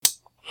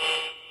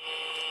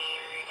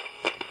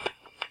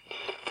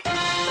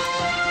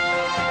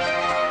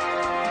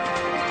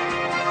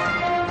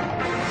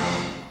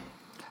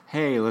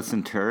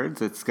listen,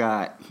 turds. It's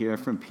Scott here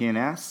from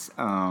PNS.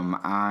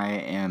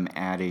 I am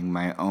adding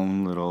my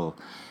own little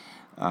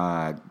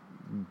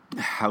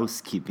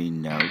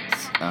housekeeping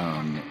notes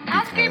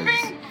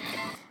because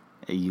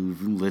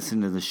you've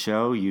listened to the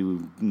show.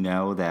 You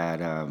know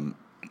that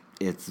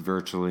it's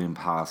virtually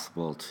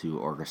impossible to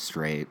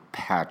orchestrate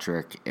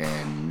Patrick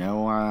and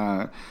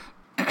Noah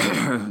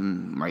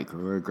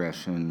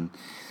microaggression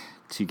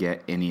to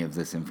get any of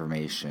this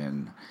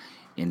information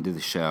into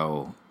the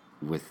show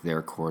with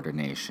their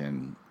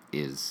coordination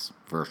is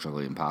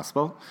virtually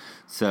impossible.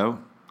 So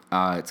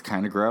it's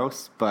kind of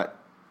gross, but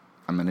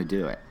I'm going to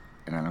do it,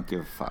 and I don't give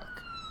a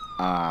fuck.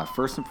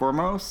 First and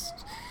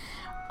foremost,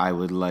 I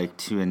would like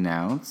to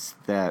announce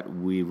that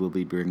we will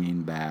be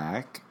bringing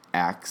back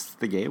Axe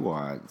the Gay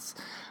Wads.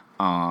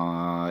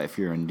 If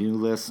you're a new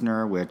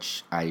listener,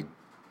 which I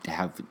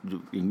have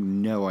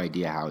no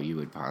idea how you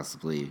would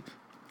possibly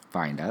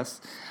find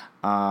us,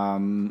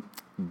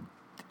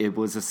 it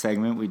was a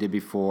segment we did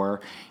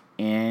before.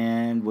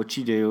 And what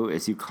you do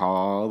is you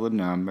call the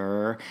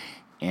number,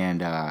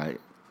 and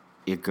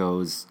it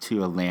goes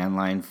to a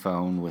landline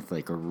phone with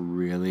like a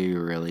really,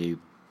 really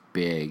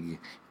big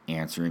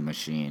answering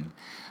machine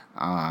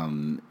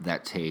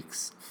that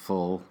takes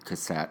full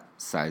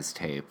cassette-sized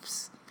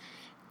tapes.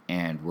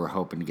 And we're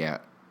hoping to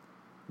get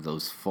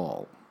those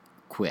full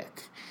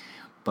quick.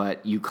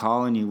 But you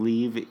call and you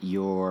leave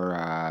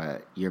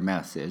your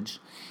message,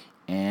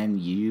 and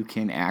you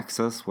can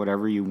access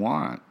whatever you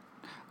want.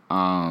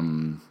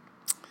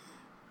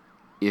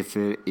 If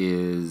it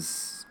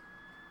is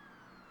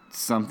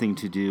something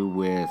to do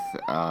with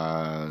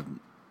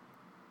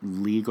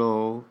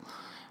legal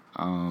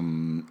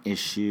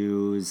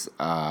issues,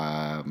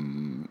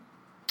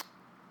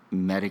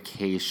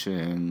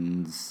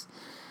 medications,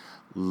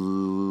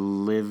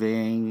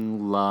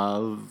 living,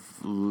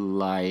 love,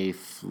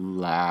 life,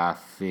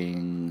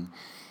 laughing,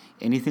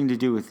 anything to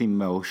do with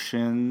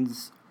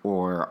emotions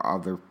or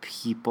other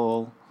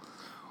people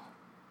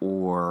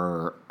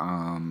or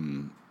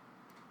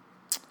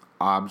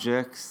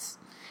objects,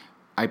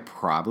 I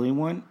probably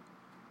wouldn't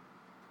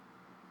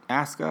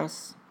ask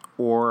us,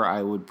 or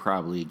I would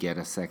probably get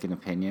a second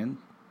opinion.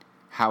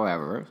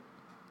 However,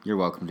 you're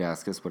welcome to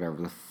ask us whatever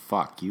the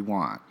fuck you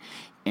want.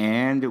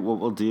 And what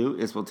we'll do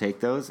is we'll take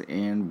those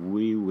and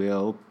we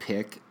will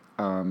pick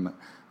the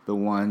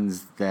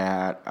ones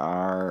that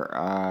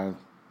are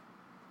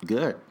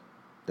good,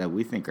 that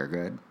we think are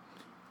good,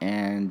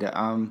 and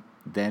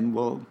then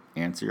we'll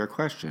answer your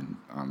question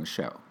on the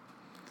show.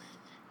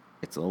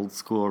 It's old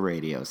school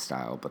radio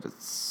style, but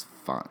it's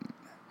fun.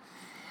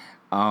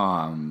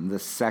 The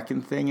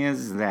second thing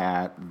is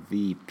that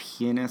the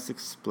PNS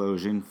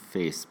Explosion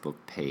Facebook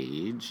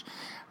page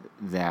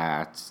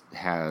that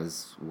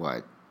has,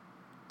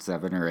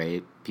 7 or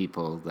 8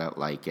 people that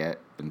like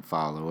it and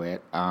follow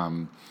it.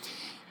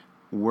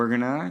 We're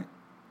going to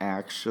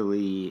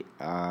actually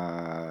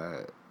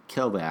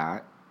kill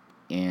that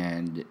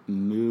and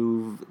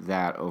move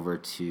that over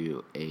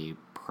to a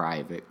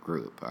private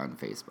group on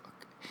Facebook.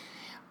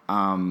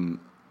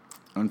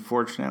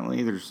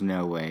 Unfortunately, there's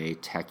no way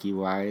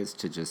techie-wise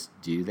to just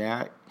do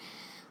that.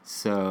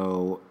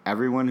 So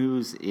everyone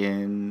who's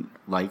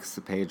likes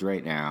the page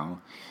right now,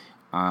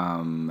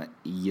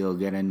 you'll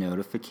get a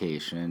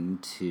notification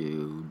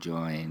to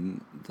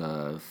join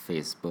the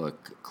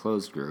Facebook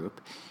closed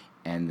group.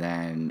 And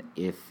then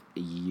if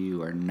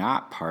you are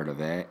not part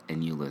of it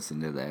and you listen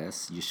to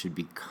this, you should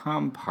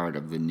become part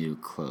of the new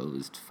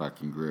closed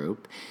fucking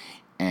group.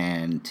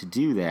 And to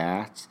do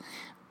that,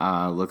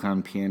 look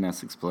on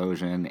PNS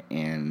Explosion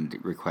and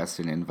request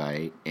an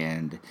invite.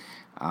 And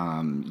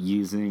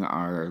using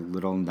our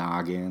little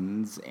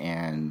noggins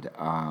and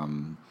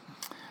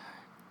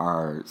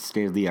our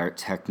state-of-the-art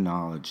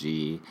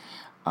technology,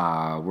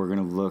 we're going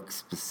to look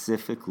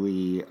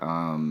specifically,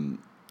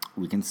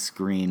 we can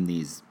screen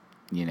these,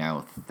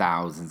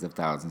 thousands of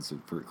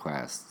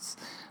requests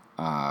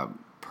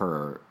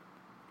per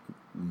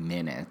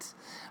minute.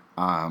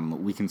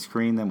 We can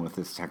screen them with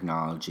this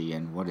technology,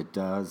 and what it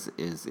does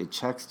is it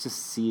checks to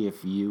see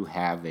if you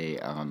have a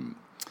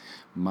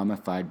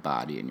mummified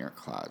body in your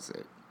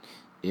closet.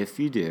 If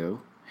you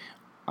do,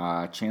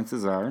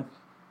 chances are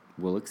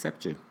we'll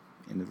accept you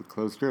into the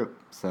closed group.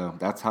 So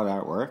that's how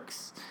that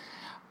works.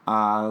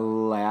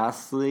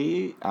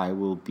 Lastly, I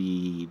will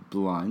be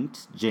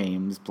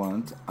James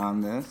Blunt,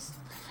 on this.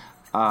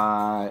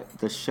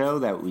 The show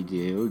that we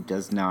do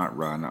does not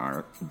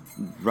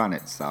run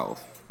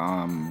itself.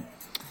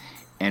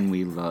 And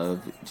we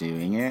love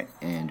doing it,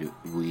 and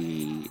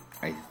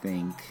I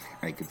think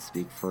I could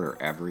speak for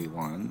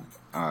everyone,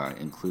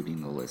 including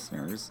the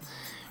listeners,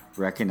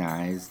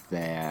 recognize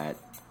that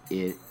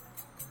it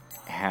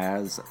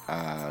has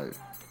a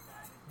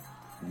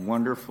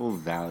wonderful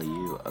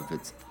value of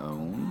its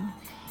own,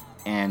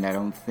 and I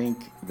don't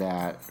think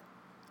that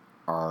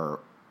our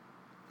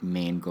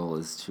main goal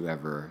is to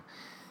ever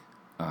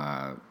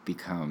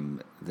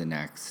become the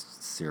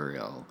next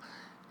Serial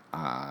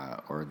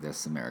or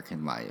This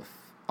American Life.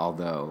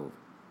 Although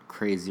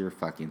crazier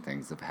fucking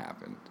things have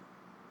happened.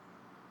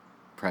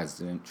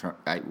 President Trump,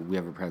 we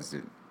have a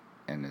president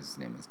and his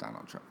name is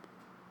Donald Trump.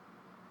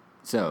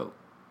 So,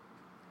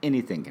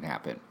 anything can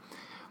happen.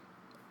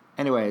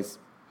 Anyways,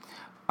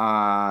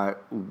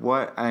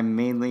 what I'm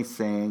mainly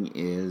saying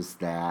is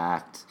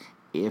that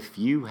if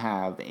you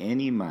have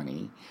any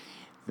money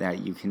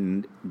that you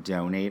can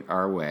donate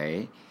our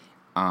way,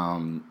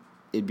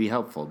 it'd be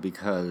helpful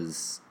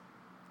because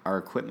our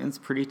equipment's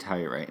pretty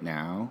tight right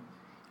now,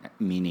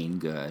 meaning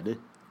good.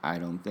 I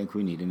don't think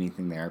we need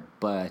anything there,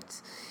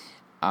 but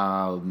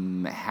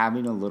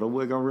having a little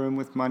wiggle room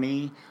with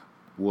money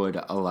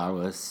would allow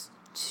us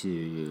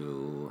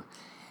to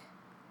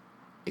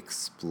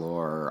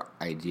explore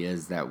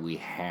ideas that we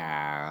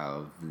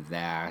have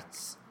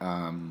that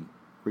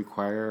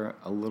require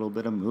a little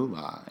bit of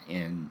moolah.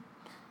 And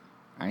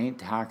I ain't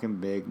talking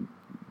big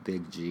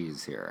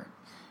G's here.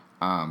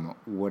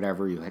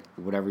 Whatever you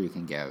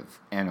can give.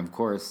 And of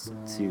course,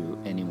 to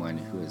anyone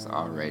who has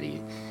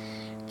already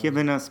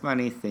given us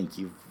money, thank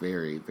you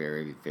very,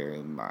 very,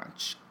 very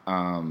much.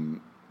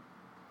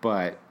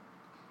 But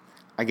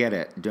I get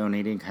it.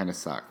 Donating kind of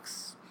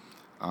sucks.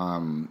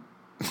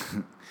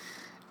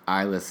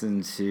 I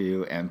listened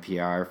to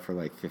NPR for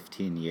like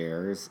 15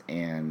 years,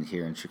 and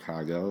here in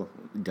Chicago,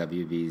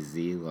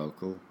 WBZ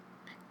local,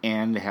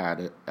 and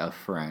had a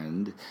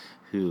friend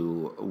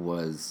who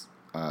was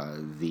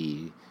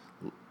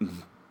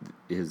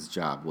his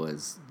job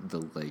was the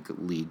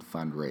lead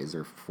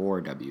fundraiser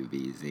for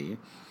WBZ.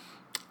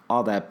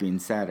 All that being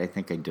said, I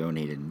think I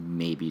donated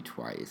maybe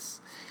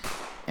twice,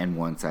 and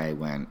once I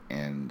went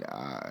and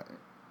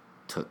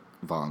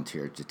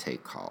volunteered to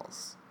take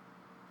calls,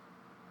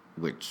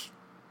 which,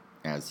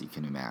 as you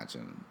can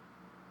imagine,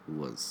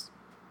 was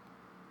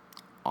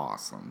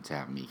awesome to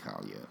have me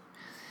call you.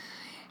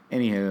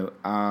 Anywho,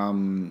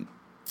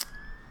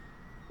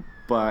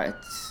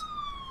 but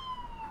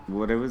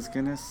what I was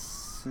gonna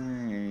say,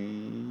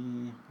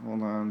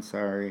 hold on,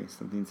 sorry,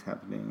 something's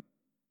happening.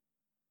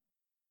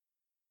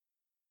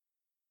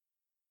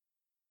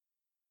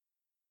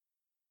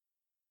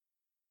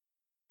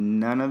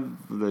 None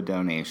of the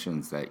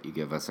donations that you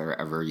give us are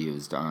ever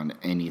used on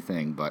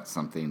anything but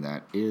something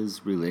that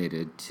is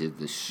related to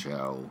the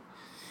show,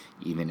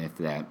 even if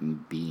that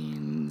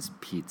means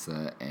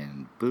pizza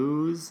and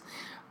booze.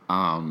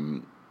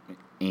 Ain't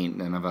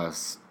none of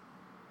us,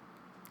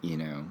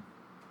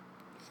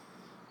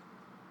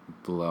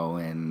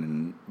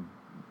 blowing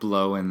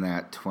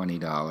that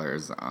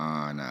 $20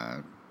 on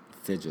a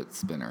fidget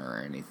spinner or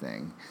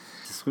anything.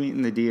 To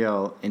sweeten the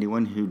deal,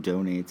 anyone who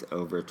donates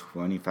over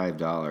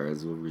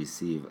 $25 will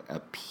receive a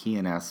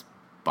PNS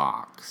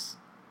box.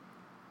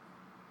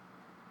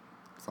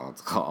 That's all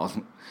it's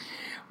called.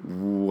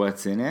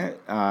 What's in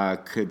it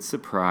could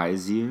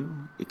surprise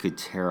you. It could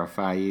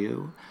terrify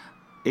you.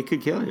 It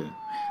could kill you.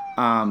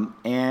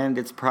 And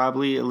it's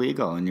probably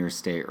illegal in your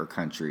state or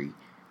country.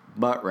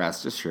 But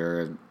rest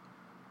assured,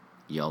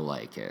 you'll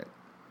like it.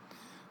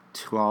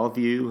 To all of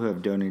you who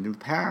have donated in the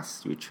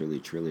past, we truly,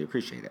 truly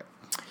appreciate it.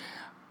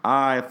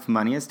 If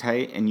money is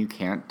tight and you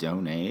can't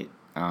donate,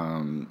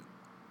 I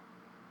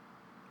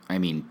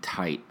mean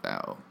tight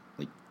though,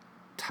 like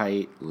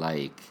tight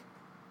like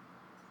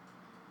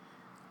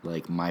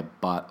my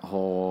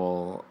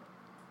butthole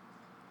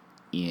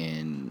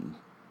in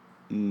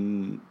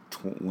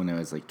when I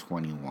was like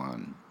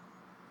 21,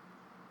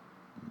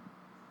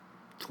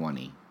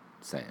 20,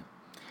 say.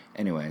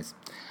 Anyways,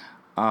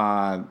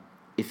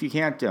 if you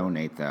can't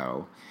donate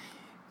though,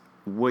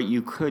 what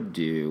you could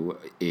do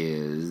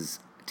is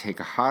take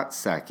a hot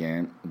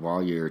second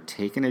while you're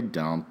taking a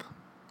dump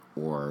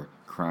or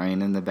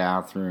crying in the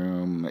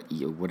bathroom,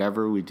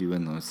 whatever we do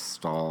in those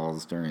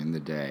stalls during the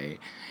day,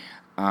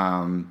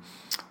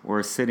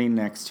 or sitting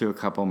next to a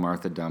couple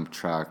Martha dump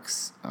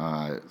trucks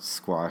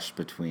squashed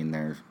between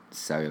their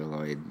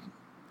celluloid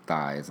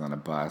thighs on a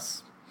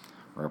bus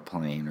or a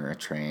plane or a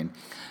train.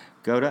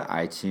 Go to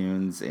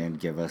iTunes and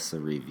give us a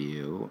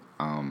review.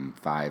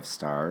 5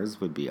 stars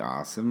would be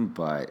awesome,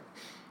 but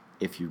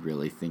if you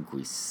really think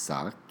we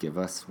suck, give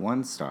us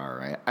 1 star,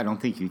 right? I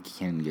don't think you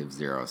can give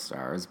 0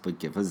 stars, but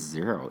give us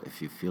 0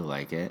 if you feel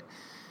like it.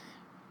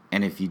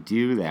 And if you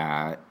do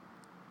that,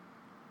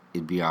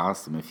 it'd be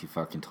awesome if you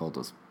fucking told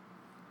us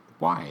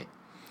why.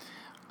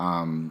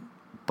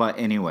 But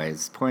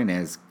anyways, point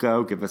is,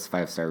 go give us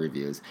 5-star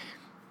reviews.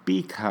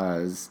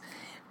 Because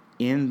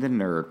in the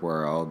nerd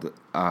world,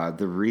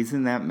 the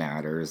reason that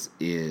matters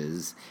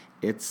is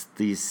it's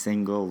the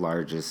single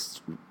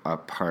largest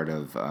part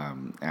of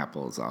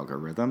Apple's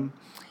algorithm,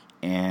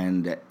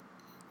 and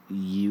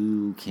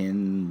you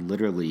can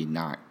literally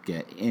not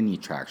get any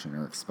traction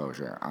or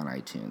exposure on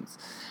iTunes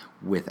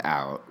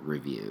without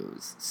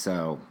reviews.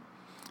 So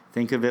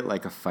think of it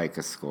like a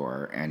FICO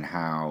score and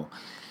how,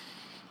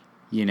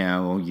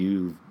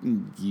 you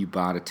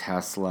bought a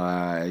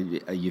Tesla,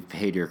 you've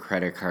paid your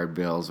credit card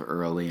bills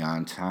early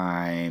on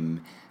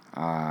time,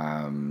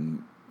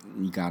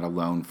 you got a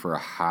loan for a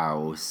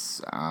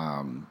house.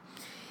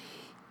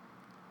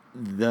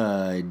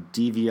 The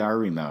DVR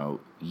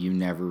remote you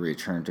never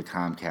returned to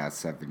Comcast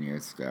 7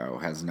 years ago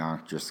has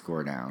knocked your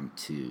score down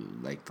to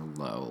like the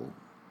low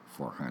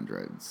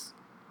 400s,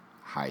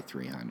 high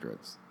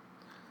 300s.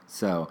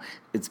 So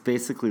it's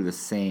basically the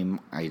same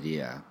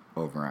idea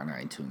over on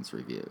iTunes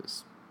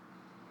reviews.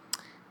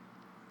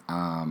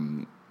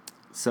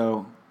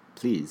 So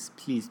please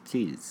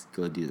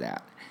go do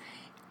that.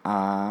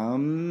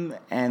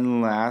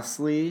 And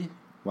lastly,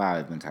 wow,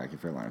 I've been talking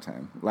for a long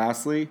time.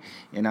 Lastly,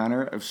 in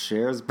honor of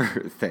Cher's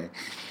birthday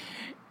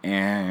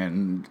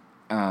and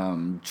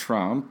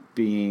Trump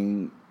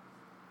being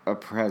a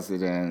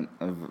president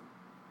of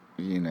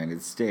the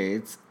United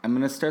States, I'm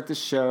going to start the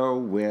show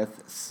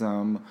with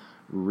some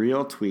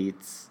real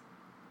tweets.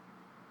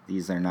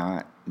 These are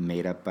not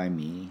made up by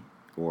me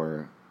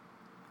or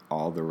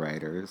all the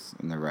writers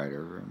in the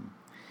writer room.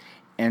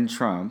 And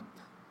Trump,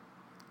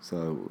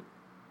 so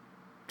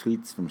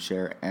tweets from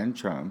Cher and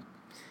Trump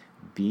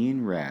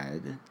being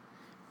read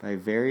by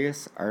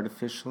various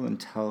artificial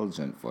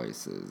intelligent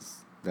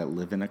voices that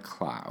live in a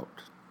cloud.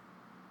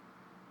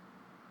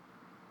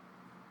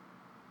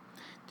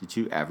 Did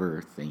you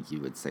ever think you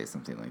would say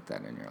something like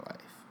that in your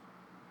life?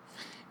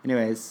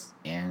 Anyways,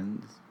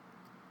 and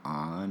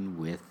on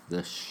with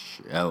the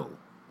show.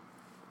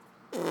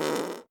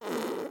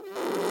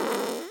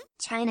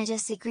 China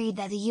just agreed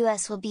that the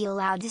US will be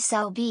allowed to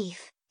sell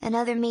beef and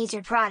other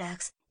major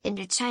products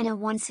into China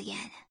once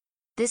again.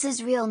 This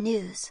is real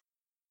news.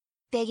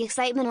 Big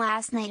excitement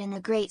last night in the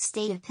great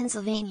state of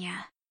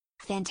Pennsylvania.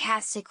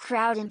 Fantastic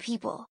crowd and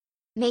people.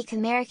 Make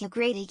America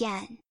great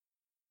again.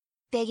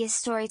 Biggest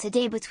story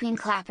today between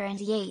Clapper and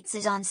Yates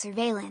is on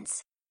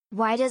surveillance.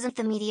 Why doesn't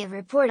the media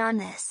report on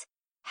this?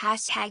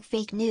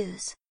 #fake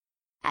news.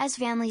 As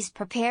families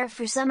prepare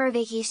for summer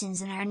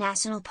vacations in our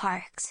national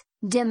parks,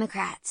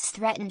 Democrats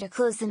threaten to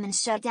close them and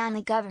shut down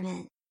the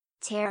government.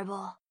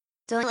 Terrible.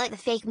 Don't let the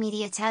fake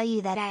media tell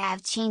you that I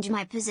have changed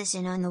my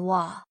position on the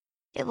wall.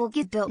 It will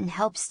get built and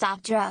help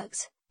stop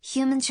drugs,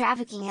 human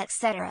trafficking,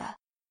 etc.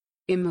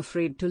 I'm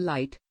afraid to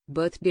light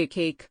birthday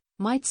cake,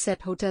 might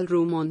set hotel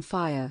room on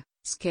fire,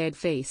 scared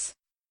face.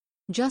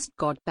 Just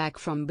got back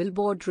from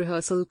billboard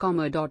rehearsal,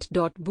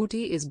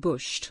 Booty is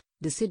bushed,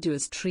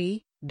 deciduous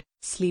tree,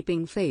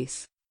 sleeping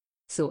face.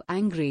 So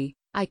angry,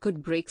 I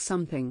could break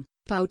something,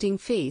 pouting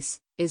face,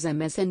 is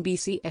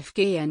MSNBC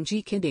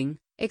FKNG kidding, !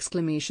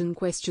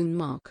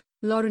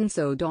 Lawrence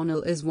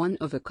O'Donnell is one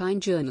of a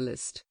kind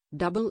journalist, !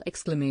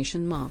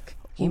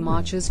 He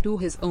marches to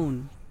his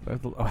own.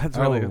 That's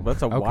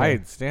a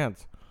wide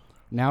stance.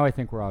 Now I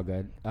think we're all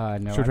good. No,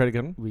 Should we try it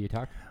again? Will you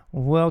talk?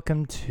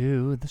 Welcome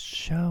to the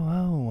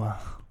show.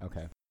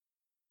 Okay.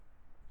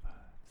 5,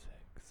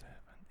 6, 7,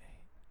 8.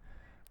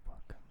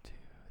 Welcome to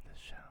the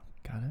show.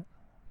 Got it?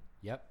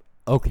 Yep.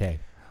 Okay.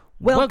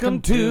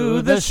 Welcome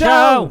to the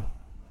show.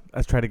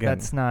 Let's try it again.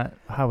 That's not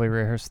how we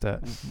rehearsed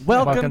it.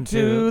 Welcome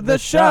to the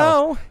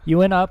show. You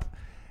went up.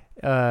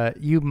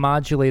 You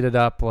modulated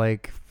up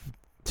like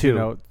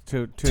two.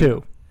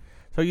 Two.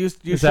 So you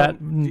is that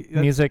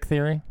music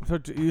theory? So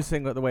you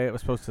sing it the way it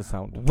was supposed to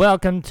sound.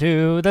 Welcome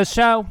to the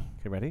show.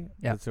 Okay, ready?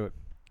 Yeah. Let's do it.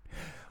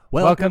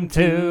 Welcome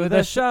to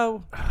the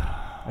show.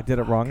 I did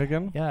it wrong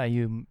again. Yeah,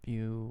 you.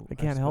 I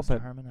can't help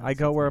it. I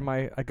go where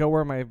my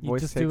voice. You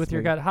just takes do with me.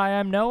 your gut. Hi,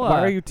 I'm Noah.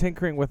 Why are you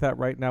tinkering with that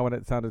right now when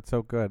it sounded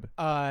so good?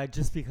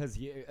 Just because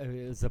it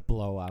was a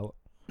blowout.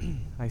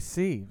 I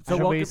see. So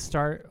should we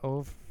start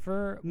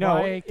over? No,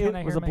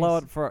 it was a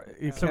blowout for.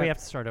 So we have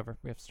to start over.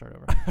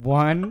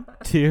 1,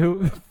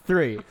 2,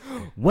 3.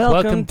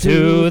 Welcome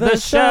to the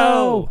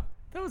show.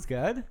 That was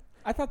good.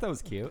 I thought that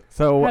was cute.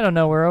 So I don't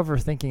know. We're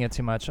overthinking it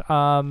too much.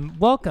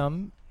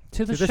 Welcome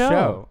to the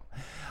show.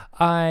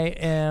 I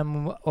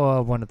am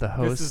one of the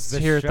hosts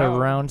here at the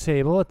round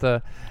table at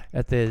the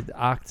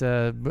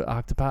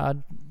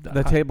Octopod.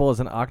 The table is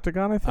an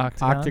octagon, I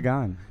think.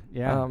 Octagon.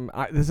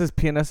 Yeah. This is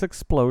PNS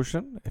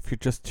Explosion. If you're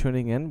just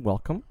tuning in,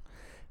 welcome.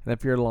 And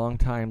if you're a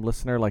long-time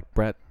listener like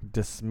Brett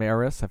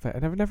Dismaris,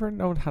 I've never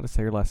known how to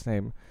say your last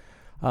name,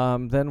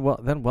 then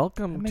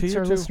welcome it to makes you.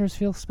 Our listeners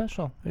feel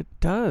special. It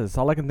does.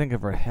 All I can think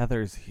of are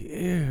Heather's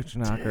huge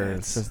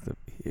knockers. Just the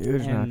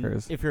huge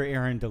knockers. If you're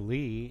Aaron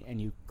DeLee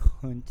and you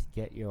couldn't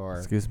get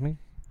your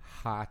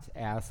hot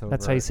ass over...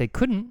 That's how you say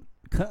couldn't.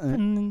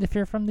 If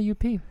you're from the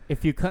UP.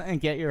 If you couldn't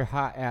get your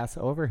hot ass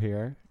over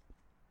here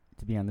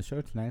to be on the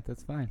show tonight,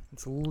 that's fine.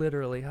 It's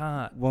literally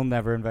hot. We'll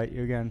never invite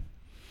you again.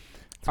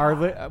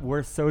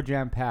 We're so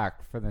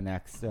jam-packed for the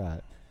next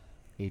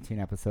 18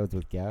 episodes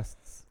with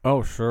guests.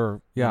 Oh,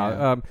 sure.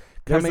 Yeah.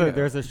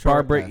 There's a short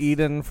Barbara list.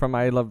 Eden from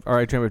I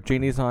Dream of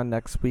Jeannie's on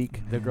next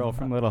week. The girl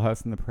from Little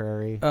House on the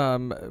Prairie.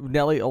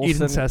 Nellie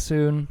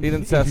Olson.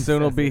 Eden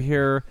Sassoon. Will be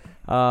here.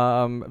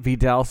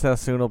 Vidal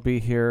Sassoon will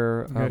be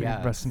here.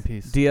 Yes. Rest in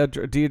peace.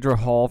 Deidre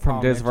Hall from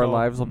Paul Days of Our Mitchell.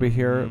 Lives will be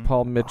here.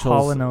 Paul Mitchell.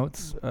 Hall and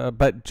Oates.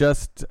 But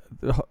just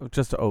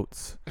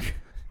Oates.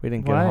 We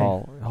didn't get Why?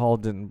 Hall. Hall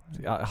didn't.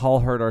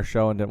 Hall heard our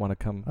show and didn't want to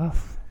come. Oh,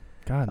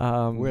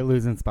 God. We're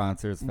losing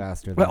sponsors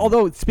faster. Well,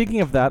 although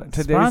speaking of that,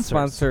 today's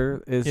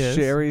sponsor is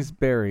Sherry's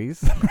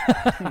Berries.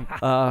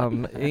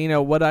 You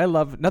know what I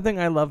love? Nothing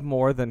I love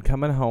more than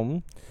coming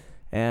home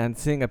and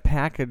seeing a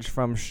package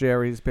from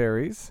Sherry's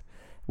Berries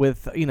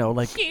with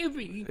like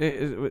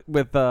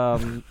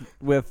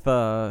with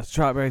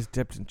strawberries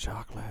dipped in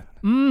chocolate.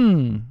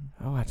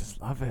 Oh, I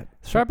just love it.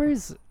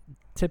 Strawberries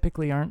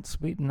typically aren't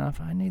sweet enough.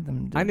 I need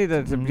them. I need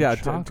to can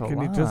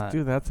you just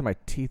do that so my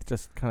teeth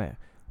just kind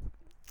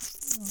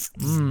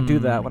of do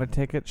that when I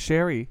take it?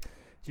 Sherry.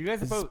 Do you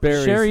guys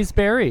Sherry's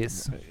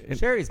berries?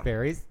 Sherry's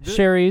berries.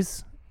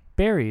 Sherry's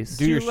berries.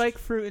 Do you like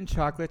fruit and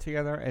chocolate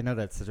together? I know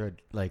that's such a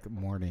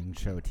morning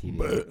show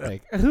TV.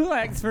 Like, who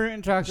likes fruit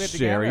and chocolate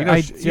Sherry, together?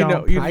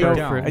 I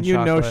don't. and you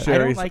know I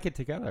Sherry's. don't like it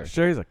together.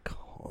 Sherry's a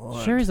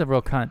cunt. Sherry's a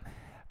real cunt.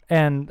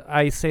 And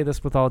I say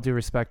this with all due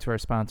respect to our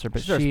sponsor,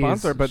 but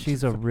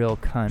she's a real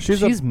cunt.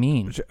 She's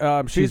mean.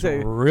 She's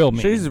a real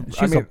mean. She's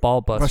a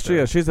ball buster. Well, she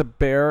is. She's a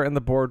bear in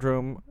the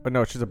boardroom.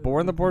 No, she's a boar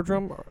in the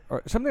boardroom,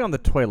 or something on the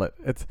toilet.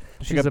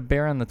 She's a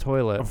bear in the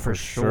toilet for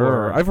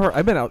sure.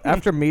 I've been out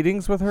after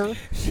meetings with her.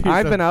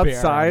 I've been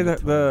outside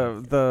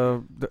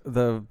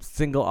the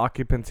single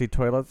occupancy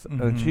toilets,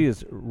 and she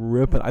is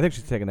ripping. I think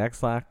she's taking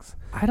X-Lax.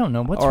 I don't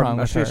know what's wrong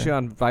with her. Is she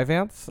on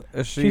Vyvanse?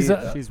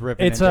 She's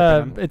ripping. It's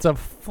a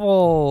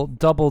full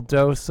double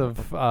dose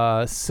of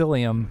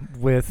psyllium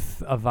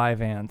with a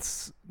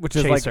Vyvanse, which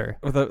is chaser.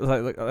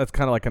 That's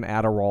kind of like an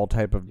Adderall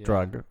type of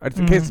drug.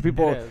 In case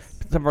people,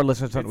 some of our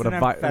listeners don't know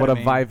what a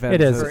Vyvanse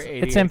is.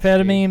 It's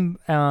amphetamine.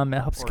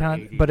 It helps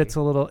count, but it's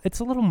a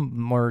little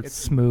more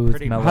smooth,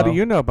 mellow. How do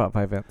you know about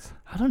Vyvanse?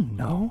 I don't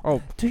know.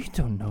 Oh, you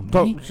don't know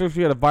me? So if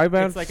you had a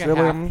Vyvanse, it's like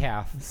psyllium, a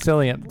half calf.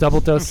 Psyllium, double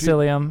dose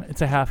psyllium.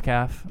 It's a half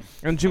calf.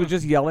 And she was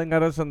just yelling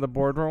at us in the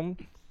boardroom,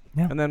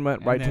 and then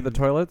went right to the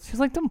toilets. She's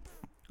like,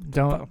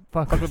 don't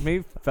fuck with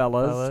me,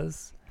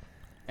 fellas.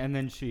 And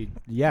then she's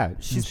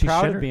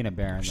proud of being a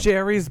bear.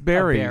 Sherry's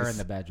berries. A bear in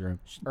the bedroom.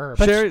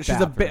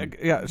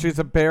 She's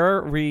a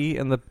berry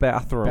in the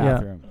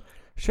bathroom.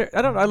 Yeah.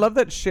 I love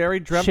that Sherry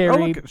dreamt.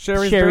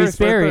 Sherry's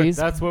berries.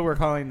 That's what we're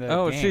calling the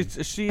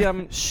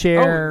game.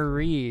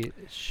 Sherry.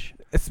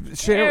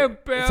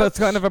 So it's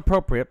kind of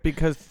appropriate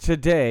because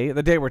today,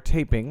 the day we're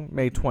taping,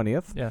 May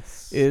 20th,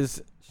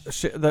 is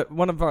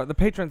one of the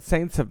patron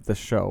saints of the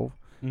show.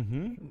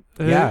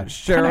 Yeah,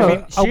 Sherry.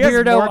 A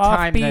weirdo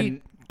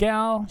offbeat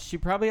gal. She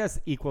probably has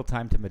equal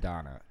time to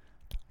Madonna.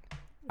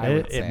 I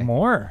would say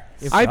more.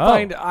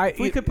 If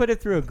we could put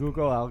it through a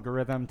Google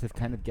algorithm to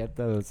kind of get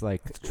those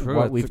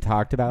what we've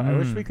talked about. I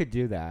wish we could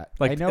do that.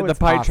 Like I know the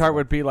pie chart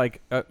would be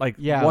like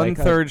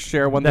 1/3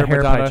 Cher, 1/3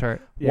 Madonna,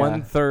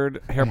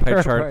 1/3 hair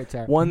pie chart,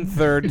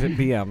 1/3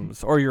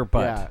 BMs or your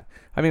butt. Yeah.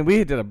 I mean,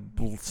 we did a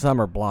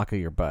summer block of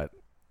your butt.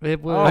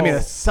 It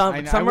was. Summer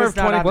of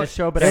 20 on the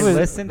show, but I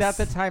listened at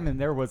the time, and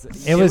there was.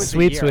 It was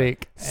Sweets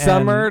Week.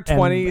 Summer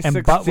 2016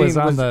 and butt was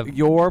on the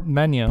your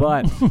menu.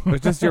 Butt. It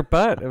was just your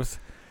butt. It was.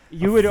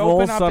 You would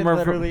open up and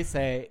literally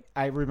say,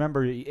 I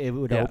remember it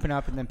would open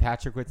up, and then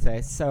Patrick would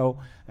say, "So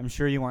I'm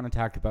sure you want to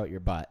talk about your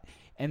butt."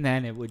 And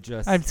then it would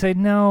just. I'd say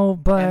no,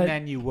 but. And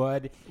then you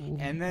would.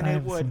 And then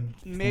it would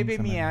maybe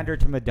meander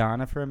to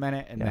Madonna for a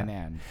minute and then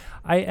end.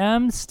 I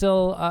am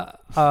still.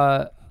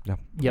 No,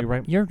 you're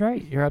right. You're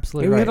right. You're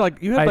absolutely right.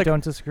 I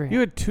don't disagree. You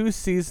had 2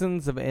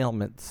 seasons of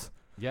ailments.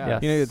 Yeah.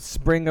 Yes. You know, it's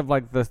spring of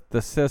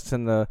the cyst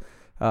and the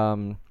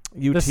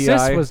UTI. The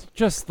cyst was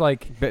just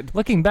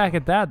looking back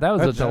at that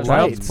was a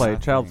delight.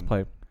 Child's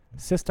play.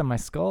 Cyst on my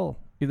skull.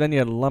 Then you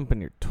had a lump in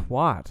your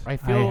twat. I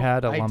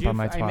had a lump on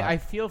my twat. I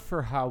feel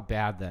for how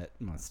bad that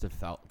must have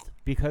felt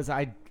because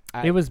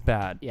it was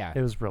bad. Yeah.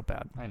 It was real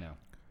bad. I know.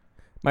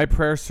 My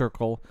prayer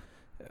circle.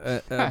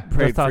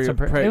 Prayed for you.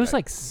 It was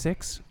like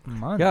 6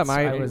 months. Yeah,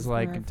 I was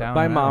down.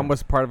 My mom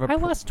was part of I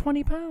lost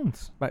 20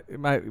 pounds.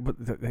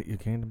 You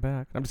gained them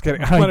back. I'm just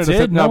kidding. I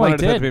did. No, I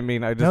did. To be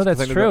mean. No,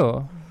 that's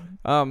true.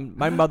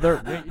 My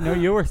mother. No,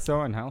 you were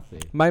so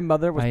unhealthy. My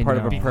mother was part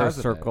of a prayer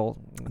circle.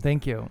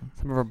 Thank you.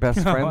 Some of our best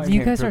friends.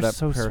 You guys are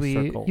so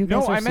sweet.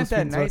 I meant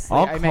that nicely.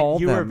 I meant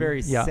you were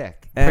very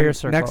sick. Prayer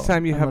circle. Next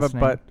time you have a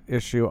butt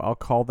issue, I'll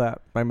call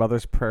that my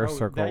mother's prayer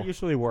circle. That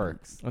usually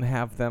works. And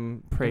have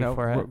them pray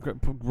for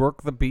it.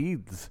 Work the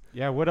beads.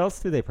 Yeah. What else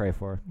do they pray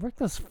for? Work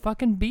those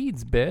fucking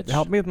beads, bitch.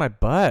 Help me with my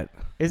butt.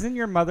 Isn't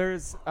your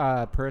mother's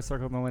prayer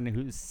circle the one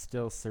who's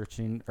still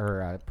searching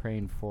or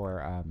praying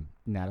for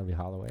Natalie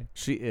Holloway?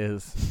 She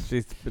is.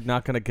 She's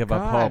not going to give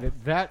up hope.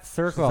 That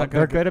circle,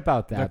 they're good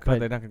about that. They're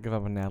not going to give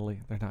up on Natalie.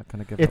 They're not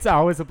going to give up. It's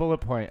always a bullet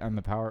point on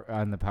the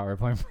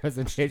PowerPoint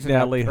presentation.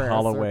 Natalie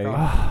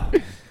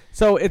Holloway.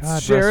 So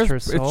it's Cher's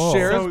birthday.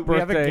 So we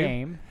have a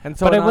game.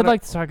 But I would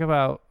like to talk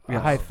about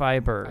high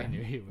fiber. I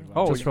knew he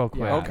would. Just real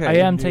quick. Yeah, okay. I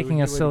am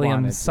taking a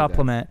psyllium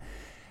supplement.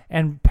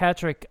 And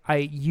Patrick,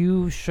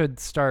 you should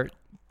start.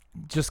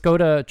 Just go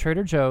to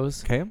Trader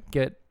Joe's. Okay.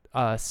 Get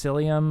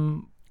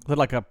psyllium. Is it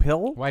like a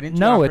pill? Why didn't you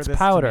No, offer it's this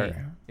powder. to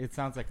me? It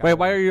sounds like. Wait,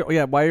 why are you?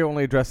 Yeah, why are you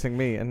only addressing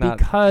me and not?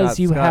 Because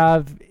you Scott?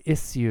 have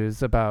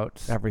issues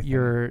about everything.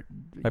 Your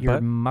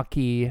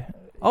mucky.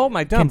 Oh,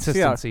 my dumps.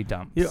 Consistency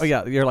dumps.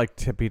 You're like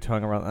tippy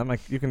toeing around. I'm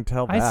like, you can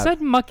tell that. I said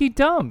mucky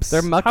dumps.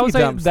 They're mucky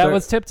dumps. That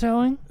was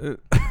tiptoeing.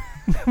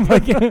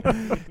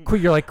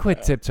 You're like,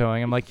 quit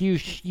tiptoeing. I'm like, you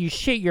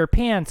shit your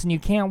pants and you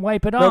can't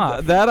wipe it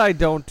off. That I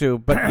don't do,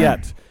 but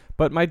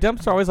But my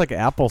dumps are always like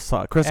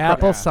applesauce.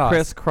 Applesauce.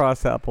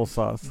 Crisscross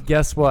applesauce.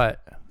 Guess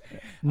what?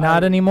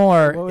 Not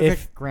anymore. What was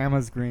If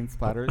grandma's green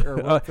splatter or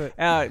what's it?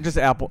 Just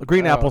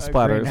green apple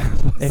splatters.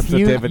 if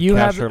you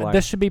have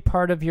this should be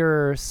part of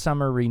your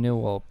summer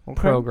renewal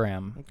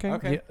program.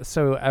 Okay.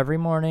 So every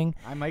morning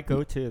I might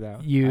go to though.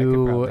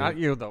 Not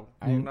you though.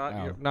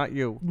 Not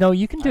you. No,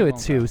 you can do it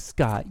too,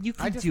 Scott. You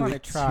can do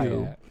it try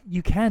too. it.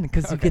 You can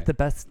because you get the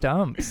best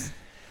dumps.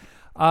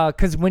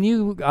 Because when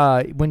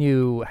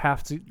you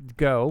have to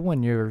go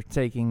when you're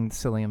taking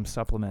psyllium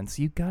supplements,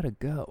 you gotta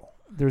go.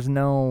 There's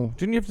no.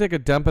 Didn't you have to take a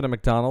dump at a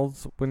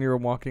McDonald's when you were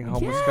walking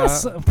home with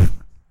Scott?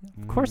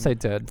 Of course I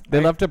did.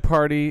 They left a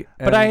party.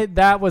 But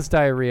that was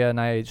diarrhea,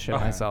 and I shit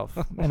myself,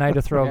 and I had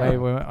to throw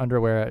my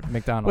underwear at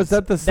McDonald's. Was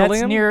that the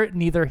psyllium? That's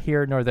neither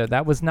here nor there.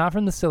 That was not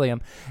from the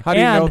psyllium. How do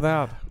you know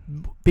that?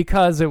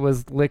 Because it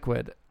was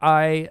liquid. What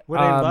I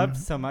loved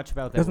so much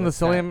about that wasn't the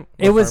psyllium.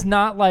 It was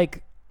not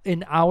like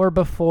an hour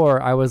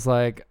before. I was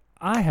like,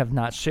 I have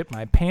not shit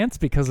my pants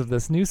because of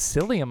this new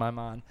psyllium I'm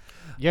on.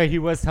 Yeah, he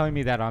was telling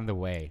me that on the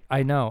way.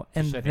 I know,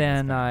 and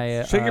then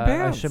I shit your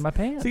pants. I shit my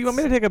pants. So you want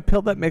me to take a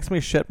pill that makes me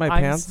shit my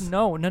pants?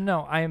 No.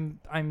 I'm.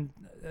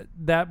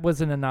 That was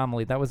an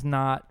anomaly. That was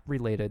not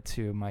related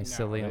to my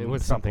psyllium. It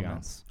was something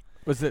else.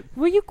 Was it?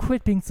 Will you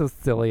quit being so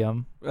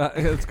psyllium?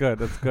 It's good.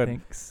 That's good.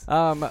 Thanks.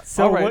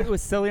 So what with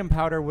psyllium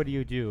powder? What do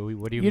you do?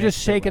 What do you? You just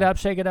shake it up,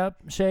 shake it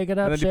up, shake it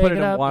up, and then shake you put it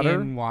in up.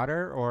 Water? In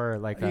water or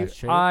like a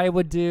shake? I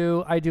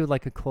do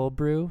like a cold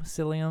brew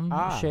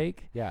psyllium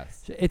shake.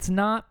 Yes. It's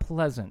not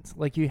pleasant.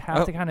 Like you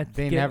have to kind of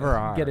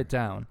get it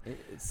down.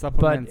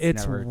 Supplements but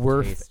it's never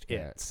worth taste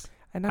it.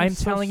 And I'm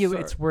telling you,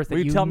 it's worth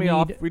it. You tell me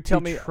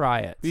try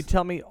it. You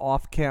tell me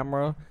off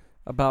camera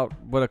about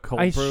what a cold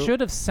brew. I should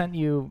have sent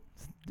you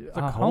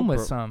home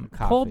with some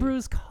cold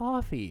brew's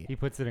coffee. He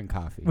puts it in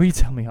coffee. Will you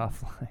tell me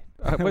offline?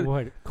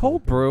 What?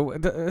 Cold brew?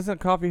 Isn't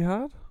coffee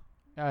hot?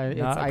 It's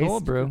not iced.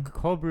 cold brew.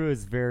 Cold brew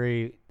is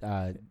very.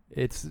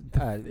 It's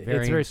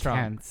very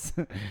strong.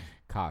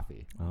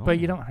 Coffee. Oh. But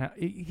you don't have.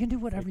 You can do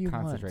whatever you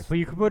want. Well,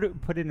 you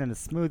could put it in a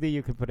smoothie.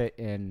 You could put it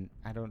in.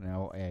 I don't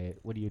know.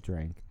 What do you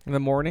drink in the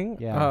morning?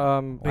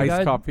 Yeah.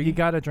 Iced coffee. You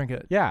gotta drink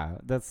it. Yeah.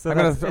 That's. I'm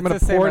gonna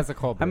pour it.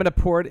 I'm gonna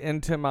pour it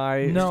into my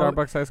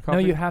Starbucks iced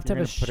coffee. No, you have to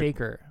have a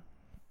shaker.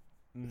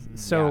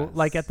 So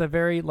like at the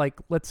very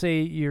let's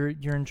say you're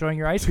enjoying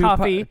your iced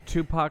coffee.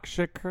 Tupac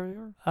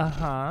shaker.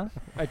 A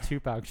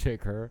Tupac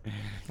shaker.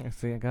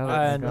 See, I got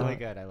it. It's really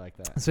good. I like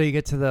that. So you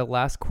get to the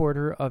last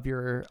quarter of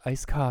your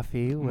iced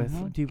coffee with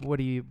what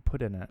do you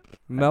put in it?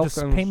 Milk Just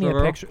and paint sugar.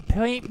 me a picture.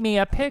 Paint me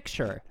a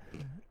picture.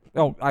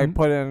 Oh, I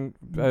put in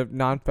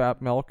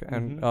non-fat milk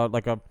and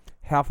like a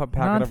half a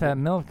packet non-fat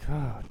milk.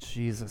 Oh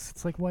Jesus,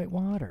 it's like white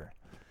water.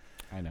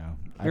 I know.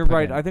 You're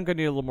right. I think I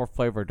need a little more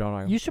flavor, don't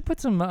I? You should put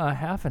some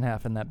half and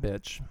half in that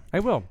bitch. I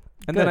will.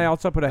 And then I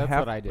also put a half. That's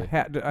what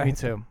I do. Me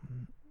too.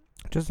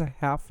 Just a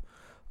half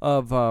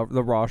of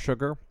the raw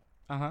sugar.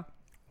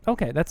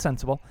 Okay, that's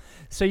sensible.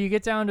 So you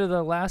get down to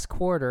the last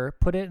quarter,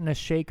 put it in a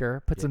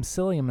shaker, put some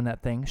psyllium in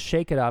that thing,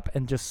 shake it up,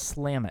 and just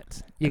slam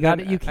it. You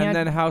got it. You can't. And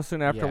then how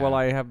soon after will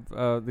I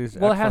have these?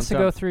 Well, it has to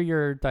go through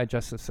your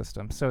digestive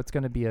system, so it's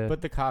going to be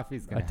But the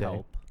coffee's going to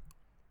help.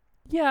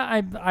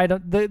 Yeah, I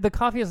don't. The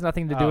coffee has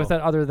nothing to do with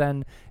it other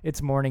than it's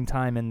morning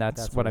time and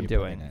that's what I'm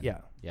doing.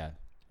 Yeah.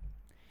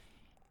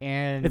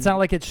 And it's not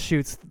like it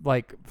shoots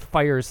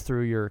fires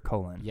through your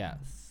colon.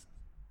 Yes.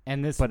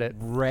 And this but it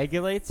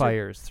regulates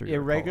fires through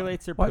your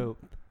regulates colon. your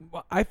poop.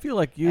 Well, I feel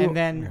like you. And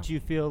then do you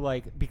feel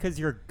like because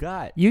your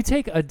gut? You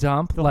take a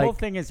dump. The whole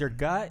thing is your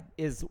gut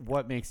is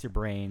what makes your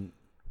brain.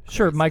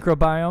 Sure,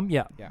 microbiome.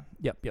 Yeah.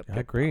 Yep. I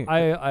agree.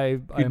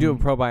 You do a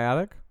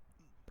probiotic?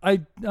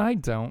 I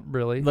don't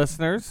really.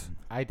 Listeners,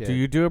 I do. Do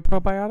you do a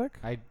probiotic?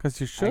 Because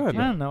you should. I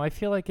don't know. I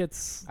feel like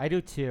it's. I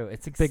do too.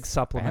 It's big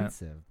supplement.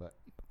 But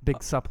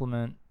big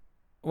supplement.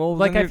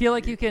 Well, I feel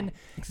like you can.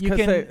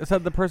 So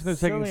the person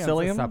who's taking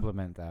psyllium a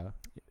supplement though.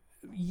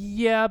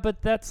 Yeah,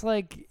 but that's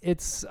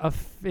it's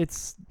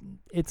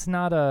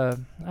not a.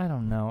 I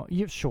don't know.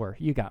 You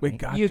got me.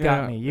 You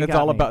got me. It's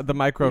all about the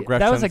microaggressions.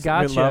 That was a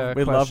gotcha.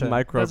 We love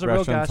microaggressions That's a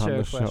real gotcha on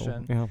the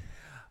question. show.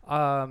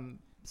 Yeah.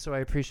 So I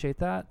appreciate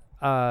that.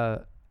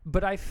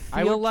 But I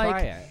feel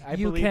like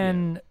you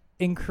can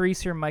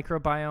increase your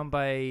microbiome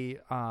by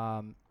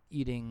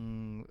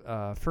eating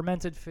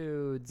fermented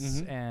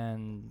foods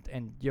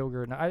and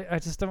yogurt. I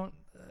just don't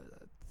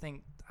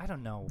think. I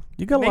don't know.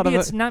 You got maybe a lot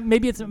it's not.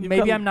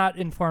 Maybe I'm not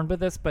informed with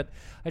this, but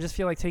I just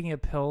feel like taking a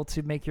pill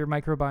to make your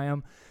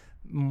microbiome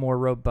more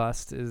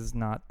robust is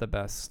not the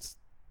best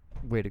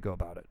way to go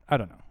about it. I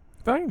don't know.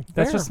 Fine.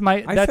 That's just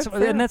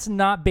and that's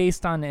not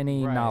based on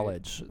any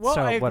knowledge. Well,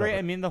 so I agree. whatever.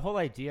 I mean, the whole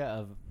idea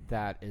of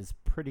that is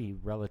pretty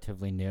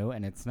relatively new,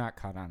 and it's not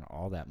caught on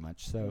all that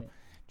much. So,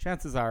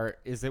 chances are,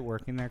 is it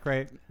working that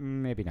great?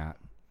 Maybe not.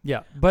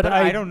 Yeah, but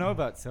I don't know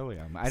about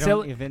psyllium. I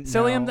don't even know.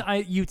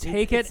 Psyllium, you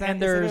take it,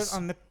 and there's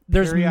on the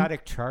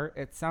periodic chart.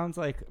 It sounds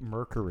like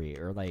mercury,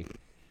 or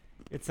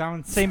it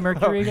sounds. Say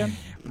mercury again.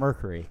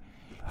 Mercury.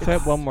 Say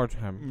it one more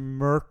time.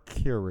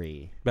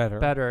 Mercury.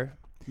 Better.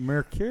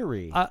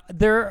 Mercury.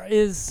 There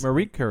is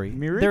Marie Curie.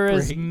 There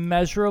is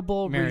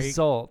measurable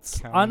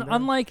results.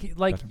 Unlike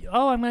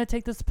I'm going to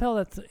take this pill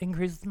that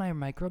increases my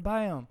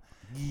microbiome.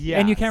 Yeah,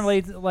 and you can't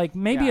really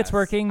maybe it's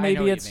working,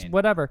 maybe it's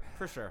whatever.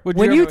 For sure.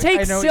 When you take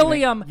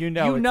psyllium, you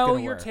know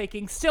you're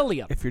taking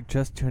psyllium. If you're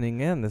just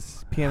tuning in,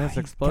 this PNS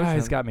explosion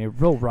guys got me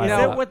real riled up.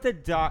 Is that what the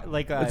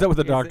is that what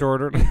the doctor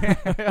ordered?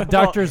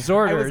 Doctor's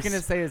orders. I was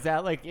gonna say, is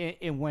that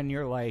when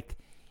you're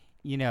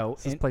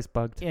this place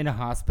bugged in a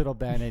hospital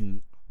bed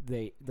and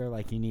they're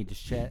like, you need to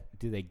shit?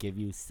 Do they give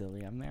you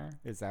psyllium there?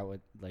 Is that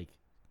what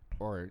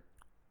or?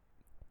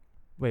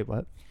 Wait,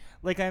 what?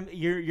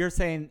 You're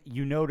saying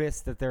you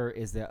notice that there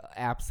is the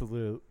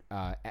absolute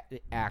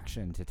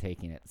action to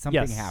taking it.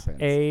 Something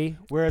happens.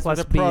 Whereas with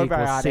a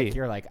probiotic,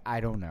 you're like, I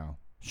don't know.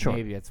 Sure.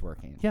 Maybe it's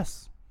working.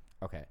 Yes.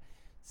 Okay.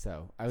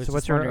 So I was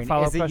what's wondering, your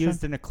follow-up is it question?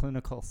 used in a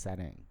clinical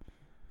setting?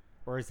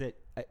 Or is it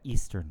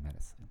Eastern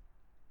medicine?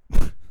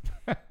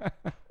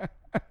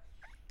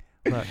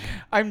 Look,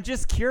 I'm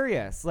just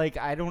curious.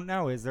 I don't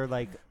know. Is there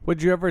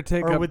would you ever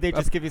take or would they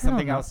just give you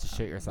something else to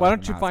shit yourself? Why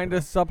don't you find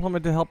a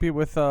supplement to help you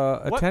with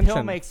attention? What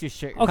pill makes you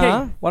shit yourself?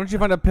 Okay. Why don't you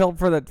find a pill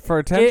for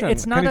attention?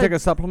 Can you take a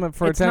supplement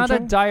for attention? It's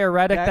not a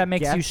diuretic that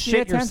makes you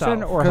shit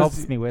yourself. Or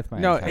helps me with my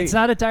attention? It's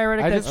not a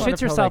diuretic that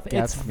shits yourself.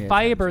 It's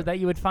fiber that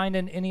you would find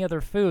in any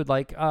other food,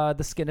 like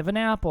the skin of an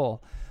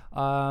apple.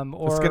 Or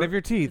the skin of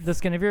your teeth. The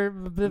skin of your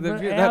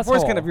the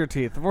foreskin of your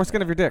teeth. The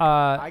foreskin of your dick.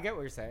 I get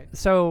what you're saying.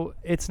 So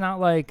it's not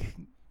like...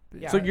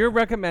 Yeah. So you're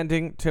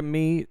recommending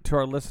to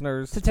our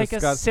listeners to take a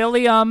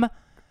psyllium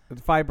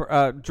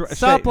fiber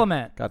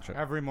supplement. Gotcha.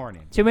 Every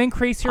morning to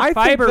increase your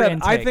fiber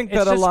intake. I think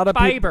that a lot of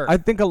people. I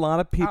think a lot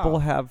of people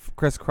have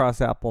crisscross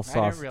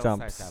applesauce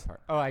dumps.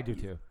 Oh, I do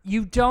too.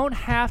 You don't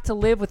have to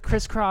live with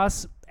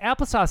crisscross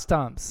applesauce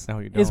dumps. No,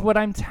 you don't. Is what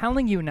I'm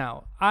telling you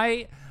now.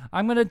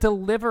 I'm going to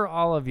deliver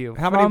all of you.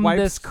 How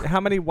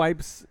many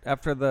wipes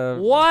after the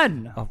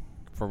one? Oh,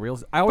 for real?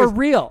 For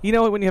real. You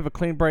know when you have a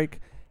clean break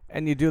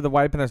and you do the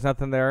wipe and there's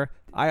nothing there,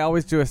 I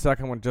always do a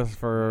second one just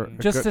for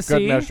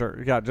good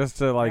measure. Yeah, just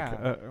to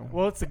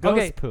well, it's a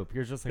ghost poop.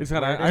 You're just like,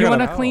 do you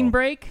want a clean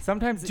break?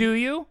 Sometimes. Do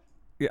you?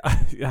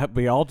 Yeah,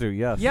 we all do.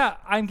 Yes. Yeah,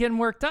 I'm getting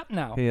worked up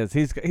now. He is.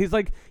 He's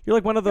like you're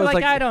like one of those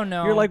I don't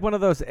know. You're like one of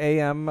those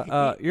AM.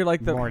 You're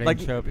like the morning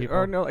show people.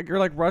 Or no, you're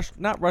like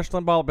not Rush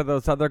Limbaugh, but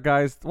those other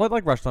guys. What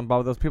like Rush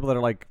Limbaugh? Those people that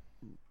are like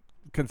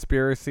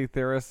conspiracy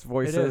theorist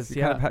voices. It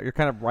is, you're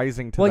kind of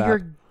rising to that.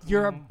 Well,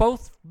 you're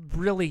both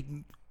really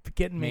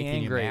getting me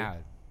angry.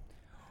 Mad.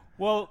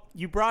 Well,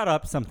 you brought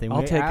up something.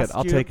 I'll take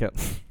it.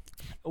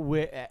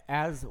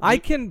 I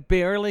can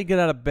barely get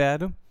out of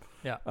bed.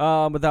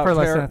 Yeah. Without for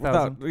less than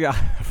 1,000. Yeah.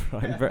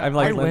 I'm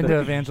like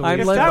Linda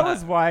Evangelista. If that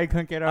was why I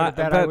couldn't get out of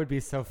bed, I would be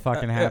so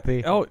fucking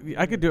happy.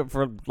 I could do it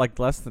for like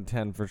less than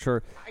 10 for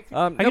sure.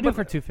 I could do it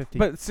for $250.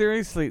 But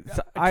seriously,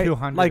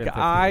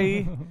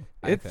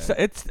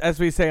 it's as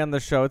we say on the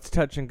show, it's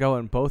touch and go,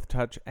 and both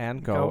touch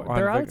and go.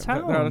 They're out of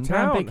town. They're out of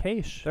town. They're on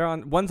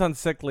vacation. One's on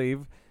sick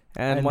leave.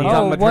 And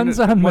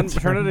one's on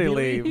maternity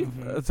leave.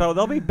 So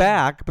they'll be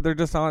back, but they're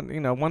just on,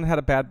 one had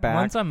a bad back.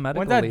 One's on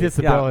medical leave. One's on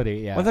disability,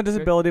 yeah. One's on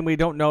disability, and we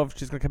don't know if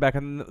she's going to come back.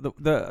 And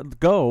the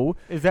go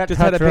is that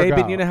just had a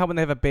baby. And you know how when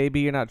they have a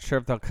baby, you're not sure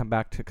if they'll come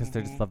back because they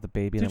just love the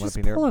baby and they want to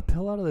be near. Just pull a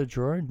pill out of the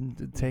drawer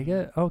and take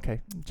it?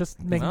 Okay.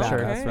 Just make sure.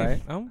 That's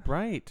right. Oh,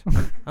 right.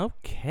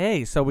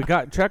 Okay. So we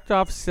got checked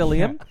off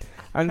psyllium.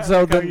 And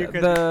so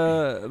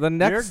the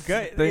next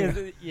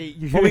thing,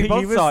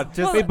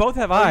 we both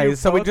have eyes,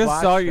 so we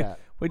just saw you.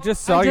 We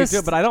just saw you do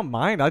it, but I don't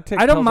mind. I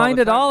don't mind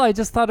at all. I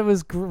just thought it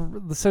was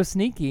so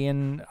sneaky,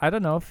 and I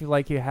don't know if you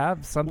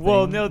have something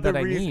that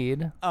I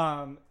need.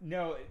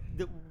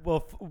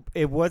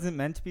 It wasn't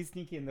meant to be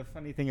sneaky, and the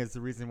funny thing is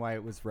the reason why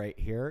it was right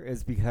here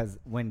is because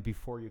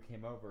before you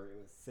came over, it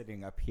was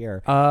sitting up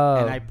here,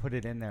 and I put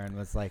it in there and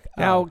was like,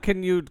 now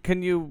can you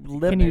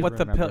lip what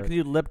the pill? Can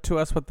you lip to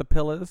us what the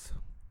pill is?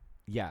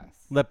 Yes,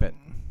 lip it.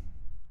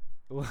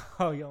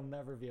 Well, you'll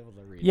never be able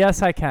to read.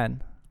 Yes, I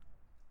can.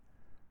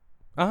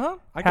 I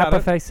got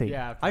it.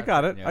 Yeah, I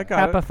got it. I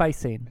got it.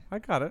 Capsaicin. I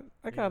got it.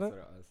 I got it.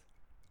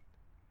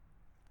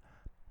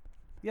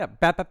 Yeah,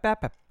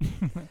 bap.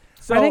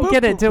 So I didn't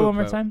get it. Do it one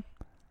more time.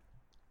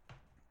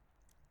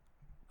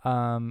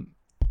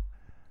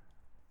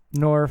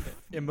 Norepinephrine.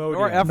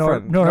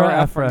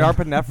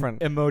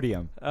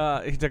 Imodium.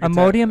 He took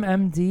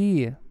Imodium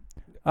MD.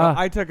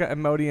 I took an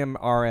Imodium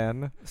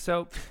RN.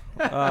 So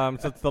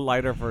it's the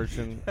lighter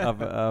version of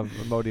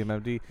Imodium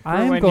MD.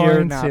 I'm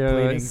going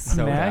to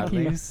smack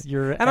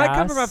your and I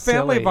come from a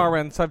family of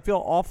RNs, so I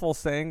feel awful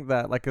saying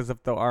that, like as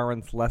if the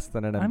RN's less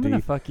than an MD. I'm gonna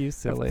fuck you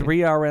silly. I have 3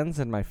 RNs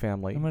in my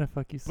family. I'm gonna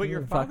fuck you silly. But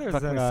your father's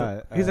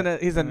he's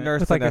a nurse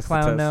with like a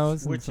clown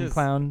nose and some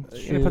clown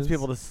shoes. He puts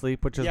people to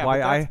sleep, which is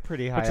why I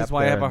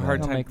have a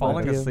hard time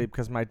falling asleep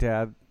because my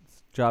dad.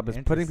 Job is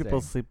putting people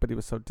to sleep, but he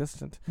was so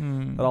distant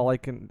that all I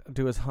can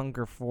do is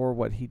hunger for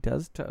what he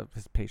does to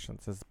his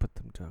patients is put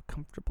them to a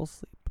comfortable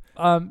sleep.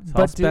 So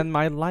I'll spend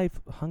my life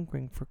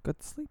hungering for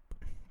good sleep.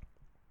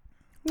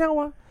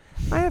 Noah,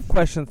 I have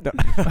questions.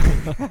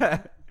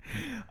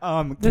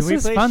 This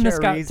is fun. This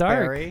got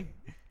dark.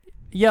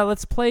 Yeah,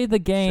 let's play the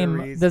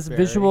game. This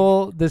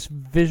visual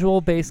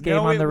based game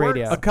on the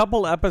radio. A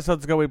couple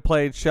episodes ago, we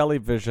played Shelly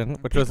Vision,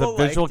 which was a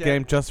visual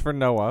game just for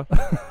Noah.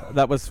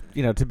 That was,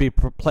 to be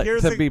performed on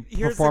radio.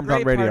 Here's the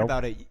great part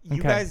about it.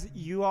 You guys,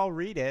 you all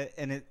read it,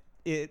 and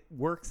it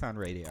works on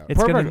radio.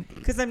 It's perfect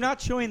because I'm not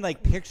showing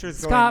like pictures.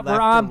 Scott, going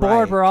left we're on board.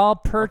 Right. We're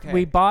all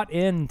we bought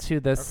into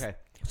this. Okay.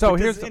 So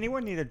does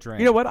anyone need a drink?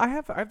 You know what? I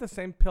have the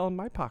same pill in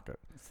my pocket.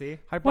 See?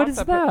 What is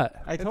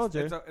that? I told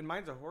you. And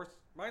mine's a horse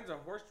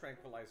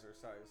tranquilizer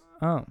size.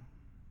 Oh.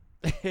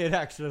 It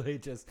actually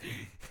just.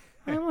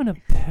 I want a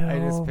pill. I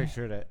just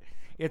pictured it.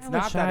 It's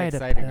not that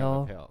exciting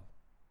of a pill.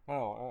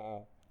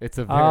 Oh. It's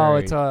a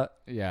very. It's a.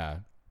 Yeah.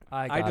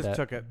 I just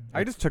took it.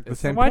 I just took the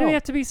same. Why pill. do we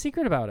have to be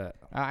secret about it?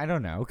 I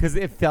don't know, because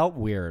it felt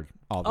weird.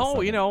 All of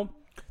a sudden.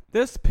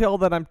 This pill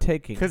that I'm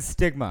taking. Because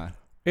stigma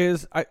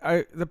is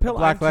the pill.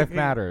 Black Lives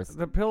Matters.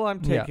 The pill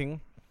I'm taking.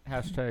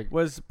 Hashtag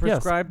was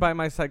prescribed by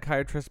my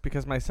psychiatrist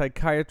because my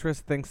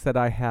psychiatrist thinks that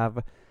I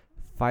have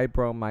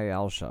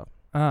fibromyalgia.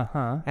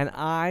 And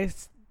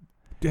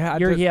you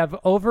have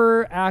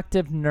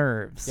overactive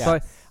nerves. Yes. So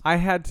I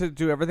had to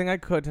do everything I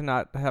could to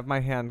not have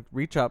my hand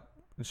reach up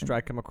and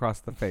strike him across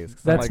the face.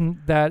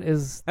 That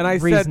is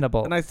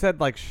reasonable. I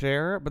said like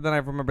Cher, but then I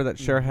remember that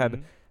Cher has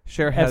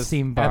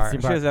Epstein-Barr.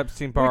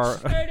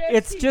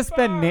 It's just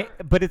been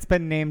but it's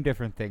been named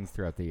different things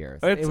throughout the years.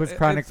 It was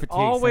chronic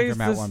fatigue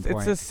syndrome at one point.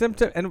 It's a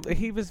symptom, and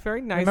he was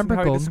very nice in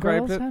how he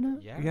described it.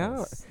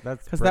 Yeah,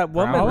 that's because that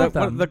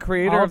woman, the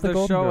creator of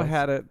the show,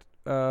 had it.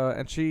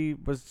 And she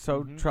was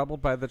so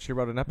troubled by that she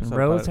wrote an episode.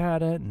 Rose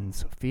had it, and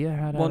Sophia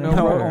had it. Well,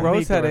 no,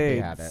 Rose had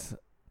AIDS.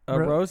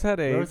 Rose had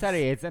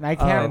AIDS, and I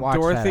can't watch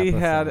Dorothy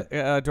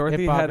that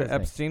Dorothy had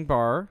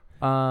Epstein-Barr.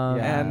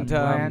 And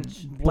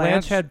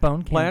Blanche had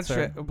bone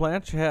cancer.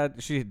 Blanche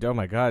had oh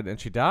my god, and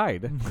she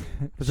died.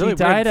 She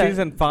died in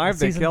season 5.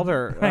 They killed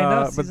her. I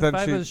know. Season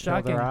 5 was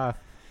shocking.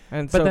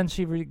 But then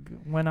she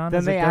went on.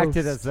 Then they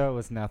acted as though it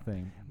was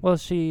nothing. Well,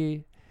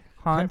 she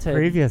haunted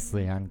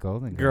previously on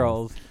Golden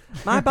Girls.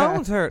 My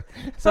bones hurt.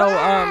 So,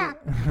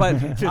 but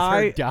just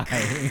dying.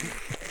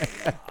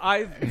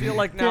 I feel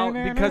like now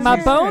because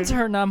my bones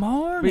hurt and I'm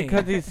horny.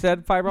 Because he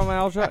said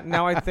fibromyalgia,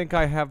 now I think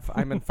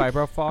I'm in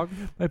fibrofog.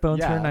 My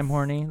bones hurt and I'm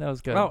horny. That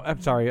was good. Oh,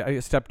 I'm sorry. I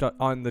stepped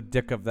on the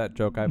dick of that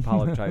joke. I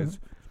apologize.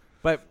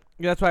 But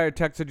that's why I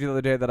texted you the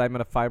other day that I'm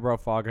in a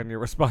fibrofog, and your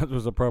response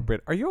was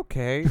appropriate. Are you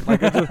okay?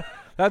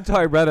 That's how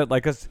I read it.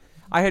 Cause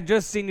I had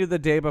just seen you the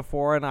day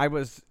before, and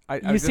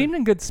you seemed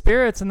in good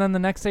spirits, and then the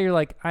next day you're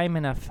like, I'm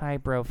in a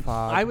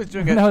fibrofog. I was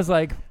doing it. And I was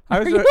like,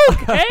 are you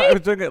okay? I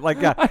was doing it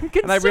yeah. I'm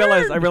concerned. And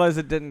I realized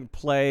it didn't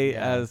play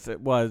as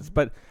it was.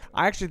 But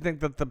I actually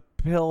think that the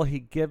pill he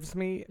gives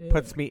me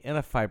puts me in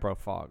a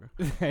fibrofog.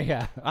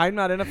 Yeah. I'm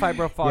not in a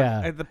fibrofog.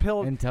 Yeah. The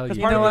pill,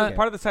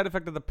 part of the side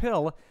effect of the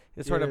pill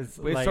is sort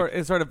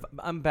of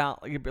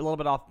unbalanced, a little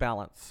bit off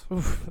balance.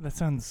 Oof, that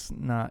sounds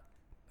not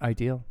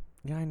ideal.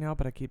 Yeah, I know,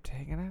 but I keep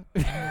taking it.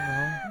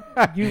 I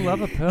don't know. You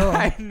love a pill.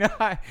 I know.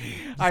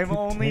 I'm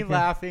only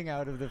laughing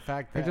out of the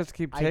fact that I just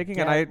keep taking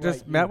it. I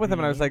just met with him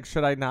and I was like,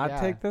 should I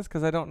not take this?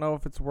 Because I don't know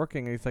if it's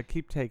working. And he's like,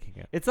 keep taking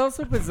it. It's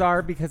also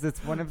bizarre because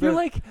it's one of the...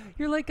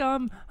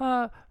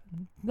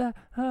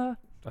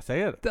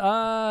 Say it.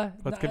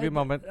 Let's give you a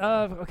moment.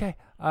 Okay.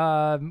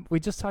 We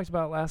just talked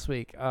about last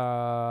week.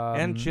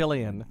 And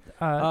Jillian.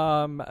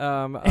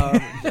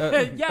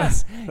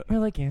 Yes. You're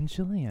like Anne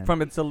Jillian.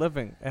 From It's a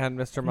Living and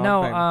Mr.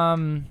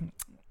 Mom.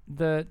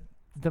 No,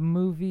 the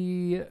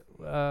movie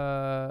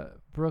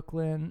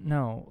Brooklyn.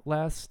 No,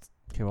 last.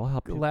 Okay, we'll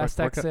help you. Last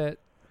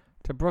Exit.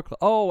 To Brooklyn.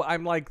 Oh,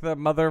 I'm like the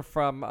mother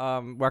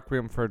from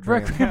Requiem for a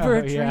Dream. Requiem for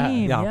a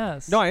Dream,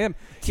 yes. No, I am.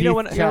 You know,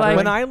 when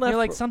I left... You're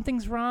like,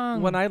 something's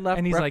wrong. When I left...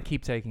 And he's like,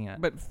 keep taking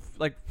it. But,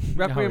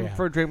 Requiem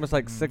for a Dream was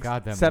like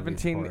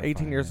 17,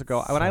 18 years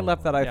ago. When I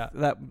left that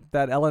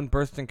Ellen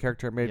Burstyn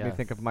character made me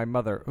think of my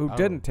mother, who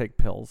didn't take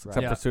pills,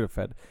 except for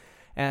Sudafed.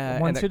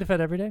 One Sudafed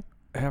every day?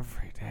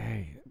 Every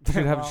day.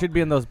 She'd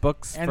be in those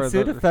books. And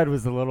Sudafed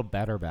was a little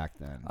better back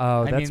then.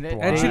 Oh, that's boring.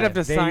 And she'd have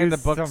to sign the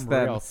books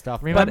then. Real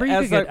stuff. Remember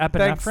you could get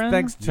epinephrine?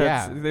 Thanks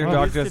to your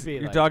dog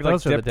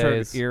dipped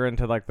her ear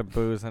into the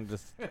booze and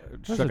just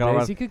shook it all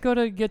around. You could go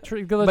to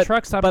the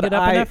truck stop and get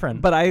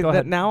epinephrine. But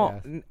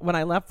when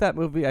I left that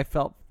movie, I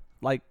felt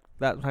like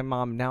that was my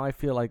mom. Now I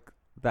feel like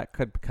that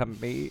could become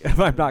me if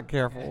I'm not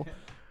careful.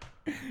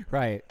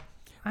 Right.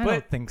 I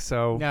don't think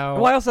so. No.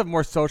 Well, I also have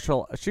more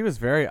social. She was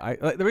very.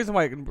 The reason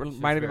why it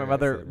reminded me of my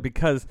mother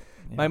because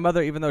my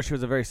mother, even though she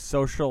was a very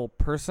social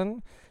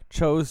person,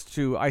 chose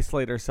to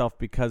isolate herself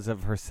because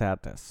of her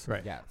sadness.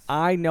 Right. Yes.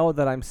 I know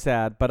that I'm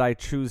sad, but I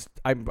choose.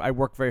 I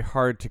work very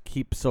hard to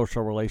keep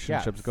social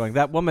relationships going.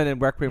 That woman in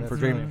Requiem for a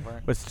Dream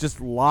was just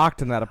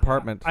locked in that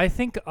apartment. I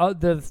think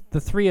the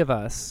three of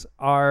us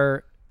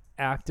are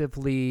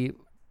actively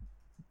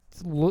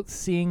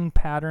seeing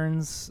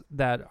patterns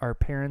that our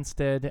parents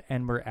did,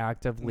 and we're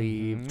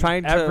actively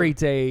trying to every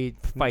day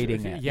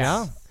fighting it.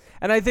 Yeah,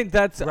 and I think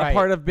that's a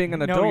part of being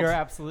an adult, you're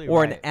absolutely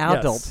or right. an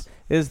adult,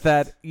 is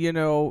that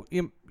you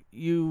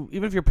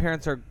even if your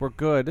parents were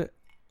good,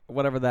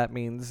 whatever that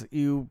means,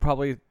 you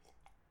probably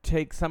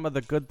take some of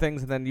the good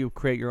things and then you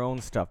create your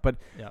own stuff. But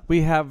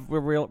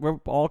we're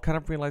all kind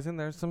of realizing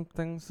there's some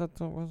things that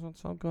wasn't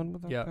so good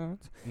with our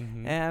parents.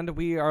 Mm-hmm. And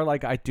we are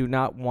like, I do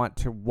not want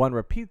to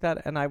repeat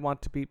that, and I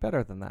want to be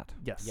better than that.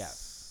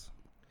 Yes.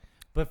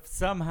 But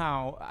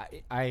somehow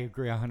I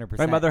agree 100%.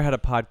 My mother had a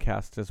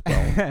podcast as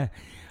well.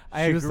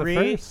 I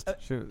agree. Was the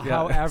first.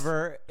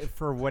 However,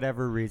 for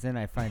whatever reason,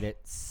 I find it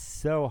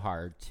so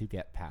hard to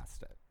get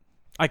past it.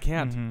 I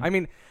can't. Mm-hmm. I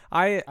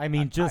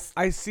mean,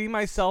 I see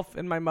myself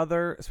in my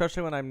mother,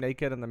 especially when I'm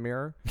naked in the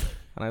mirror,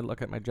 and I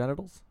look at my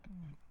genitals.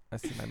 I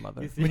see my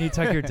mother. When you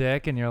tuck your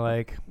dick, and you're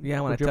like,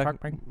 yeah. When I tuck,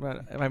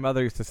 my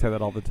mother used to say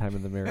that all the time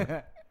in the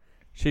mirror.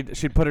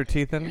 She'd put her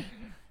teeth in.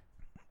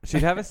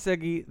 She'd have a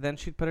ciggy, then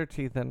she'd put her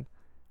teeth in, and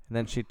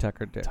then she'd tuck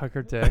her dick. Tuck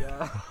her dick.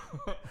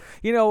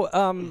 You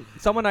know,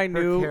 someone I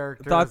knew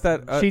thought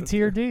that she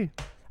T or D.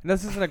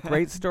 This isn't a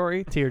great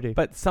story, T or D,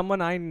 but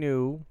someone I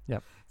knew.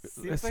 Yep.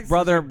 His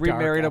brother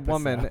remarried a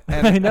woman.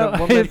 And I know.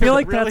 I feel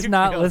like that's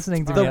not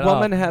listening to me. The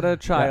woman had a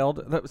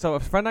child. Yeah. So a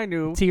friend I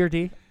knew. T or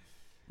D.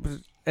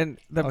 And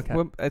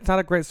it's not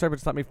a great story, but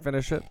just let me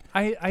finish it.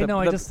 I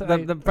know.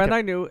 The friend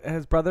I knew,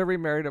 his brother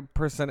remarried a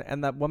person,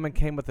 and that woman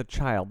came with a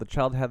child. The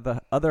child had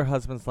the other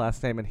husband's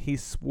last name, and he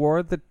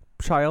swore the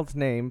child's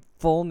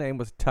full name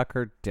was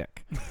Tucker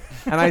Dick.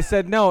 And I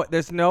said, no,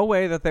 there's no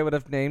way that they would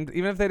have named,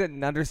 even if they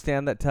didn't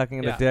understand that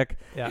tucking in a dick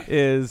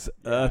is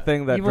a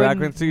thing that drag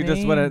queens, so you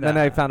just wouldn't. Then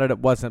I found out it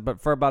wasn't.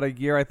 But for about a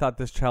year, I thought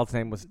this child's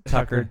name was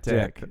Tucker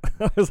Dick.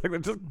 I was like,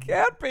 it just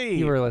can't be.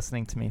 You were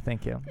listening to me.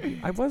 Thank you.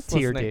 I was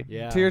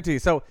listening. T or D.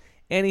 So,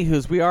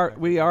 anywho's,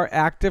 we are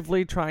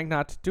actively trying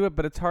not to do it,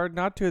 but it's hard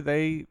not to.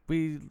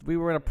 We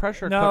were in a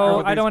pressure cooker.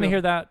 No, I don't want to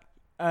hear that.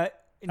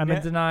 I'm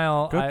in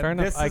denial. Fair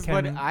enough. This is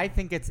what I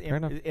think it's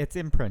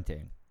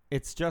imprinting.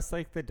 It's just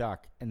like the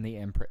duck and the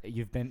imprint.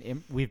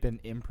 We've been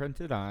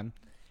imprinted on,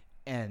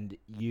 and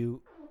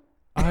you.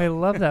 I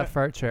love that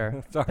fart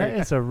chair. Sorry. That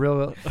is a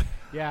real.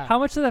 Yeah. How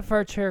much did that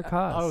fart chair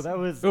cost? Oh, that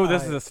was. Oh,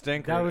 this is a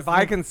stinker. If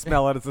I can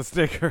smell it, it's a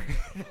stinker.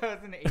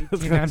 That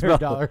was an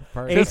 $1,800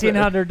 fart chair.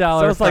 $1,800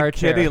 so it's like fart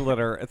chair. kitty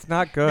litter. It's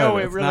not good. No,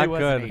 it really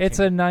wasn't. It's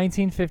a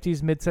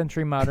 1950s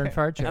mid-century modern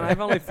fart chair. And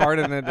I've only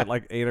farted in it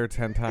like 8 or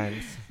 10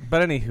 times.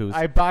 But anywho,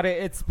 I bought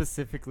it. It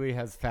specifically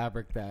has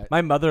fabric that.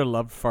 My mother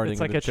loved farting. It's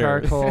like into a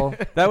chairs. charcoal.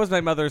 That was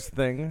my mother's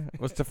thing,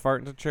 was to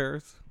fart into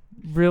chairs.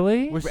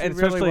 Really? Was she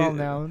really well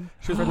known?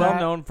 She was well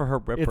known for her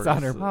rippers. It's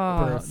on her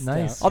birth.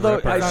 Nice.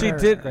 Although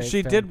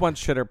she did once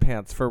shit her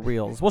pants for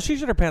reals. Well, she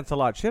shit her pants a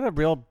lot. She had a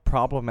real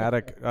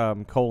problematic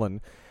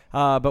colon.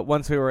 But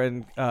once we were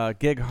in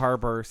Gig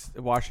Harbor,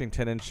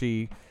 Washington, and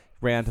she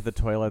ran to the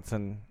toilets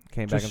and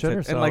came back and said,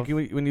 herself. And like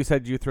when you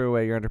said you threw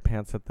away your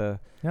underpants at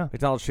the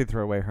McDonald's, she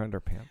threw away her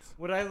underpants.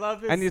 What I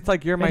love is, and it's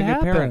like, you're my new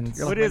parent.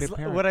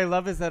 What I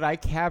love is that I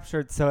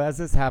captured. So as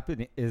this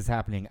is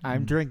happening,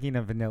 I'm drinking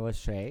a vanilla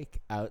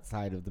shake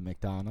outside of the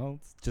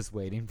McDonald's, just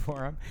waiting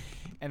for him,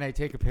 and I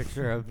take a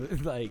picture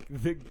of like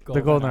the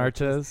golden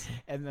arches,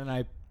 and then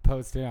I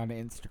post it on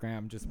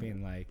Instagram, just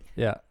being like,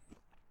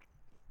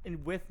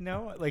 and with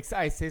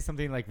I say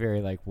something like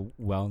very like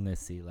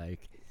wellnessy,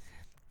 like.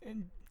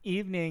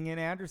 Evening in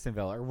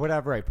Andersonville or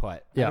whatever I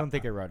put. I don't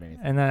think I wrote anything.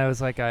 And then I was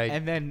like,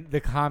 and then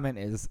the comment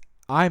is,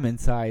 I'm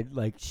inside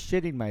like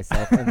shitting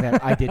myself, and then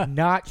I did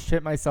not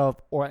shit myself,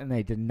 and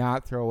I did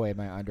not throw away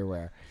my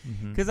underwear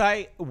because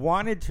I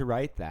wanted to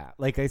write that.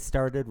 Like I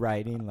started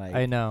writing, like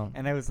I know,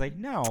 and I was like,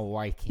 no,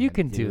 I can't. You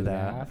can do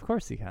that. Of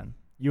course you can.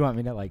 You want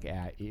me to like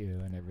at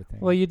you and everything?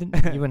 Well, you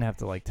didn't. You wouldn't have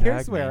to like tag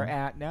Here's me. where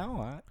at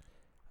now.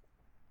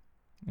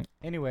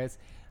 Anyways.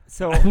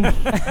 So,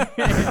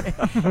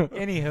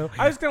 anywho,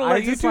 I was going to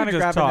let you two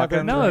just talk.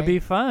 No, it'd be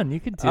fun.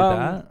 You could do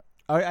that.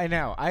 I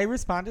know. I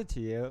responded to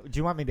you. Do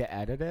you want me to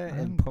edit it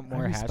and put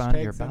more hashtags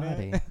to your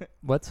body?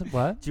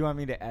 What? Do you want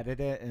me to edit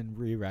it and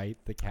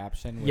rewrite the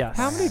caption? Yes.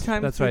 How many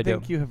times do you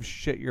think you have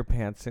shit your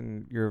pants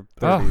in your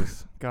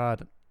 30s? Oh,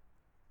 God.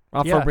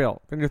 For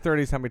real. In your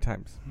 30s, how many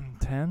times?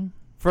 10.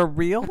 For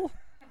real?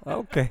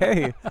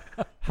 Okay.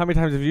 How many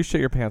times have you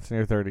shit your pants in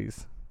your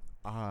 30s?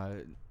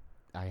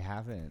 I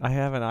haven't. I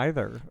haven't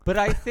either. But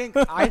I think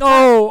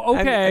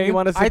okay. And you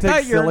want us to I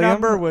thought your psyllium?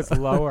 number was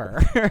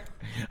lower.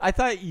 I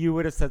thought you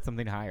would have said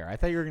something higher. I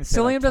thought you were going to say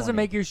psyllium like doesn't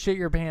make you shit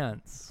your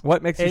pants.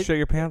 What makes you shit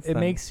your pants? It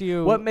makes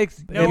you. What makes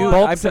it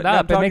bulks it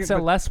up? It makes it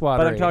less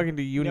watery. But I'm talking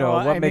to you.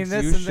 What makes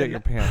you shit your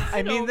pants?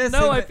 I mean this.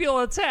 No, I feel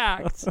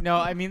attacked. No,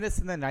 I mean this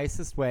in the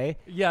nicest way.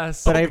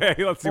 Yes. But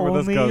okay, let's see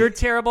where this goes. You're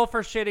terrible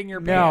for shitting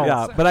your pants.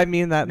 Yeah, but I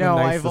mean that. No, in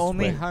the nicest I've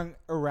only way. hung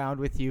around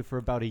with you for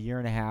about a year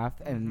and a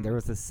half, and there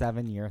was a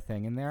 7-year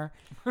thing in there.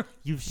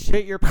 You've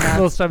shit your pants.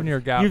 Little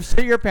 7-year gap. You've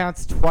shit your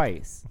pants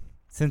twice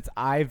since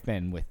I've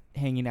been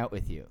hanging out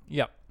with you.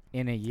 Yep.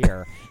 In a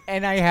year,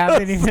 and I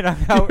haven't even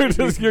hung out with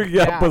you. Your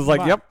yep was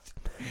like yep.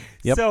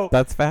 So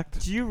that's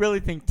fact. Do you really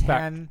think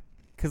 10?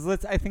 Because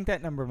I think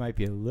that number might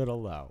be a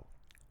little low.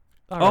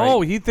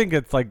 Oh, you think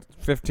it's like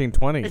 15,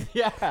 20?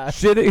 Yeah.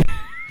 Shitting.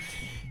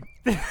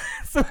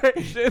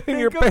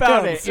 Think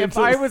about it. If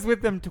I was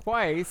with them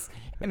twice,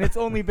 and it's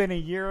only been a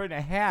year and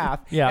a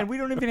half, and we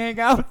don't even hang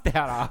out that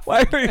often.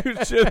 Why are you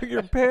shitting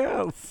your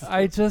pants?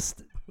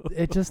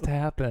 It just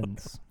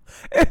happens.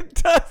 It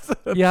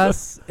doesn't.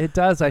 Yes, it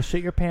does. I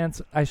shit your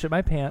pants. I shit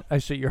my pants. I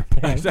shit your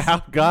pants.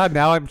 Oh, God,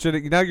 now I'm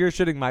shitting. Now you're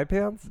shitting my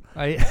pants?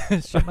 I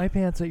shit my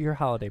pants at your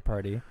holiday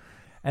party.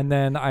 And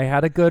then I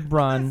had a good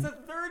run. That's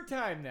the third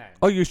time then.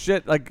 Oh, you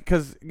shit, like,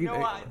 because... because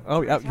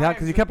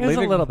you kept leaving. It was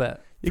a little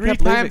bit. You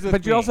kept leaving,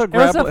 but you also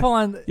grabbed... It was a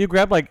full-on... You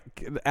grabbed, like,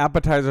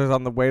 appetizers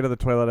on the way to the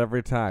toilet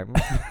every time.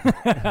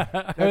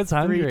 I was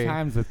hungry. 3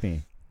 times with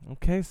me.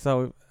 Okay,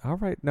 so, all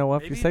right, Noah,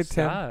 if you say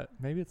 10...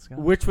 Maybe it's Scott.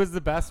 Which was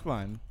the best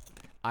one,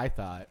 I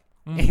thought,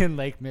 in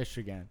Lake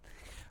Michigan.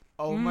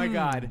 Oh, my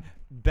God.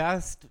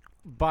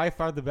 By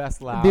far the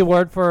best laugh. The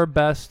award for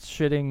best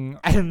shitting.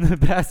 And the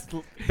best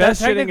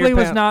technically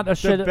was not a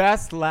shit. The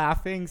best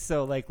laughing,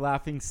 so like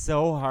laughing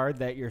so hard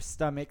that your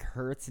stomach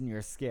hurts and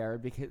you're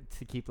scared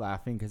to keep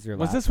laughing because you're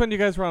laughing. Was this when you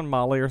guys were on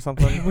Molly or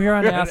something? We were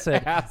on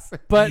acid.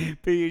 But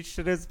he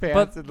shit his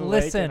pants in the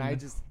lake listen, and I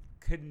just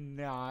could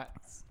not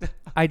stop.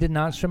 I did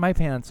not shit my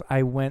pants.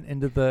 I went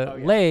into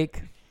the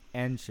lake.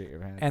 And shit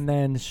your pants. And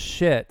then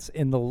shit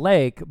in the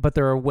lake, but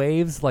there are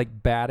waves like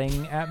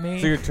batting at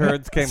me. So your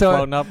turds came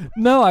floating up?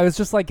 No, I was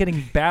just like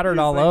getting battered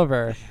all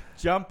over.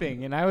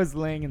 Jumping, and I was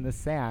laying in the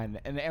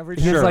sand, and every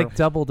time. He was like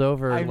doubled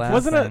over laughing.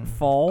 Wasn't it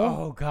fall?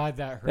 Oh, God,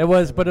 that hurt. It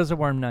was, but it was a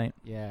warm night.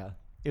 Yeah.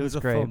 It was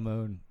a great. full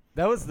moon.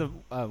 That was the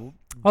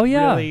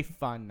really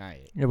fun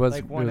night. It was,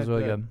 like one of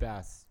really the good.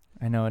 best.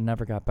 I know, it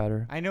never got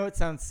better. I know it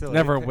sounds silly.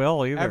 Never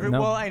will either.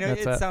 Well, I know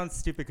it sounds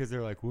stupid because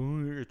they're like,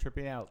 "Ooh, you're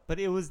tripping out," but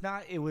it was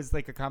not. It was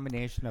like a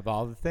combination of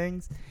all the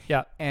things.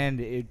 Yeah,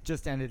 and it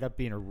just ended up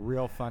being a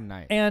real fun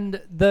night.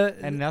 And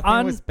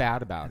nothing was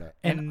bad about it.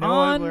 And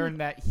Noah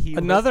learned that he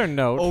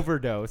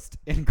overdosed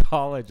in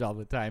college all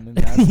the time, and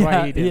that's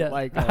why he didn't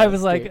like. I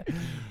was like,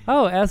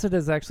 "Oh, acid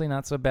is actually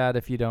not so bad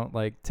if you don't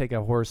like take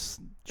a horse."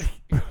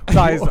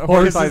 His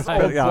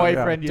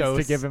boyfriend used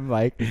to give him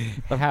like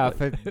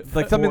half a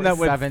like something that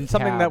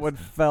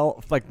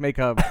would make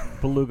a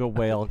beluga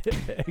whale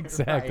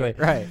exactly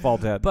right fall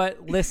dead.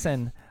 But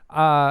listen,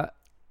 the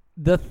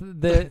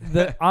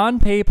on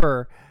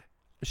paper,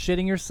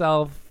 shitting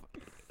yourself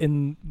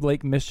in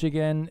Lake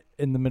Michigan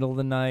in the middle of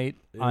the night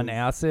on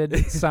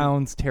acid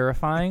sounds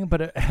terrifying,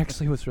 but it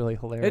actually was really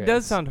hilarious. It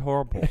does sound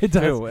horrible. It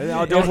does.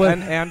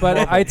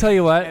 But I tell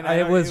you what,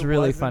 it was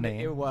really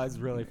funny. It was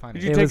really funny.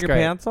 Did you take your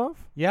pants off?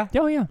 Yeah.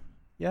 Oh, yeah.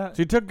 Yeah.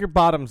 So you took your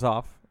bottoms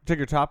off. Took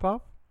your top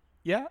off?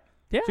 Yeah.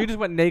 Yeah. So you just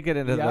went naked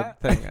into the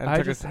thing. And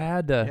I just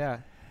had to. Yeah.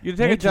 You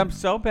take a jump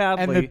so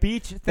badly and the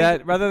beach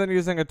that rather than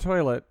using a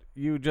toilet,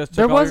 you just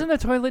there wasn't a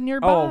toilet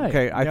nearby. Oh,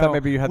 okay. I thought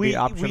maybe you had the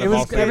option of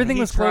also. Everything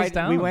was closed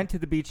down. We went to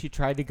the beach. He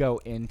tried to go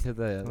into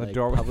the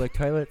public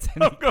toilets.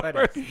 And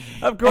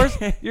of course,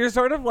 you're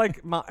sort of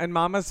like in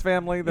Mama's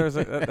family. There's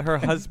her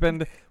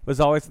husband was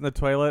always in the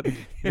toilet.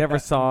 Never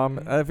saw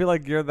him. I feel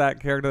like you're that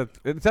character.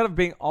 Instead of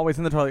being always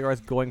in the toilet, you're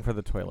always going for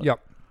the toilet. Yep.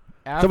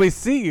 So we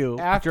see you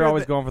after you're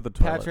always going for the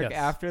toilet. Patrick,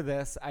 after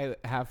this, I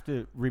have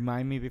to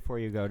remind me before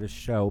you go to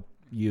show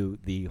you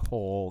the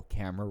whole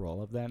camera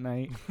roll of that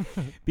night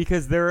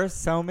because there are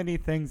so many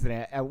things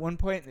that at one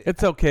point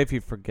it's okay if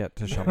you forget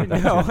to show me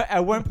that. No,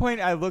 at one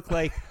point I look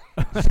like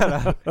shut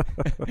up.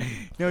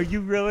 No,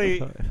 you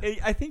really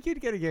I think you'd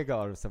get a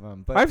giggle out of some of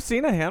them, but I've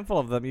seen a handful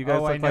of them. You guys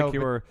look like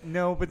you were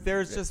but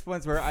there's just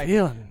ones where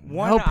there's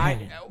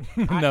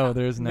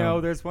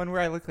there's one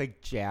where I look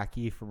like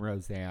Jackie from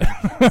Roseanne.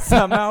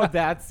 Somehow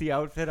that's the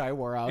outfit I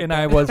wore out and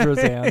I was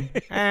Roseanne.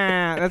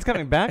 That's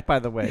coming back, by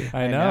the way.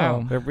 I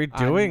know. They're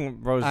redoing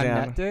Roseanne.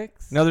 On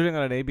Netflix? No, they're doing it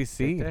on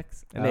ABC.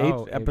 An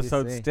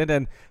 8-episode stint,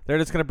 and they're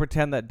just going to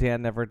pretend that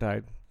Dan never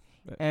died.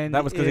 And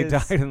that was because he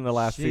died in the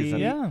last season.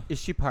 Yeah. Is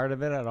she part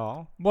of it at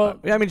all? Well,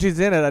 I mean, she's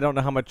in it. I don't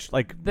know how much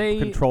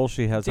control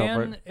she has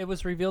over it. It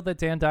was revealed that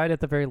Dan died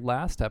at the very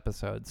last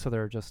episode, so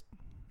they're just...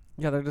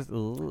 Yeah, they're just...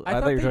 I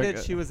thought they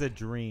did she was a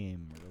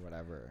dream or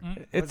whatever.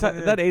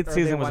 That 8th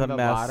season was a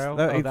mess.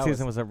 That 8th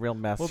season was a real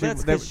mess. Well,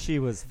 that's because she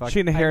was fucking...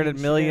 She inherited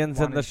millions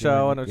in the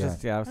show, and it was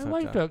just... Yeah, I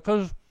liked it,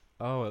 because...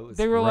 Oh, it was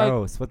they were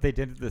gross. What they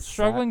did to the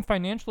struggling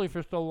financially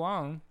for so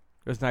long.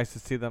 It was nice to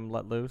see them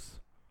let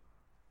loose.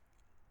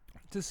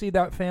 To see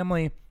that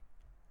family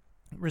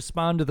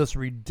respond to this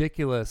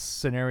ridiculous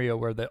scenario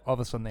where all of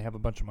a sudden they have a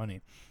bunch of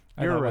money.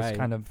 You're right. Was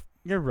kind of,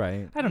 you're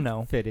right. I don't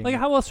know. Fitting. Like,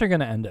 how else are you going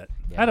to end it?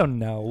 Yeah. I don't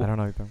know. I don't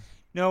know either.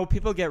 No,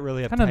 people get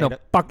really uptight. I don't know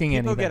fucking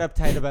anything. People get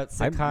uptight about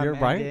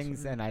sitcom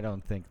endings, right. and I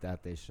don't think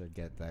that they should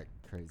get that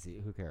crazy.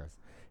 Who cares?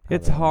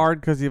 It's hard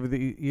because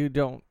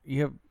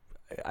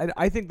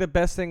I think the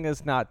best thing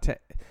is not to...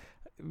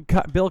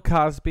 Bill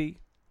Cosby...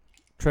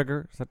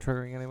 Trigger? Is that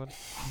triggering anyone?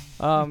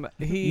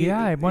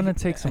 I want to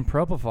take some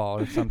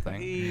propofol or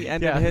something. He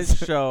ended his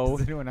show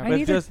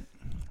with just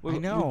I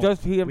know.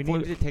 We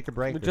need to take a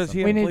break. We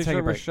need to take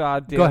a break.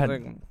 Rashad Go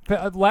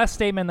ahead. Last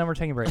statement, then we're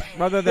taking a break.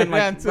 rather than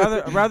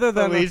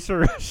Felicia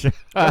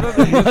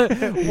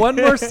Rashad. One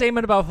more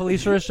statement about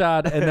Felicia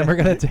Rashad, and then we're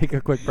going to take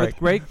a quick break. With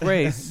great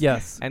grace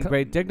yes. and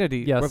great dignity,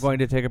 yes. we're going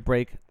to take a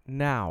break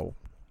now.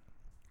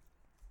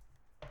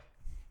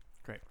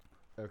 Great.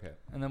 Okay.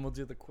 And then we'll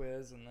do the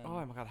quiz. And then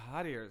Oh, my God,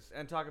 hot ears.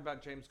 And talk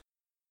about James.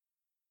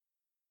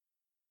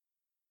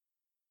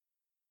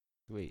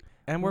 Sweet.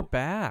 And we're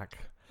back.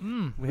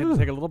 We had to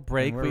take a little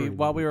break.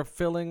 While we were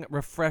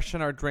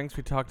refreshing our drinks,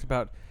 we talked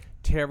about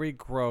Terry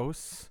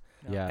Gross.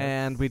 Yeah.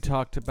 And we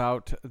talked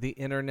about the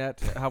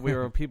internet, how we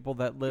were people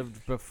that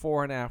lived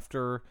before and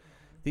after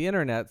the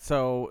internet.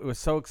 So it was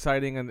so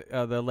exciting in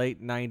the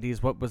late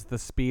 90s. What was the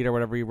speed or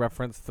whatever you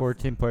referenced?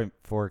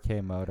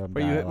 14.4K modem.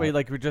 Where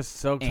you were just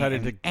so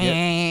excited to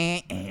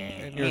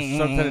get you're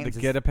so excited to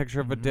get a picture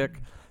of a dick.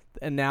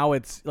 And now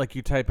it's like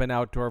you type in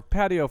outdoor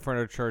patio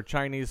furniture,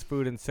 Chinese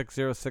food in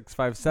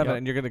 60657,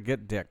 and you're going to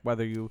get dick,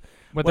 whether you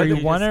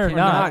want it or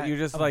not. You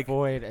just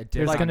avoid a dick.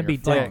 There's going to be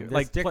dick.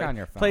 Like dick on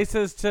your phone.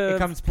 Places to... It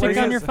comes dick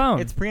on your phone.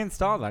 It's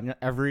pre-installed on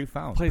every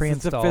phone.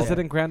 Places to visit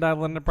in Grand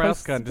Island,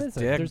 Nebraska. And just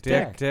dick.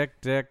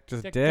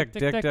 Just dick.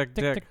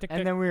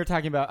 And then we were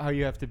talking about how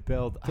you have to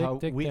build...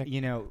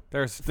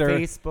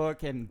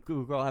 Facebook and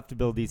Google have to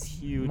build these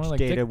huge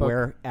data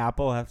where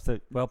Apple has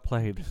to... Well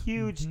played.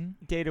 Huge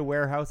data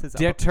warehouses.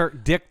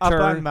 Dick up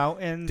on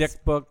mountains.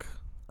 Dick book.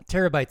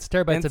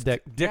 Terabytes of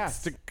dick.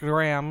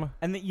 Dickstagram.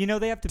 And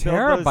they have to build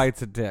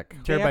terabytes of dick.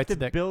 They have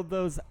to build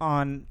those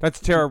on... That's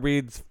Tara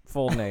Reid's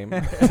full name.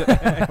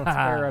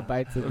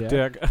 Terabytes of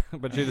dick.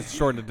 But she just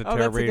shortened it to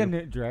Tara Reid. That's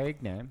like a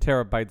drag name.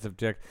 Terabytes of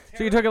dick.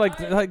 So you're talking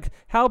like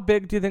how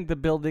big do you think the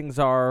buildings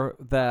are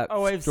that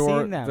I've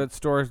seen them. That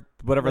store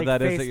whatever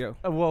that is that you...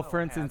 Well, for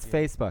instance,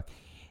 Facebook.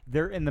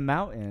 They're in the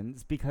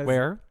mountains because...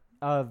 Where?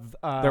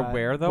 They're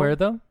where though? Where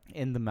though?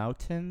 In the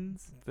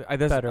mountains.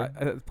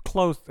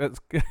 Close.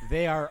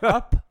 They are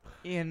up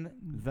in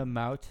the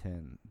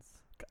mountains.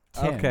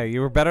 Okay,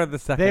 you were better the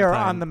second time. They are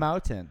on the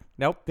mountain.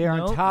 Nope. They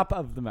are on top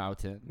of the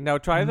mountain. No,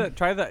 try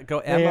that. Go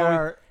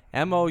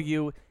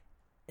M-O-U.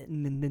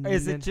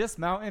 Is it just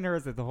mountain or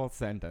is it the whole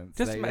sentence?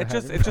 It's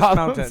just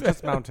mountain.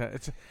 Just mountain.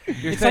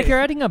 It's like you're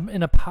adding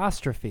an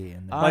apostrophe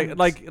in there.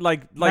 Like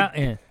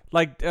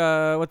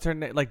what's her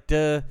name? Like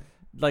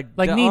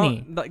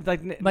Nene.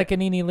 Like a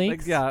Nene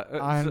Leaks?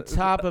 On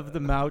top of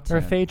the mountain.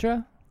 Or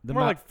Phaedra?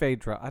 More like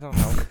Phaedra. I don't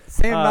know.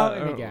 Say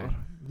mountain again.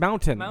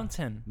 Mountain.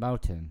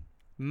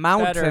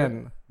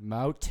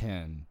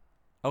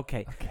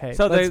 Okay.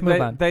 So let's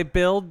move on. They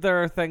build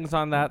their things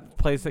on that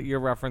place that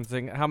you're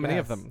referencing. How many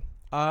of them?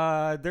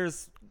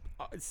 There's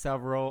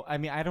several. I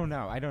mean, I don't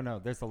know.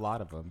 There's a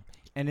lot of them.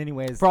 And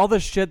anyways, for all the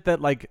shit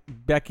that like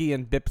Becky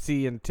and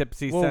Bipsy and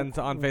Tipsy sends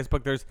on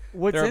Facebook,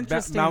 what's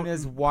interesting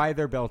is why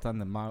they're built on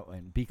the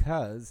mountain,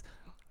 because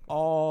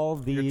all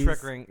these you're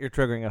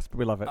triggering us, but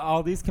we love it.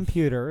 All these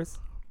computers,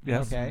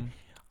 yes, okay,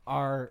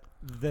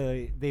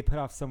 they put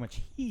off so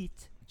much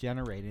heat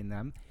generating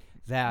them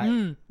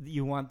that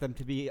you want them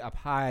to be up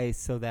high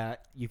so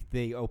that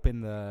they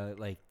open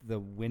the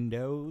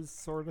windows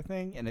sort of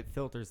thing, and it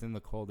filters in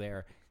the cold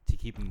air to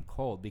keep them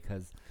cold,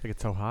 because it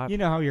gets so hot. You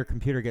know how your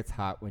computer gets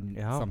hot when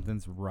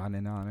something's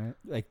running on it,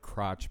 like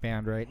Crotch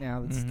Band right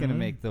now. It's gonna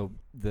make the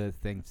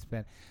thing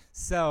spin.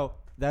 So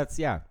that's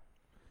I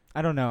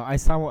don't know. I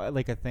saw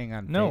like a thing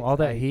on all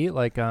that heat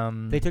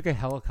they took a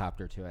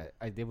helicopter to it.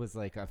 It was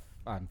like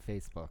on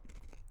Facebook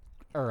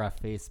or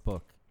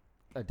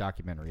a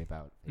documentary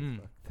about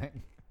Facebook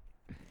thing.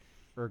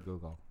 Or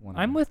Google.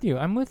 I'm with you.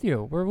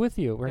 We're with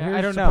you. We're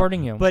here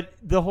supporting you. But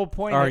the whole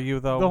point... Are you,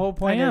 though? The whole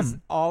point is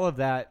all of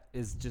that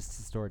is just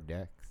to store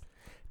dicks.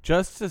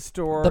 Just to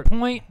store...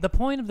 The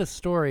point of the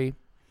story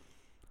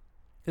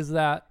is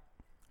that...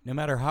 No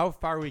matter how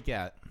far we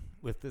get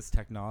with this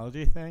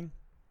technology thing,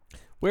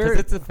 because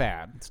it's a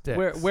fad. It's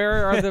dicks.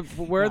 Where are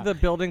the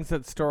buildings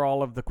that store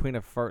all of the Queen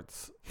of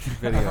Farts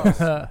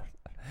videos?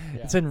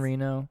 It's in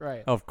Reno.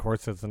 Right. Of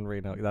course it's in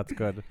Reno. That's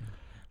good.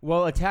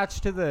 Well,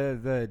 attached to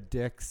the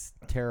dick's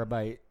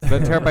terabyte. The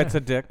terabytes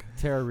of dick.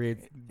 Tara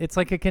Reid. It's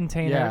like a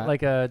container,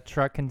 like a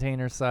truck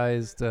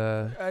container-sized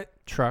trucker.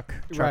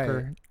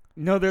 Right.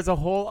 No, there's a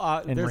whole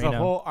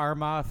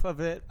arm off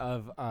of it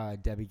of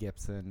Debbie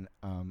Gibson,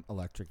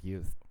 Electric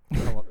Youth.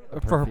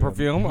 For her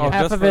perfume? Yeah.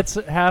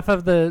 Half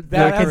of the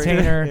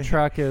container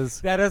truck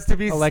is that has to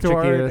be Electric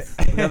stored. Youth.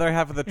 The other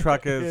half of the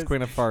truck is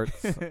Queen of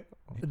Farts.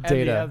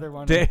 Data.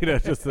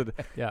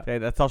 Data.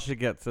 That's all she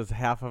gets is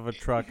half of a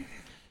truck.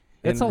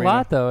 It's a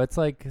lot, though. It's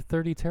like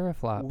 30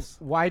 teraflops.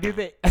 Why do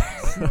they?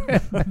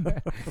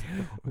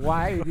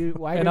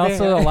 And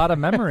also a lot of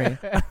memory.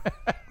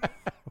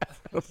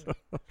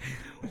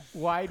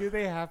 Why do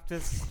they have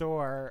to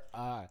store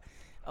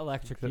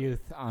Electric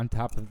Youth on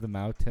top of the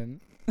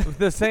mountain?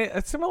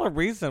 A similar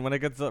reason when it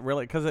gets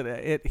really, because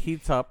it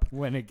heats up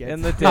when it gets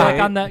in the day. Like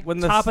on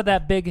the top of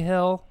that big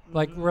hill,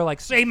 like we're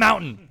like, say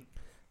mountain.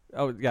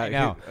 Oh yeah, I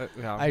know.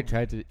 I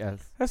tried to. Yes,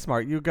 that's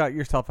smart. You got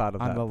yourself out of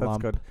that. That's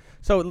good.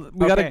 So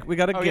we got a game.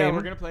 Yeah,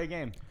 we're gonna play a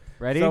game.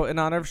 Ready? So in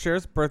honor of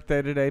Cher's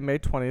birthday today, May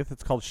 20th,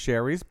 it's called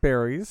Sherry's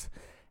Berries.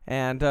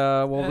 And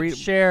we'll read...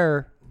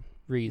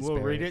 We'll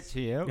read it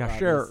to you. Yeah,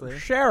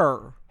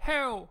 Cher.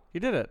 Hell, You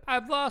did it.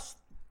 I've lost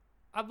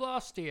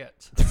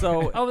it.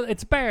 So...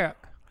 it's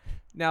back.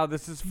 Now,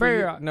 this is for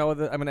you. No, I'm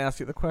going to ask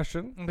you the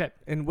question. Okay.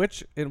 In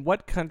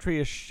what country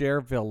is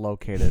Cherville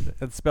located?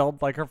 It's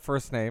spelled like her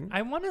first name.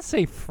 I want to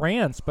say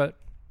France, but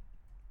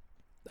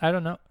I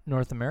don't know.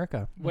 North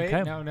America. Wait,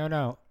 okay.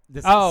 no.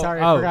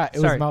 Sorry, I forgot.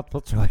 It was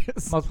multiple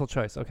choice. Multiple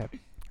choice. Okay.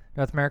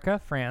 North America,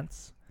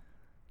 France,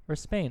 or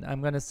Spain. I'm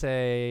going to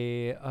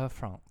say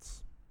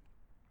France.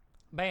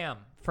 Bam.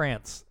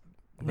 France.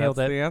 Nailed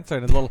That's it. the answer.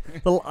 And a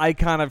little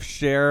icon of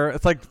Cher.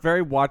 It's like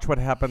very Watch What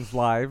Happens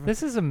Live.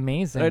 This is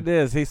amazing. It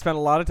is. He spent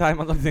a lot of time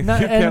on something you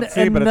can't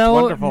see, but it's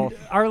wonderful.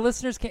 Our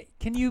listeners,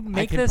 can you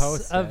make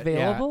this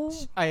available?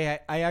 Yeah.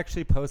 I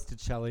actually posted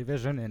Shelly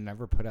Vision and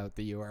never put out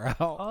the URL.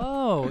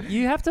 Oh,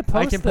 you have to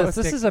post this.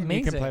 This is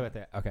amazing. You can play with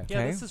it. Okay.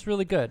 Yeah, this is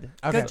really good.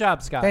 Okay. Good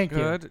job, Scott. Thank you.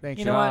 Good Thank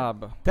you.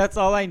 job. Know what? That's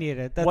all I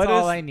needed.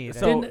 I needed.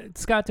 So didn't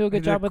Scott do a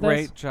good job with this?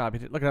 Great job. He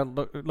did. Look at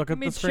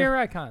the screen. Share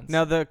icons.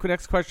 Now the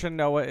next question,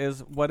 Noah,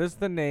 is what is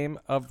the name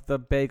of the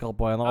bagel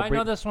boy? And I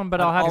know this one,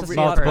 but I'll have to see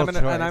it first.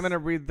 And I'm going to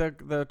read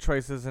the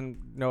choices, and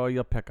Noah,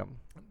 you'll pick them.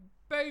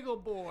 Bagel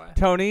boy.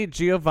 Tony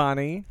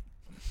Giovanni,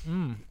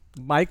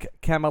 Mike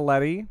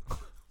Camilletti,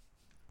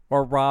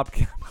 or Rob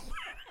Camilletti.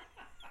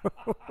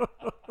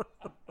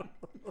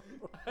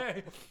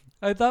 Hey,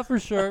 I thought for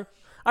sure.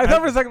 I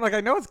thought for a second,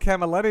 I know it's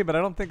Camilletti, but I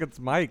don't think it's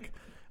Mike.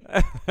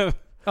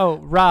 Oh,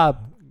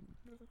 Rob.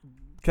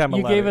 Camilletti.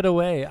 You gave it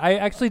away. I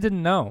actually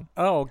didn't know.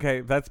 Oh,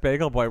 okay. That's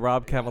Bagel Boy,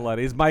 Rob Camilletti.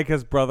 Is Mike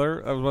his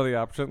brother? That was one of the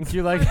options.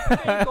 You like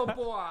Bagel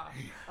Boy?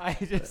 I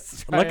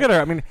just look at her.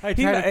 I mean, I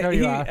try to throw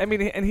you off. I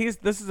mean, and he's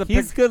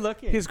good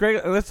looking. He's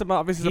great. This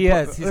obviously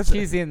he's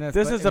cheesy in this.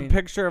 This is a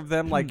picture of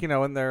them,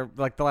 in their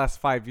the last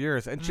 5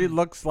 years, and she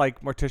looks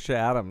like Morticia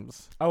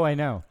Addams. Oh, I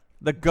know.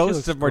 The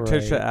ghost of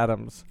Morticia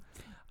Addams.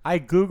 I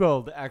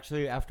googled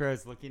actually after I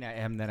was looking at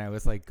him. Then I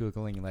was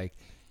googling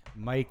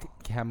Mike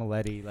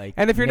Camilletti,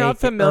 and if you're not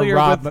familiar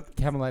with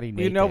Camilletti,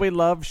 naked. We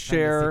love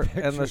Cher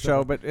in the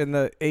show, but in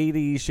the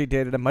 80s she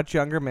dated a much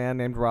younger man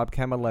named Rob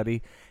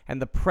Camilletti,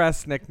 and the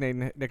press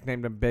nicknamed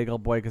him Bagel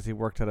Boy because he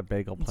worked at a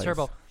bagel place.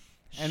 Terrible.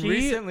 And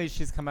recently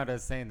she's come out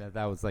as saying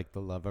that was the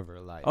love of her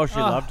life. Oh, she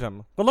loved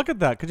him. But look at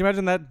that. Could you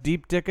imagine that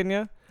deep dick in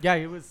you? Yeah,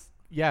 it was.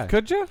 Yeah.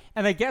 Could you?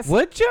 And I guess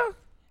would you?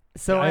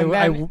 So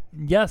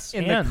yes,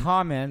 in the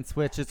comments,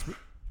 which it's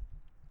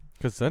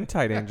because then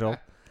tight angel.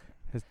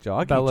 His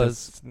jogging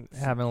Bella's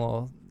having a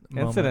little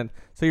incident. Moment.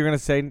 So you're going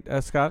to say,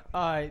 Scott?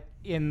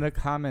 In the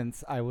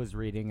comments I was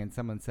reading, and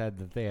someone said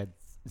that they had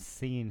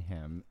seen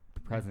him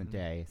present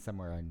day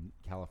somewhere in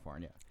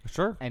California.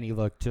 Sure. And he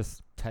looked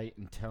just tight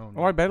and toned.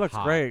 Oh, I bet it looks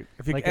great.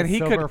 If he, and he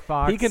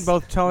can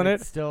both tone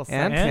it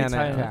and tan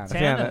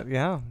it.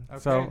 Yeah. Okay,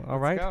 so, all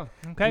right. Go.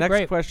 Okay, next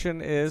great.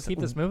 question is... Keep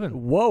this moving.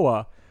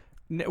 Whoa.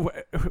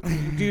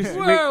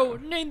 Whoa,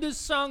 name this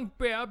song,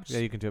 Babs. Yeah,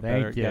 you can do it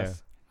Thank better. you.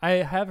 Yes. I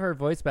have her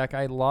voice back.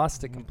 I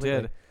lost it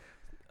completely. Did.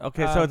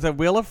 Okay, so it's a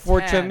Wheel of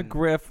Fortune 10,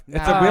 griff.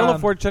 It's a Wheel of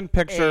Fortune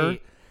picture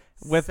 8,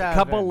 with 7, a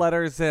couple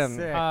letters in. 6,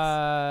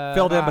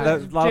 filled in, but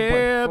that's a lot of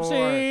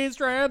Gypsies,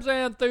 tramps,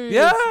 and thieves.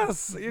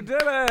 Yes, you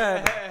did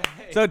it.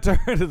 So it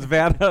turned as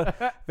Vanna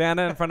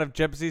in front of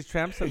Gypsies,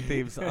 Tramps, and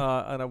Thieves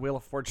on a Wheel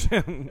of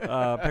Fortune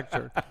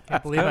picture.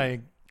 Can't believe I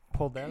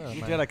pulled that out.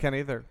 You did. I can't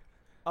either.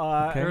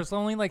 There's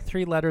only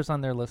 3 letters on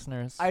their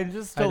listeners. I'm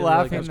just still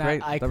laughing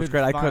that was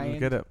great. I couldn't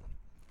get it.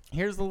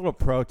 Here's a little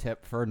pro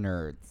tip for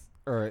nerds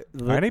or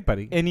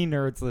anybody, any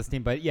nerds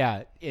listening, but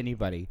yeah,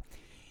 anybody.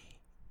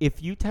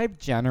 If you type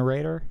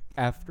generator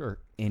after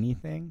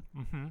anything,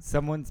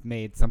 someone's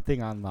made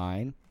something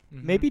online,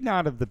 maybe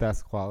not of the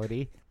best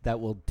quality, that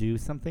will do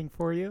something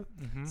for you.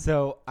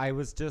 So I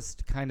was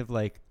just kind of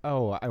like,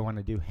 oh, I want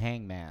to do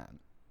Hangman.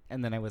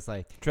 And then I was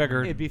like,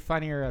 triggered. It'd be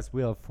funnier as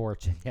Wheel of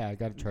Fortune. Yeah, I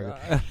got a trigger.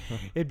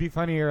 It'd be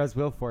funnier as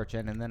Wheel of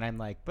Fortune. And then I'm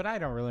like, but I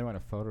don't really want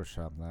to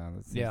Photoshop that.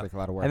 It seems like a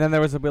lot of work. And then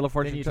there was a Wheel of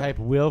Fortune. Then you type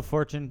Wheel of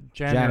Fortune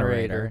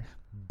generator.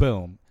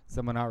 Boom.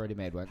 Someone already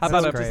made one. How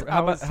about a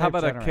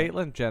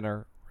Caitlyn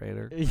generator?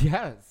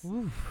 Yes.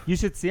 Oof. You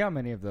should see how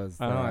many of those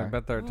there are. I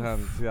bet there are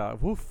tons. Yeah.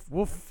 Woof,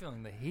 woof. I'm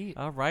feeling the heat.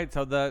 All right.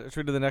 So should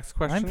we do the next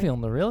question? I'm feeling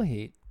the real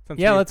heat.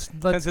 Let's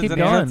keep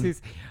going.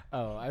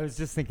 I was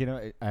just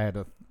thinking, I had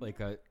a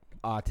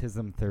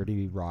autism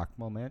 30 Rock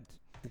moment.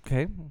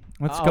 Okay.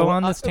 Let's go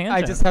on this tangent.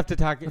 I just have to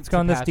talk. Let's go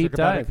on this deep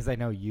dive because I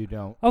know you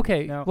don't.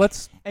 Okay. No.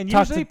 Let's and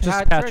talk usually to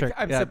just Patrick.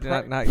 I'm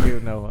surprised. Not you,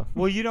 Noah.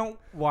 Well, you don't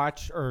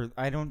watch, or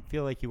I don't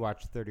feel like you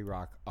watch 30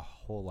 Rock a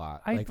whole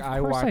lot. Of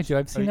course I do.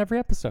 I've seen every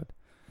episode.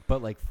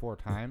 But 4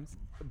 times.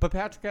 But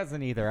Patrick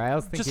hasn't either. I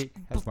also think he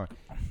has more.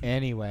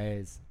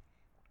 Anyways,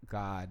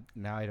 God,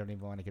 now I don't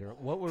even want to get it.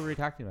 What were we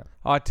talking about?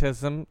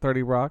 Autism,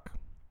 30 Rock.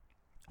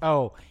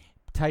 Oh,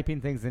 typing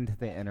things into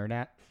the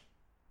internet.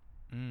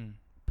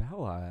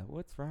 Bella,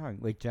 what's wrong?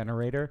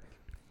 Generator.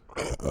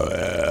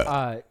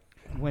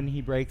 When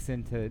he breaks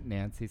into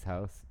Nancy's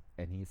house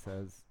and he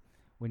says,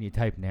 when you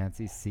type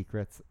Nancy's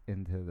secrets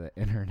into the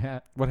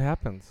internet, what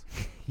happens?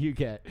 You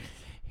get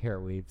hair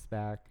weaves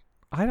back.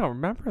 I don't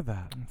remember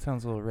that. It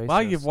sounds a little racist.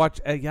 Well, you've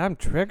watched. Yeah, I'm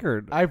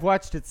triggered. I've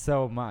watched it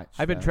so much.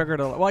 I've been triggered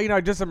a lot. Well,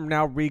 I just am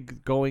now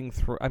going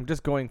through. I'm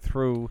just going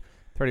through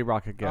 30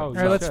 Rock again. All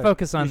right, let's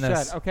focus on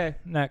this. Should. Okay,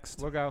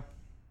 next. We'll go.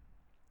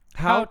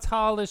 How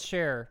tall is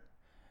Cher?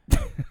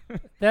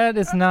 That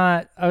is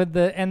not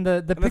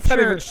the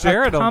picture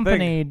Cher,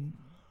 accompanied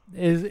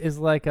is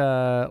like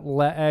a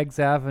Eggs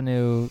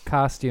Avenue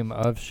costume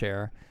of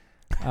Cher.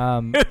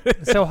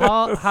 So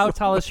how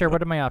tall is Cher?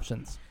 What are my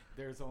options?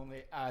 There's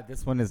only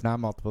this one is not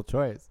multiple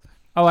choice.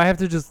 Oh, I have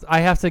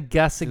to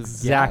guess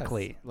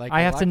exactly. Guess. Like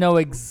I have to know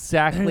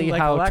exactly like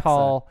how Alexa.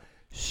 tall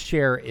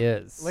Cher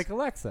is. Like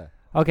Alexa.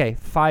 Okay,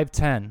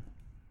 5'10".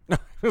 I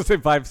was say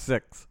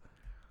 5'6".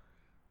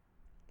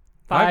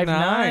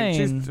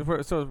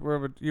 5'9".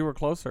 So you were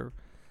closer.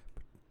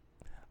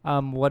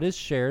 What is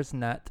Cher's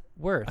net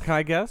worth? Can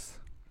I guess?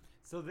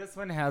 So this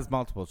one has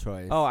multiple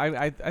choice. Oh,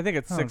 I think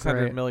it's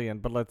 600 million,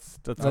 but let's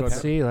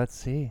see. Let's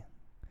see.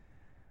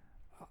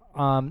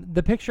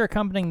 The picture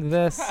accompanying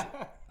this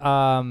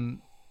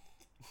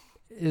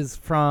is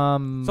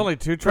from it's only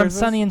two choices? From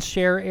Sonny and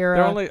Cher era.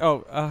 They're only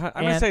I'm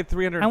gonna say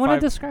 305. I want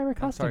to describe her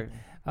costume.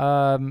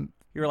 Sorry.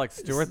 You were like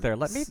Stuart there.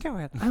 Let me do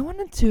it. I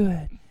want to do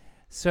it.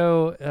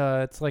 So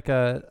it's like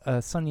a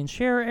Sonny and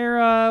Cher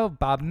era.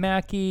 Bob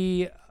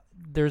Mackie.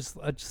 There's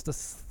just a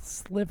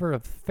sliver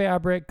of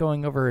fabric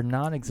going over her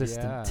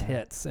non-existent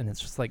tits, and it's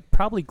just like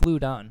probably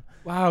glued on.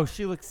 Wow,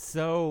 she looks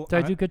so... Did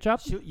I do a good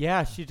job?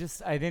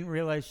 I didn't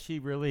realize she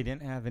really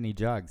didn't have any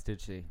jugs,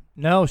 did she?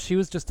 No, she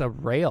was just a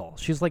rail.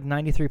 She's like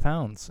 93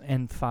 pounds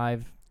and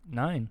 5'9".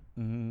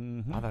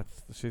 Mm-hmm. Oh,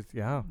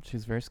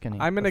 she's very skinny.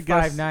 I'm going to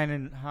guess... 5'9",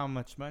 and how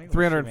much money?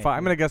 305.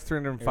 I'm going to guess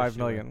 305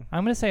 million.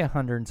 I'm going to say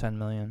 110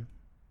 million.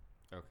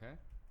 Okay.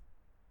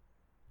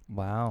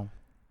 Wow.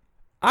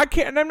 I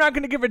can't, and I'm not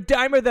going to give a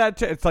dime of that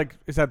to... It's like,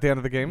 is that the end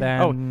of the game?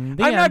 I'm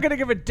not going to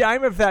give a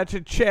dime of that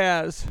to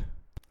Chaz.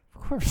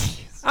 Of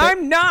course.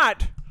 I'm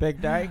not.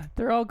 Big Dyke.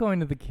 They're all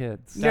going to the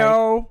kids.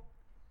 No.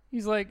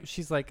 She's like,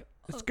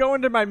 it's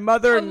going to my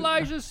mother.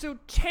 Elijah's so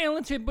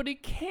talented, but he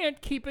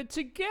can't keep it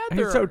together.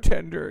 He's so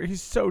tender.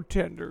 He's so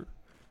tender.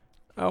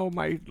 Oh,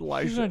 my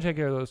Elijah. She's going to take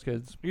care of those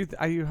kids.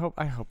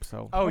 I hope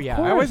so. Oh, yeah.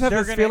 Course. I always have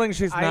this feeling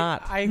she's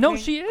not. No,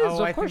 she is.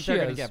 Of course she is.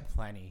 They're going to get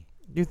plenty.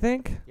 You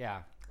think?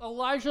 Yeah.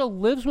 Elijah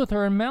lives with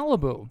her in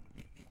Malibu.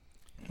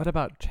 What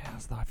about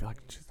Chaz, though? I feel like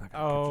she's not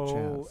going to get to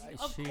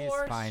Chaz. Of she's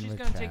course fine she's with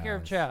going to take care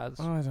of Chaz.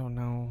 Oh, I don't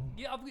know.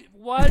 Yeah,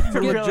 what? It's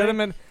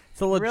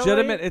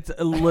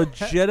a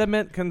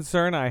legitimate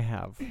concern I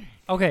have.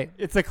 Okay,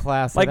 it's a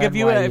class. Like if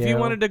you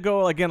wanted to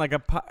go again like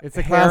it's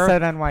a class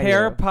at NYU.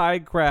 Hair pie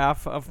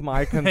graph of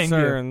my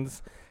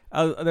concerns.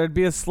 There'd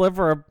be a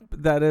sliver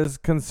that is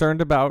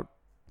concerned about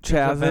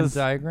Chaz's Venn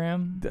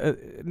diagram.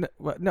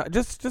 No,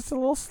 just a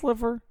little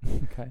sliver.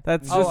 Okay.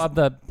 That's of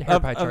the hair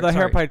pie chart. Of the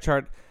hair pie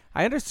chart.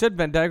 I understood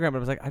Venn diagram, but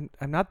I was like,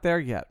 I'm not there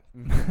yet.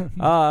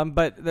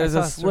 But there's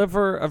a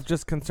sliver of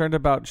just concerned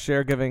about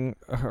Cher giving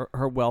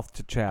her wealth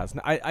to Chaz.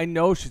 Now, I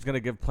know she's going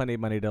to give plenty of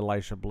money to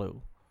Elisha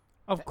Blue.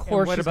 Of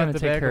course she's going to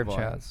take care of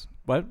Chaz.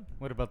 What?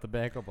 What about the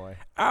bagel boy?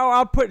 Oh,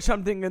 I'll put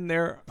something in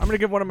there. I'm going to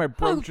give one of my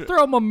brooches.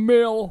 Throw him a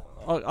mill.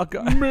 I'll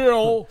go.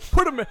 Mill.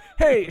 Put him in.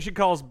 Hey, she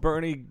calls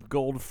Bernie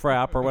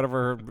Goldfrapp or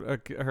whatever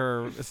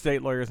her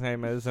estate lawyer's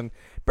name is. And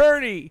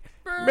Bernie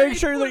make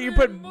sure that you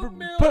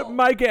put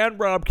Mike and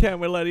Rob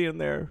Camilletti in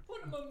there.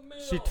 Put him a mill.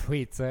 She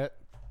tweets it.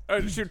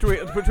 She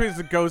tweets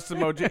the ghost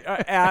emoji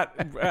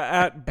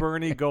at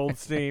Bernie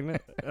Goldstein.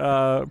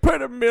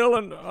 Put a mill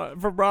in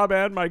for Rob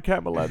and Mike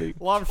Camilletti.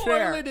 Love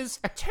Cher. Toilet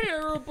is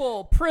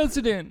terrible.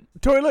 President.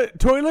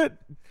 Toilet.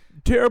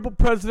 Terrible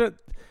president. ...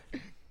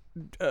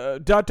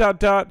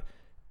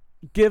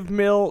 Give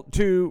mill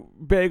to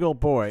Bagel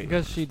Boy.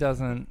 Because she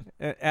doesn't.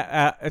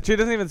 She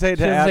doesn't even say it.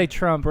 She doesn't say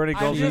Trump. Bernie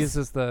Goldstein. She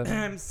uses the.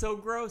 I'm so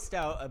grossed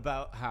out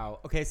about how.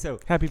 Okay, so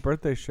happy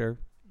birthday, Cher.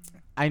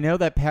 I know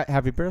that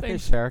happy birthday,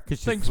 Cher, because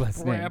she's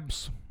listening.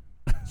 Brabs.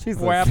 She's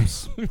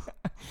Brabs. listening.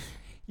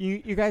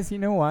 You guys, you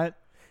know what?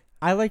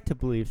 I like to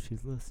believe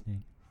she's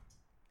listening.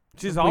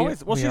 She's always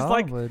she's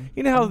like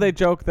you know how they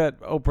joke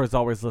that Oprah's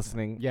always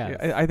listening.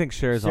 Yeah, I think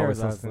Cher's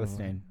always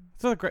listening.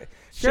 So great.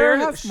 Cher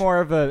has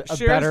more of a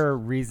better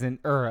reason,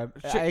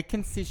 I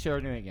can see Cher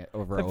doing it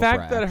over the Oprah,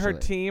 fact that actually. her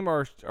team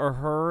or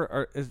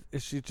her is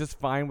she just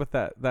fine with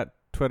that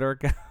Twitter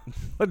account?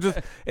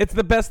 It's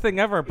the best thing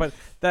ever. But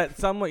that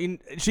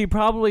she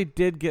probably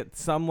did get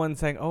someone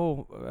saying,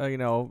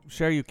 "Oh,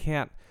 Cher, you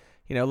can't,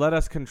 let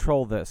us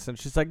control this," and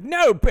she's like,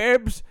 "No,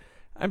 babes,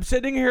 I'm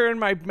sitting here in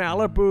my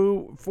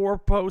Malibu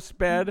 4-post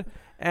bed."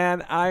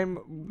 And my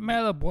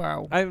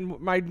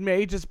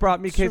maid just brought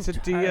me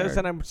quesadillas,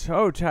 and I'm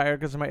so tired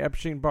because of my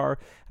Epstein Bar.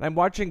 And I'm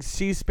watching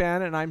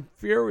C-SPAN, and I'm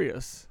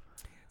furious.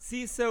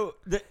 See, so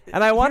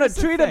and I want to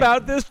tweet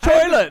about this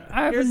toilet.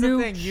 I have a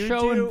new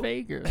show in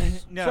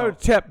Vegas. No. So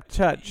step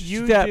touch.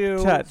 You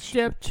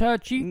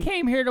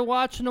came here to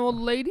watch an old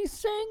lady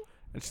sing?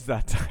 And she's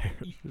that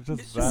tired.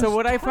 This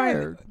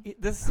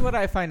is what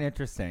I find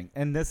interesting,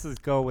 and this is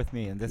go with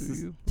me, and this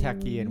is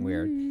techie and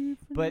weird.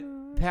 But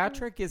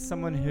Patrick is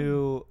someone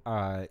who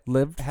has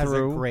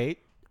a great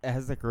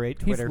Twitter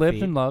feed. He's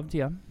lived and loved,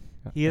 yeah.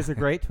 He has a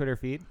great Twitter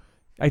feed.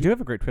 I do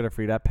have a great Twitter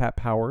feed at Pat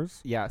Powers.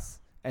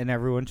 Yes, and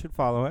everyone should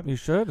follow him. You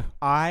should.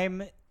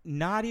 I'm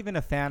not even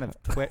a fan of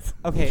Twitter.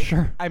 Okay,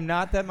 sure. I'm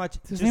not that much.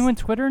 Does anyone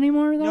Twitter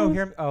anymore, though?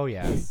 No, oh,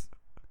 yes.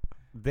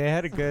 They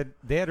had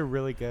a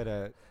really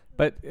good...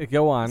 But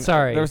go on.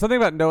 Sorry. There was something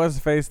about Noah's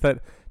face that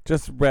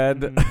just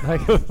read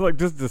like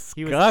just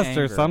disgust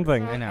or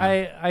something. I know.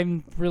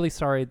 I'm really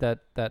sorry that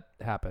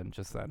happened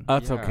just then.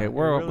 That's okay.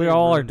 We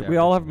all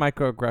have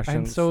microaggressions.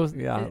 I'm so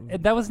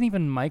that wasn't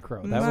even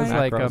micro. That was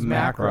like a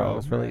macro. It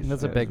was really,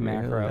 that's a big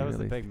macro. That was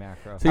a big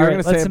macro. So you're going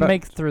to say let's about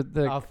make through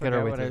the. I'll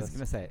forget what I was going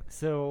to say.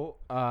 So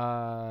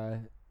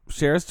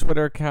Cher's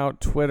Twitter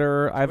account,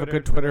 Twitter. I have a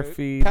good Twitter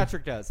feed.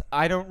 Patrick does.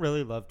 I don't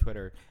really love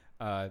Twitter.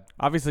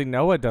 Obviously,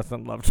 Noah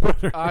doesn't love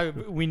Twitter.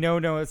 We know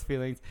Noah's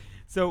feelings.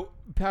 So,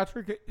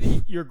 Patrick,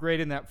 you're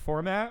great in that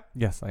format.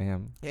 Yes, I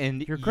am.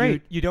 And you're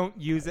great. You don't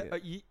use it.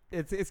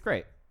 It's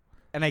great.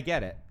 And I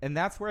get it. And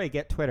that's where I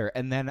get Twitter.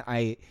 And then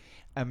I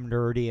am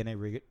nerdy and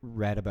I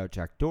read about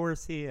Jack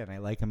Dorsey and I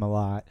like him a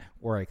lot.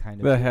 Or I kind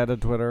of... The head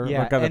of Twitter.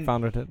 Yeah. The guy that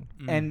founded it.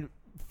 And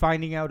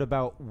finding out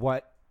about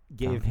what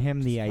gave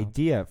him the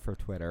idea for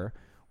Twitter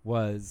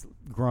was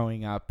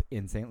growing up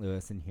in St.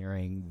 Louis and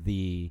hearing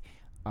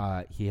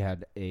he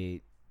had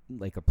a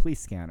police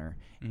scanner,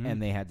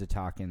 and they had to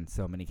talk in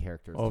so many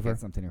characters to get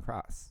something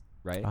across,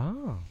 right?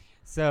 Oh.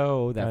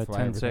 So that's why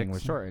 10, everything 6.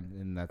 was shortened,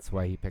 and that's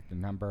why he picked a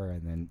number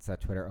and then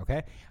set Twitter.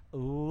 Okay,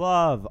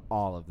 love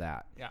all of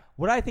that. Yeah.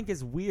 What I think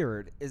is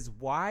weird is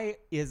why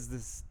is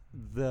this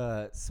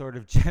the sort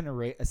of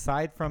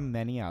aside from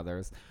many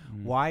others,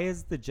 why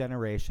is the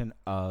generation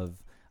of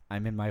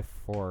I'm in my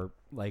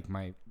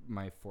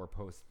my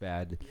 4-post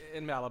bed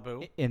in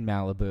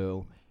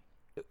Malibu.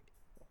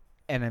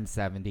 And I'm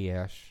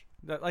 70-ish.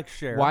 Like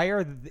Cher.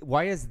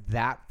 Why is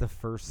that the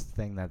first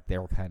thing that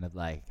they're kind of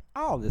like,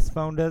 oh, this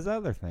phone does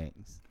other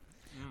things?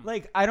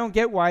 Like, I don't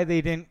get why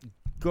they didn't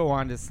go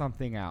on to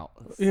something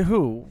else.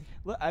 Who?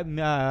 I'm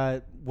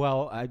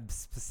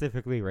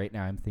specifically right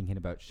now I'm thinking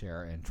about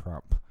Cher and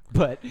Trump.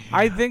 But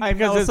I think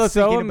because it's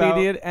so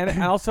immediate,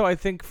 and also I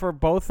think for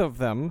both of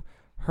them,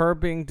 her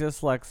being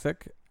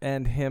dyslexic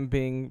and him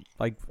being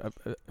like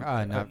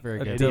not very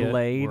good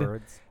delayed.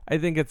 Words. I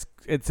think it's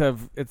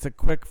a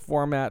quick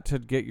format to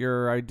get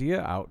your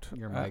idea out.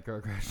 Your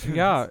microaggressions.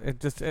 Yeah,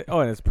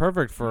 and it's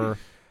perfect for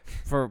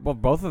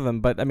both of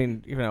them. But I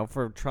mean,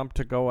 for Trump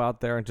to go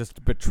out there and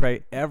just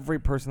betray every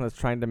person that's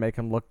trying to make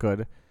him look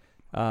good,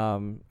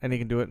 and he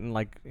can do it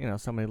in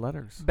so many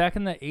letters. Back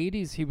in the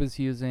 80s, he was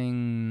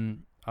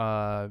using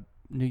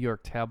New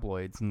York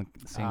tabloids in the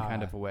same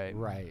kind of a way,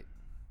 right?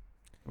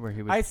 Where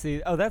he was. I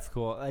see. Oh, that's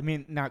cool. I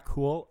mean, not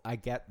cool. I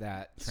get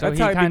that. So that's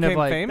how he kind of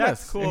famous.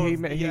 That's cool.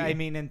 I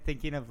mean, and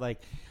thinking of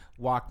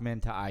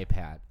Walkman to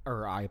iPad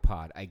or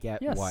iPod. I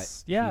get what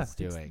he's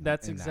doing.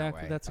 That's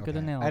exactly. That's a good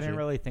analogy. I didn't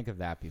really think of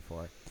that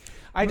before.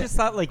 I just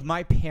thought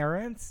my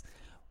parents.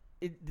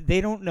 They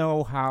don't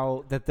know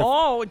how that the.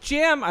 Oh,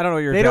 Jim! I don't know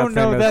your. They don't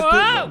know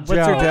that. What's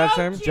your dad's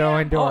name? Joe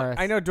and Doris.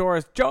 I know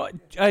Doris.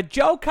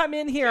 Joe, come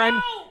in here.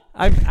 Joe!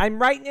 I'm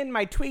writing in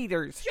my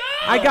tweeters. Joe!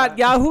 I got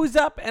Yahoo's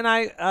up, and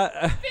I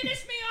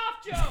finish me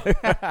off,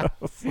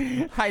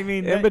 Joe. I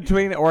mean, in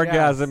between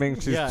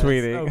orgasming, she's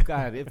tweeting. Oh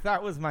God! If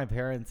that was my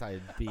parents,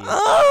 I'd be.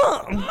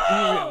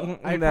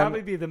 I'd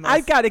probably be the most. I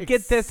gotta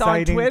get this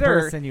on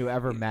Twitter. Person you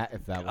ever met,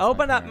 if that was.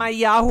 Open up my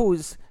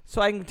Yahoo's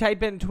so I can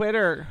type in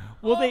Twitter.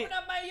 Open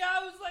up my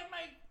Yahoo's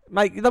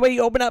like the way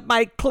you open up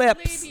my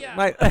clips.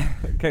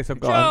 Okay, so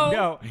go on.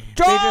 No,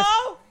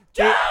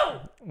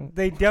 Joe.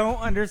 They don't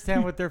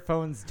understand what their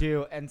phones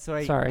do, and so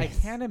I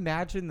can't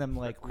imagine them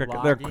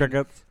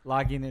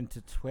logging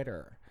into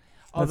Twitter.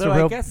 Although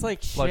I guess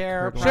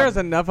Cher's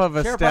enough of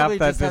a Cher staff probably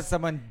that just has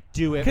someone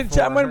do it. Can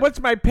someone?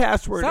 What's my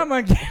password?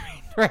 Someone give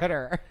me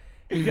Twitter.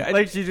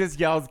 She just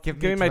yells,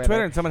 "Give me my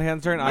Twitter," and someone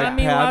hands her an iPad.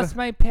 Mommy lost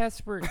my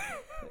password.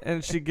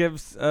 And she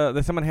gives.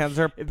 Someone hands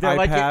her they're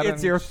iPad.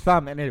 It's your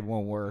thumb, and it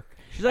won't work.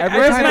 She's like,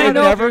 every time it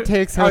never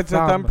takes her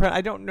thumb.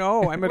 I don't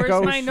know. I'm gonna go.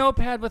 Where's my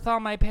notepad with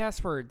all my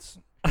passwords?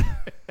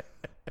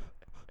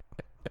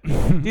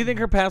 Do you think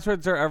her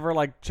passwords are ever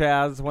like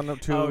Chaz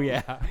 102? Oh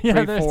yeah,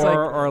 3,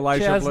 4 or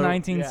Elijah Chaz Blue?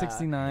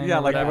 1969. Yeah,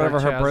 like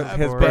whatever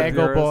his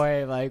Bagel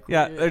Boy.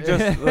 They're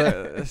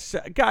just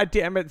God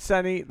damn it,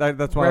 Sunny.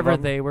 That's wherever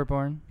they were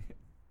born.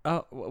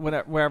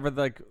 Wherever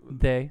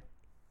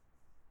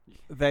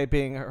they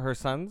being her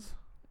sons.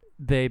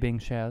 They being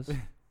Chaz.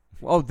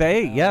 Oh,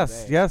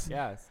 yes.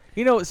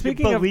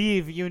 Speaking of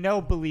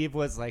believe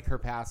was like her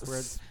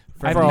password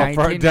for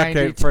a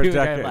decade.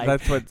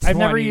 That's what I've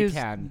never used.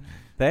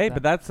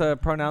 But that's a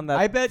pronoun that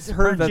I bet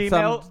her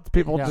Gmail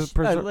people just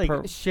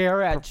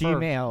share at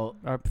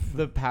Gmail.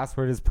 The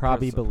password is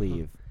probably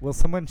believe. Will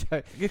someone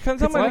check? Can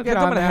someone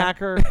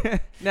hacker?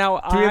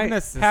 Now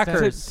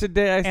hackers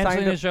today I Angelina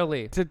signed up.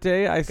 Jolie.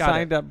 Today I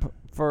signed up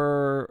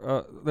for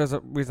there's a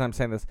reason I'm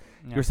saying this.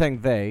 Yeah. You're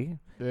saying they,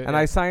 and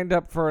I signed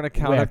up for an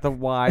account at the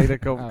Y to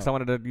go because I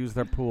wanted to use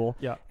their pool.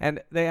 Yeah.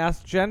 And they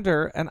asked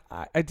gender, and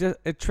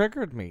it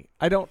triggered me.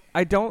 I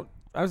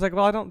was like,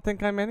 well, I don't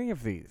think I'm any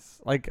of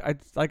these.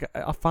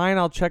 Fine,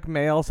 I'll check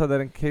male so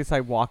that in case I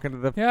walk into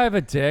the... Yeah, I have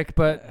a dick,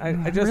 but I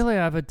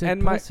have a dick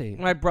and pussy.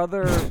 My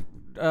brother,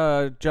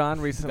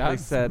 John, recently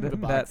said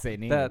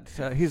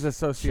that he's a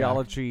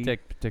sociology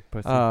dick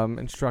pussy.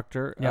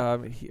 Instructor,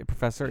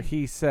 professor.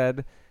 He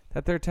said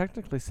that there are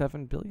technically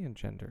 7 billion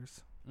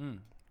genders.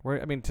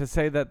 To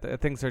say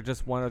that things are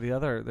just one or the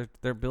other,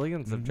 there are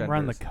billions of genders. We're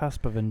on the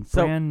cusp of a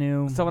brand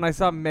new... So when I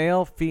saw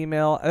male,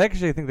 female, I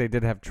actually think they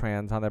did have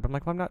trans on there, but I'm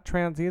like, well, I'm not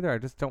trans either. I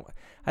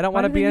don't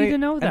want to be any... Why do they need to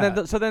know that?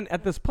 And then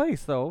at this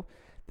place, though,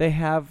 they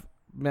have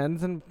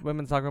men's and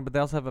women's locker room, but they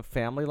also have a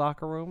family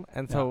locker room,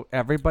 and so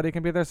everybody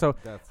can be there. So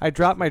I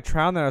dropped my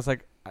trowel there. I was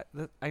like,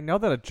 I know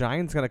that a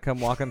giant's going to come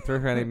walking through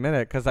here any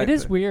minute. It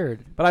is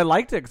weird. But I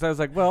liked it because I was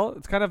like, well,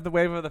 it's kind of the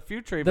wave of the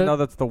future, even though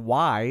that's the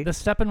Y. The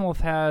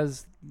Steppenwolf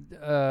has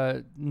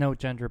no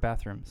gender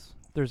bathrooms.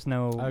 There's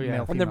no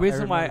male, and the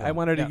reason why I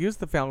wanted to use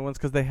the family ones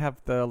because they have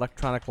the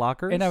electronic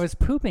lockers. And I was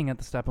pooping at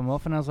the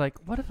Steppenwolf, and I was like,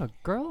 what if a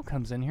girl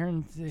comes in here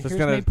and hears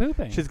me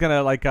pooping? She's going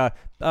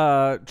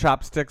to,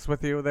 chopsticks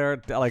with you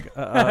there.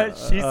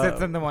 She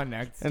sits in the one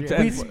next to you.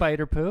 We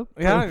spider poop.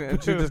 Yeah,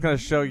 and she's just going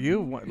to show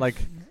you,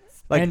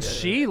 and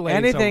she lays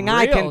anything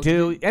I can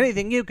do,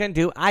 anything you can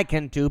do, I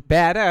can do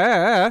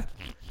better.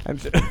 And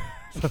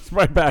that's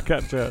right back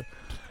at you.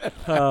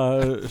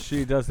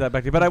 She does that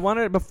back to you. But I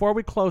wanted, before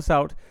we close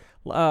out,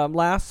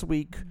 last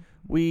week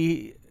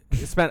we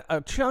spent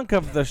a chunk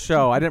of the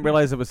show. I didn't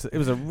realize it was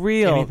a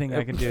real... Anything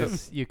I can do,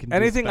 you can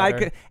anything do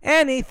better.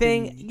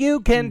 Anything you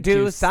can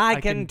do, I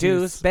can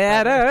do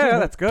better.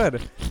 That's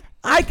good.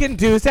 I can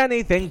do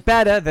anything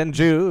better than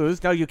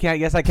Jews. No, you can't.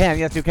 Yes, I can.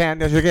 Yes, you can.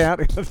 Yes, you can.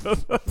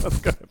 That's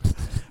good.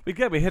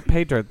 We hit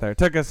pay dirt there. It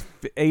took us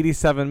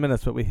 87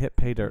 minutes, but we hit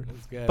pay dirt.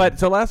 But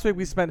so last week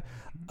we spent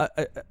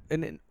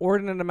an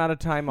inordinate amount of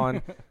time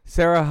on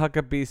Sarah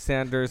Huckabee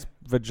Sanders'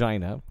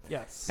 vagina.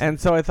 Yes. And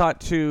so I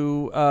thought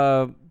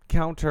to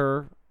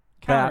counterpoint.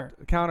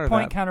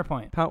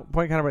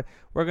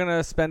 We're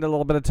gonna spend a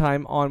little bit of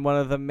time on one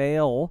of the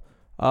male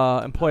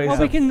employees. Well,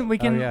 we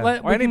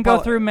can go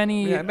through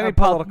many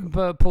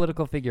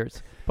political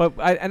figures. But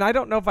I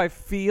don't know if I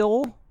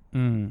feel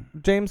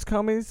James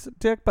Comey's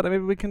dick, but maybe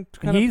we can.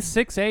 He's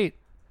 6'8".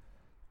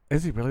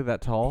 Is he really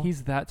that tall?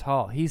 He's that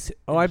tall.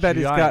 I bet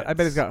he's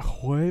got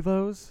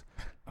huevos.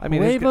 I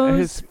mean,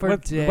 huevos for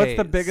days. What's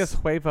the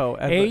biggest huevo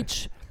ever?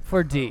 H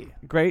for D.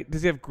 Great.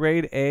 Does he have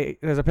grade A?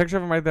 There's a picture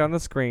of him right there on the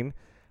screen.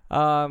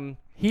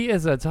 He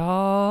is a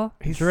tall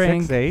he's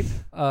drink 6'8"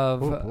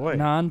 of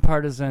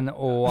nonpartisan.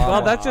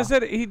 Well, that's just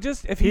it.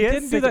 If he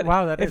didn't do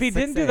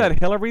that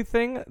Hillary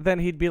thing, then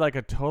he'd be like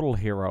a total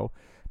hero.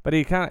 But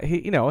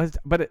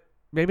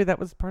maybe that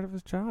was part of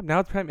his job.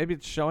 Now maybe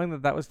it's showing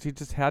he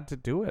just had to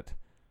do it.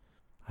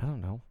 I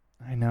don't know.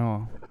 I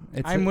know.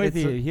 I'm with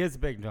you. He is a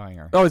big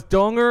donger. Oh, his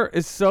donger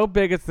is so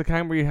big. It's the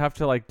kind where you have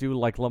to do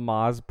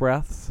Lamaze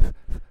breaths.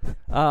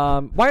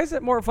 Why is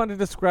it more fun to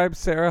describe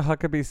Sarah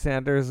Huckabee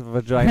Sanders'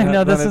 vagina?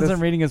 No, this isn't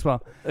reading as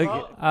well.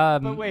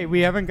 But wait,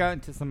 we haven't gotten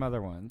to some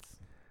other ones.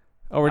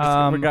 Oh,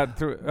 we got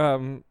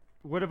through.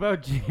 What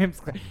about James?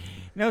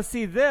 No,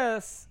 see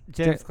this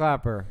James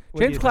Clapper.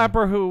 James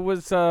Clapper, who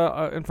was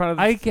in front of.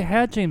 I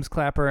had James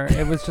Clapper.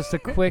 It was just a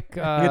quick.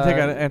 You could take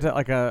an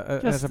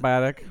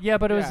antibiotic. Yeah,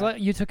 but it was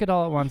you took it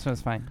all at once, and it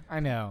was fine. I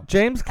know.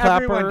 James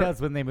Clapper. Everyone does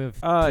when they move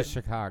to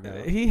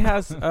Chicago. He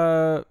has.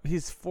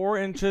 He's 4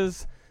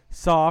 inches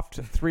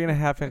soft,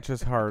 3.5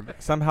 inches hard.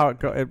 Somehow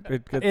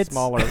it gets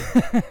smaller.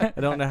 I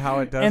don't know how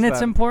it does. And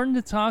it's important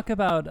to talk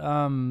about.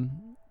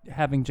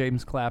 Having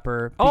James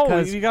Clapper.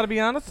 You got to be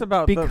honest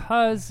about it's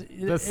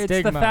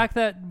the fact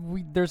that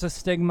there's a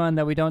stigma and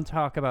that we don't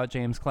talk about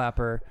James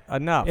Clapper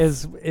enough.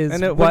 Is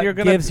what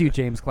gives you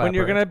James Clapper. When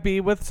you're gonna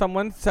be with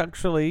someone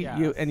sexually,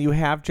 you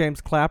have James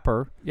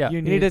Clapper. Yeah,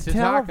 you need to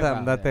tell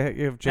them that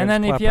you have James Clapper. And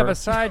then if you have a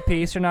side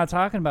piece, you're not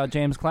talking about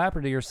James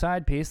Clapper to your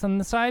side piece. Then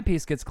the side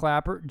piece gets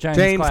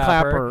James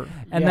Clapper,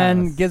 and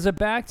then gives it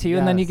back to you,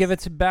 and then you give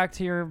it back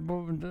to your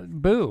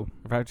boo,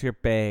 back to your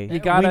bae. We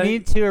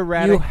need to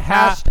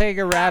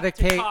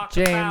eradicate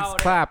James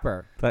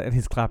Clapper. And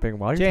he's clapping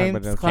while you're James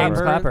talking about James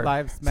Clapper.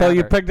 Lives so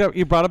you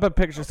brought up a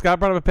picture. Scott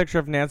brought up a picture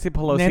of Nancy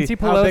Pelosi. Nancy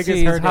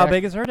Pelosi. How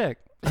big is her dick?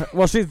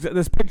 Well,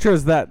 this picture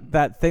is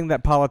that thing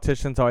that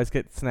politicians always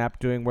get snapped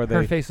doing where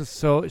her face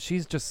is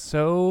she's just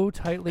so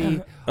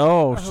tightly.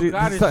 She's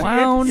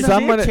wound.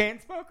 Someone a chain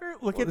smoker.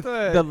 Look at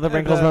the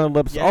wrinkles on her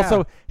lips. Yeah.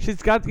 Also,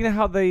 she's got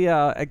how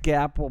a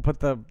Gap will put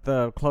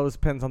the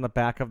clothespins on the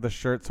back of the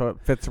shirt so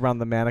it fits around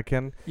the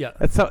mannequin. Yeah,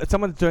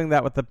 someone's doing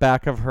that with the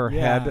back of her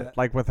head,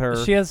 like with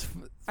her. She has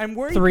I'm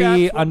worried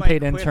 3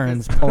 unpaid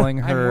interns pulling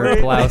her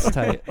blouse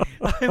tight.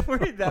 I'm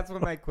worried that's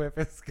what my quiff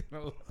is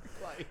gonna look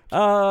like.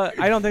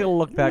 I don't think it'll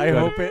look that good. I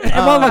hope it. It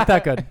won't look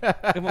that good.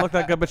 It won't look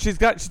that good. But she's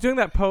doing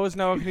that pose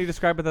now. Can you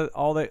describe it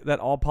that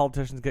all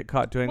politicians get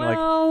caught doing?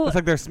 Well, it's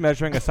like they're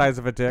measuring the size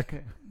of a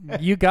dick.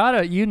 You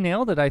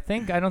nailed it. I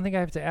don't think I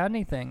have to add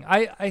anything.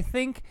 I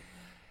think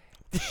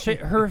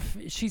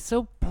she's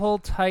so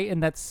pulled tight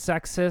and that's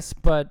sexist,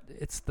 but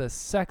it's the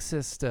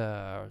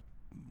sexist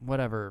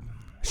whatever.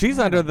 She's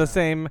under the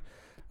same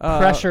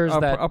pressures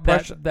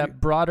that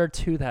brought her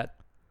to that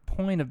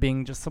point of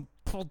being just so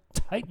pulled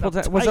tight.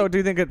 So do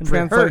you think it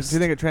translates? Do you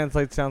think it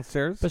translates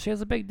downstairs? But she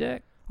has a big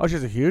dick. Oh, she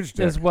has a huge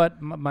dick. Is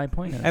what my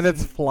point is. And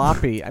it's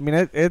floppy. I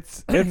mean,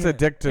 it's a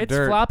dick to dirt.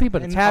 It's floppy,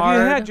 but it's have hard.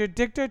 Have you had your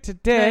dick dirt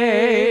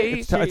today?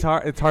 It's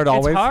hard. It's hard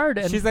always. It's hard.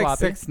 And she's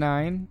floppy. like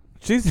 6'9".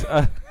 She's.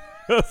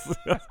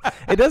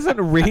 It doesn't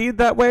read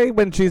that way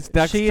when she's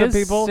next to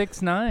people. She is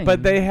 6'9".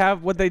 But they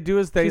have what they do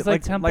is they she's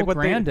like Temple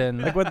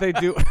Grandin. Like what they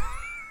do.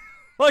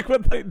 Like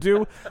what they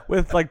do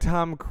with like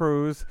Tom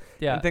Cruise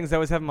and things. They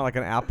always have him on like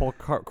an apple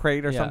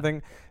crate or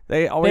something.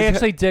 They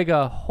actually dig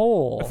a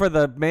hole for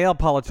the male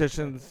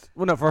politicians.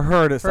 Well, no, for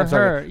her to for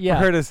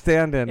her to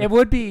stand in. It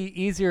would be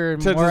easier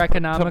and more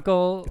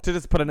economical to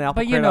just put an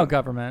apple. But crate out.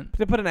 Government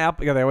to put an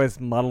apple. Yeah, they always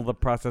muddle the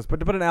process. But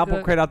to put an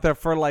apple crate out there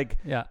for like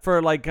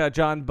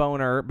John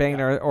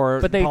Boehner or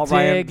but they Paul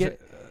dig Ryan,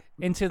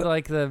 into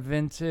the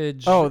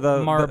vintage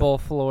the marble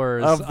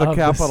floors of the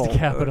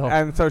Capitol.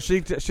 And so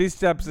she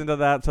steps into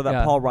that so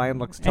that Paul Ryan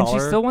looks taller.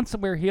 And she still wants to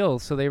wear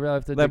heels, so they really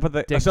have to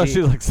dig so deep.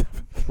 she's like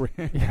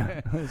 7'3".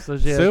 Yeah. So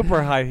she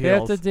super high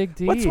heels. They have to dig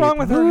deep. What's wrong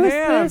with her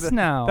hand? Who's this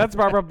now? That's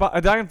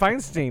Dianne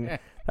Feinstein.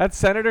 That's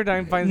Senator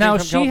Dianne Feinstein. Now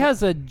she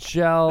has a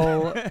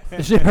gel.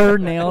 Her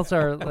nails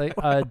are like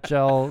a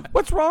gel.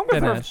 What's wrong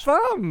with finish. her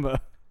thumb?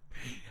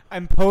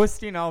 I'm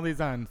posting all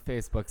these on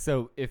Facebook,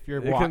 so if you're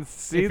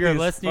listening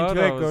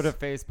to it, go to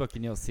Facebook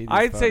and you'll see these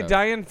I'd say photos.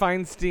 Dianne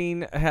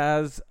Feinstein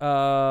has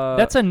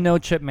that's a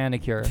no-chip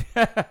manicure.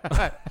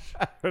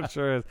 It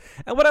sure is.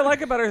 And what I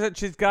like about her is that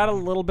she's got a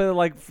little bit of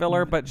like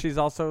filler, but she's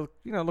also,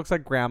 looks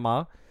like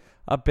grandma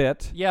a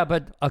bit. Yeah,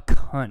 but a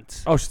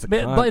cunt. Oh, she's a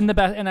cunt. But in the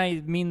best, and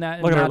I mean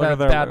that in not a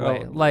bad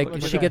way. Like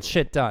she gets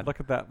shit done. Look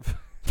at that.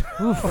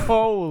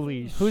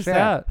 Holy shit. Who's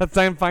that? That's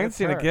Dianne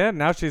Feinstein again.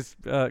 Now she's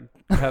oh,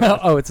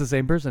 it's the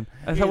same person.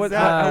 So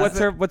what's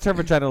her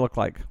vagina look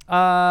like?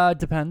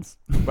 Depends.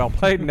 Well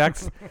played.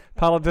 Next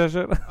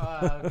politician.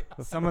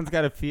 Someone's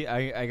got to feed.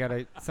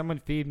 Someone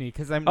feed me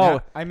because I'm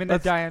in a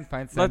Dianne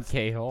Feinstein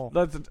K-hole.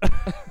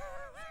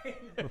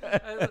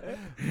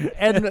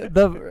 And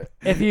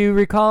if you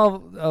recall,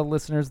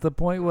 listeners, the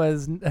point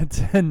was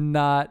to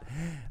not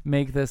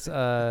make this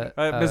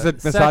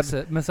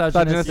misogynistic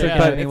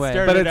in any way.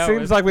 But it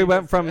seems like we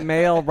went from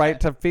male right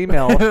to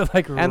female, and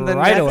then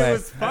right away. It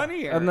was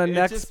funnier. And the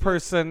next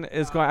person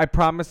is going. I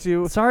promise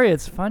you. Sorry,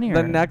 it's funnier.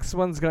 The next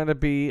one's going to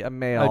be a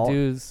male.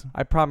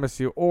 I promise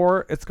you,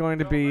 or it's going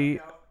to be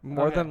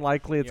more than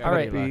likely it's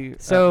going to be.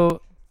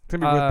 So it's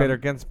going to be Ruth Bader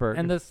Ginsburg.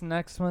 And this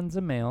next one's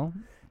a male.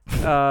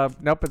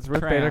 Nope, it's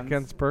Ruth Bader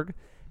Ginsburg.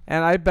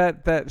 And I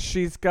bet that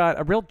she's got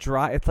a real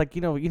dry. It's like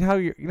how you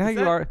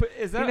are.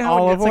 Is that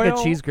olive oil? It's like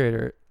a cheese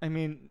grater. I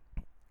mean,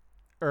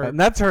 and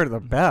that's her the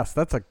best.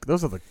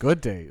 Those are the good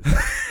days.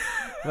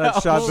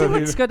 That shot she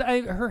looks good.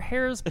 Her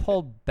hair is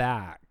pulled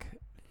back.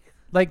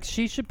 Like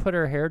she should put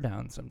her hair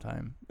down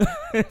sometime. Do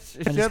you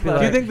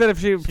think that if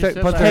she puts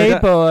her hey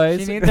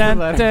boys,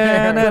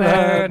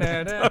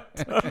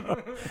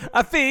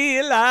 I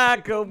feel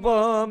like a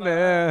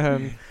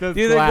woman. Those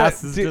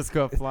glasses just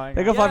go flying.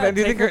 They go flying.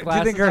 Do you think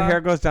her hair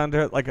goes down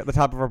to like at the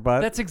top of her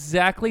butt? That's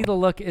exactly the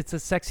look. It's a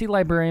sexy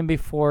librarian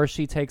before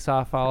she takes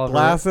off all of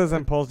glasses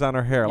and pulls down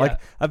her hair,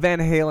 like a Van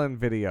Halen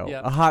video,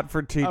 a hot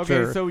for teacher.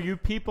 Okay, so you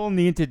people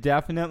need to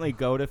definitely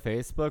go to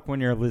Facebook when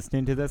you're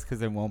listening to this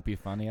because it won't be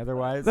funny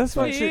otherwise. This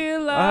one she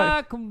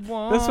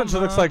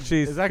looks like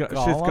she's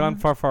gone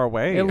far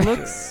away. It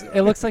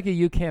looks like a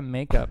UCAM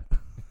makeup.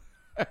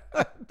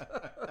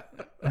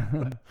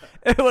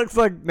 It looks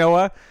like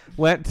Noah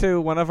went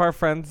to one of our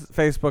friends'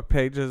 Facebook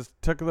pages,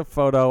 took the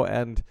photo,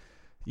 and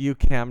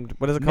UCAM'd.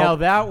 What is it called? Now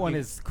that one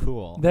is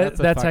cool.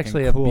 That's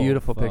actually a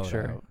beautiful photo.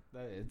 picture.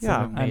 It's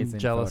an amazing I'm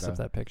jealous photo. of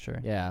that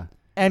picture. Yeah,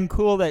 and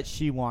cool that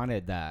she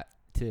wanted that.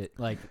 To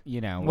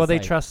well, they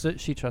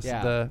trusted. She trusted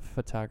the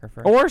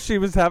photographer, or she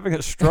was having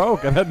a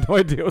stroke and had no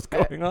idea what's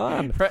going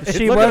on.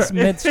 She was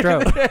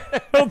mid-stroke.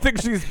 I don't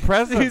think she's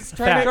present. She's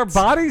trying her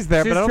body's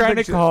there, she's but I don't trying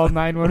think to call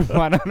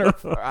 911 on her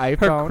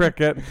iPhone. Her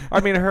Cricket.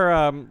 I mean,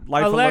 her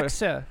life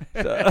Alexa.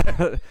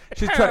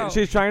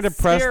 She's trying to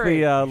press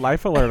the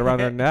life alert around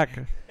her neck.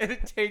 And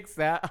it takes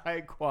that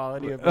high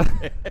quality of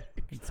a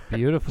It's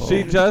beautiful.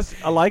 She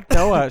just, like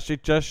Noah, she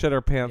just shit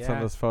her pants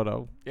on this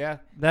photo. Yeah,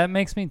 that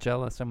makes me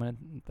jealous. I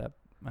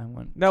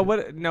want. Now,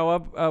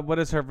 Noah, what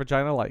is her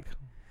vagina like?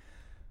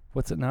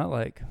 What's it not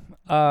like?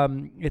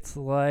 It's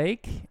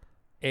like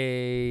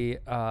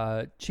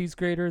a cheese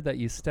grater that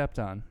you stepped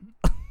on.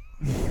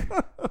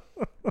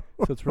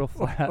 So it's real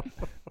flat.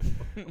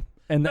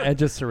 And the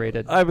edge is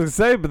serrated. I would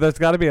say, but there's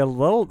got to be a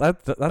little.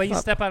 That's but you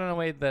step out in a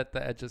way that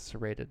the edge is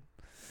serrated.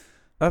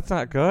 That's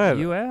not good.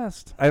 You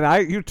asked.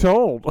 And you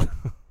told.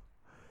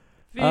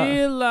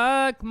 Feel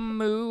like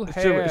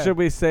mohair. Should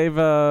we save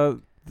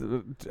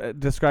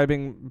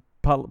describing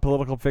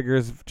political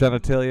figures'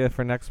 genitalia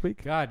for next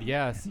week? God,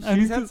 yes.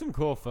 She's had some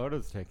cool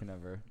photos taken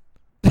of her.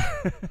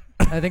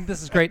 I think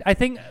this is great. I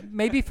think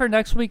maybe for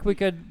next week we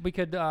could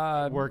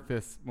work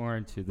this more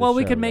into the well, show,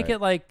 we could make it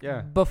like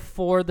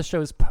before the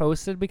show's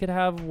posted. We could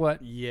have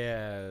what?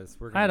 Yes,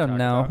 we're. I don't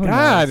know.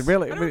 God,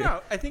 really? I don't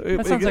know. I think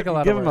that sounds like a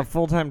lot. Give of him a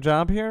full-time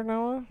job here,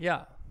 Noah.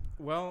 Yeah.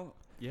 Well,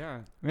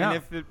 yeah. Yeah. And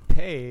if it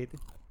paid,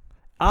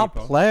 I'll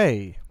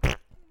play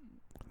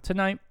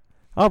tonight.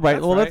 All right.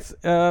 That's well, right.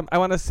 let's. I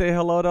want to say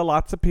hello to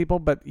lots of people,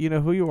 but you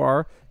know who you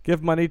are.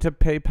 Give money to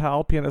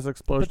PayPal,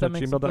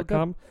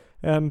 PNSExplosion@gmail.com,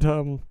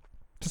 and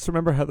just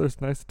remember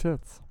Heather's nice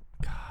tits.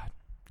 God,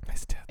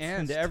 nice tits.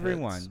 And nice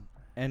everyone.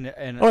 Tits.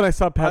 And I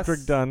saw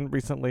Patrick Dunn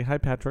recently. Hi,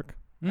 Patrick.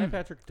 Hi,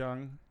 Patrick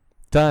Dung.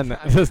 Done.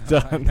 Just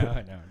done.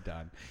 No,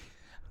 done.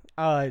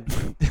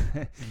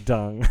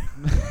 Dung.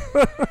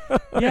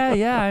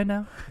 yeah, I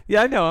know.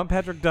 Yeah, I know. I'm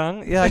Patrick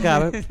Dung. Yeah, I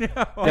got it.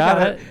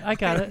 Got it. I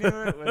got it.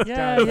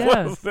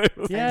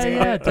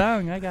 Yeah,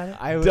 Dung. I got it.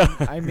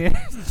 I mean,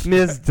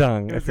 Ms.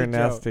 Dung, if you're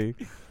nasty.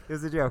 It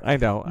was a joke. I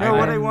know. No,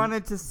 what I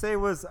wanted to say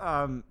was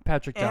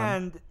Patrick Dung.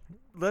 And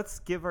let's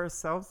give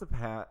ourselves a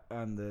pat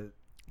on the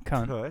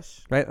cunt. Tush.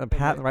 Right, the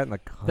pat right in the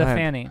cunt. The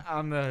fanny.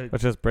 On the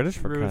which is British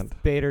for Ruth cunt.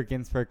 Bader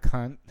Ginsburg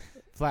cunt.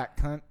 Flat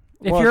cunt.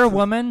 If you're a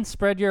woman,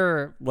 spread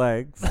your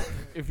legs.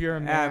 If you're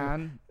a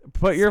man,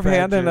 put your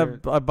hand in a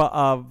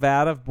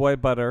vat of boy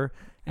butter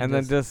and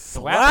then just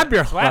slap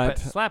your cunt.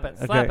 Slap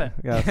it.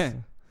 Yes.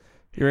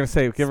 You're gonna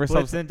say give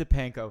yourself splits into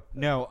panko.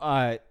 No,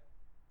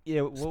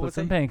 yeah, what splits was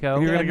in it?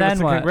 panko. You're gonna give us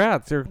a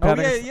congrats. You're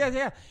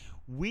yeah.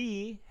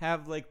 We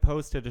have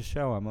posted a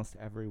show almost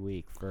every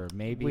week for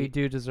maybe. We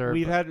do deserve.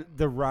 We've had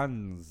the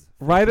runs.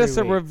 Write us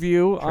a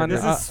review on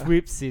this is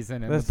sweep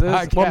season.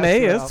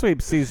 May is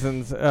sweep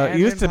seasons. It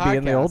used to be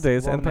in the old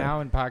days. Well,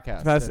 now in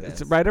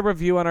podcasts. Write a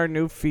review on our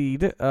new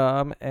feed. And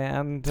or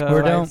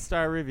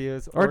 5-star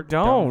reviews. Or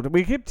don't.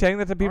 We keep saying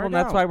that to people, and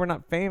that's why we're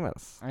not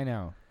famous. I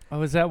know.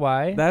 Oh, is that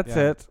why? That's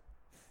it.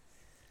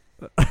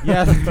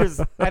 Yeah,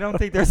 I don't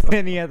think there's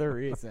any other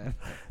reason.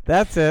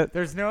 That's it.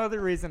 There's no other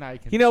reason I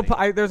can. You know,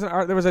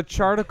 there was a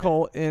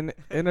charticle in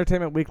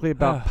Entertainment Weekly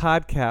about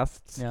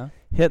podcasts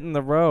hitting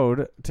the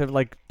road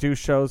to do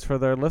shows for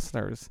their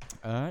listeners,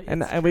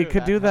 and we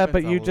could do that,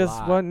 but you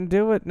just wouldn't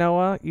do it,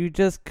 Noah. You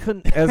just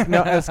couldn't,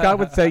 as Scott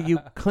would say, you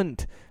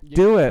couldn't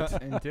do it.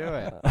 Couldn't do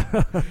it.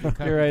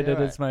 You're right. It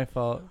is my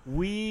fault.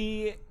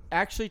 We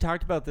actually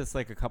talked about this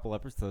a couple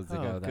episodes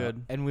ago.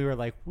 Good. And we were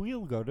like,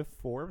 we'll go to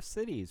 4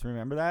 cities.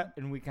 Remember that?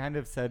 And we kind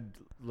of said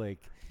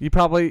you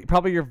probably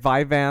your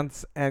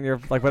Vyvanse and your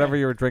whatever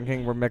you were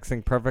drinking were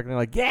mixing perfectly.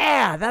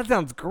 Yeah, that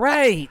sounds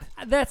great.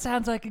 That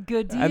sounds like a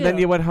good deal. And then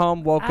you went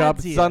home, woke up,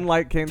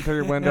 sunlight came through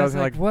your windows,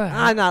 and you're what?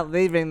 I'm not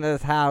leaving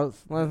this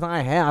house unless I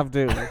have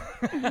to.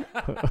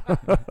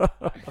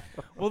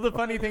 Well, the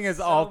funny thing is,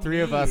 all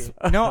three of us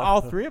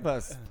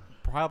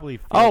probably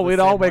we'd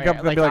all wake up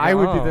and be like, I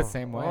would be the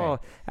same way.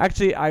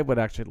 Actually, I would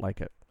actually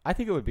like it. I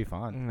think it would be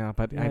fun. No,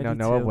 but I know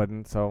Noah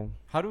wouldn't. So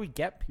how do we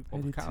get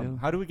people to come?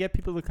 How do we get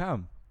people to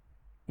come?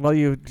 Well,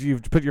 you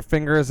put your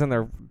fingers in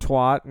their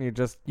twat and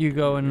you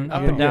go in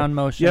up and down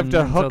motion. You have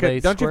to hook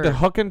it. Don't squirt. you have to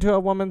hook into a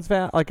woman's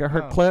vat her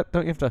clit?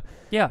 Don't you have to?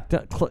 Yeah.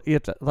 You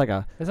have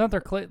to It's not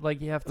their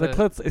clit. You have to. The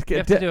clits. You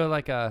have to do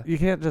it You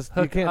can't just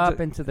hook up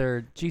into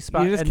their G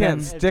spot. You just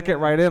can't stick it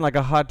right in like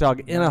a hot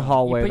dog in a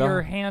hallway. You put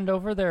your hand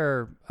over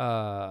their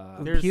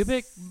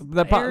pubic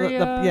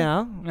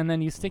area. And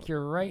then you stick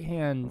your right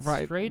hand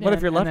straight in. What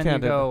if you're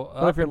left-handed?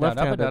 What if you're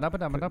left-handed?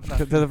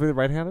 Does it have to be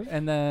right-handed?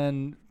 And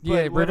then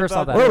reverse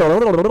all that.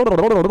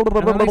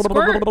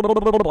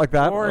 Like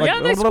that.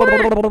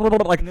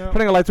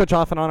 Putting a light switch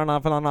off and on and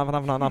off and on and off and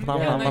off and on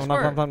and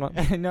off and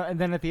on. No, and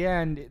then at the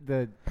end,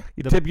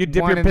 you dip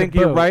your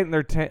pinky right in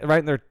their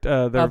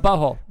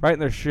butthole, right in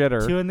their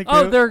shitter. Their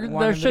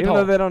shithole. Even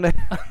though they don't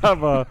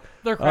have a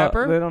their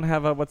crapper. They don't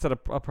have a prostate.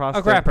 A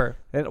crapper.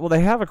 Well,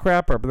 they have a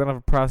crapper, but they don't have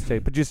a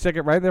prostate. But you stick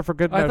it right there for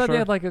good measure. I thought they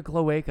had a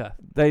cloaca.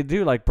 They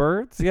do, like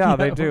birds. Yeah,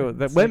 they do.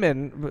 The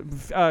women,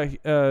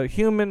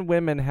 human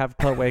women have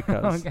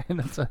cloacas. Okay,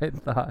 that's what I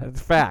thought.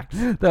 It's fact.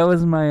 That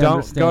was my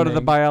understanding. Don't go to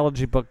the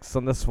biology books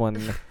on this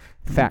one.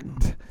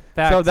 Fact.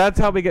 So that's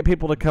how we get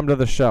people to come to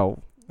the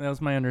show. That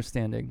was my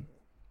understanding.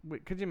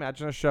 Could you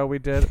imagine a show we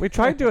did? We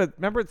tried to do it.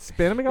 Remember, it's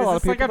Spin. We got a lot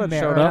of people that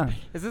showed up.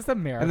 Is this a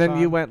marathon? And then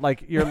you went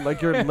your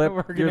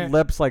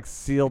lips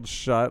sealed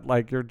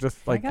shut. You're just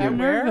I got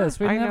nervous.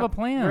 We didn't have a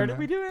plan. Where did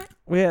we do it?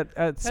 We had.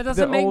 That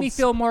doesn't make me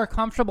feel more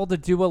comfortable to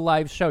do a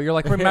live show. You're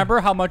like, remember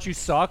how much you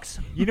sucks?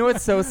 You know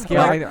what's so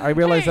scary? I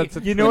realize that's.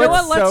 You know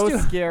what's so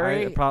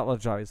scary? I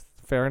apologize.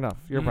 Fair enough.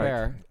 You're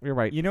right. You're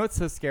right. You know what's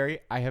so scary?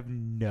 I have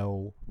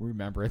no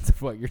remembrance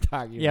of what you're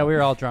talking about. Yeah, we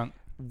were all drunk.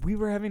 We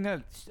were having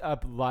a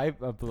live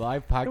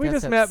podcast. We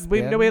just met. We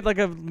had like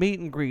a meet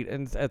and greet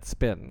at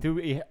Spin.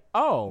 We had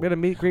a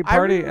meet and greet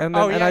party, I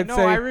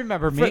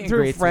remember meet and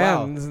greets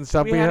friends and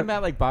stuff. We had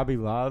met like Bobby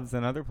Loves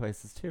and other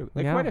places too,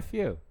 like quite a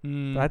few.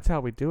 That's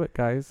how we do it,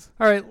 guys.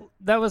 All right,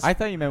 that was. I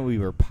thought you meant we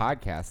were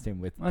podcasting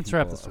with. Let's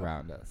wrap this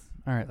around us.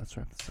 All right, let's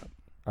wrap this up.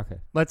 Okay,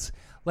 let's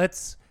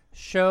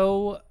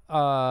show.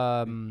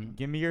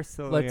 Give me your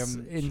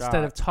psyllium.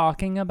 Instead of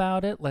talking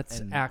about it,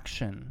 let's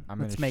action. I'm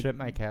gonna ship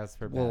my cast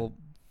for bed. We'll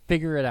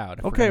figure it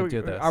out. Okay,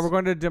 we're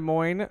going to Des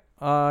Moines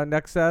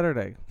next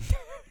Saturday.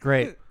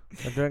 Great.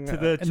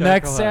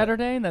 Next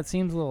Saturday? That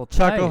seems a little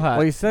Chuckle tight. Hut.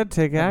 Well, you said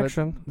take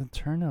action. The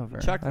turnover.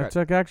 I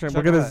took action.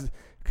 We're gonna.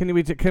 Can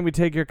we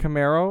take your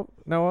Camaro,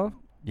 Noah?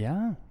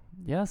 Yeah.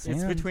 Yes.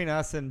 It's between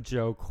us and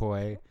Joe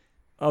Coy.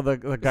 Oh,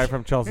 the guy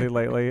from Chelsea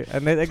lately,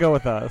 and they go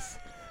with us.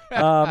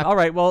 All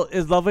right. Well,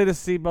 it's lovely to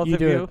see both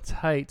of you. You do a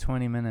tight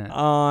 20 minutes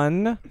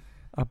on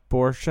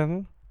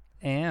abortion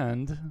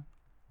and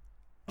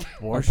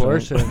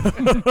abortion.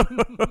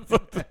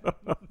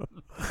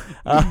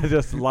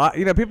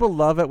 People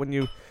love it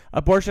when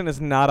abortion is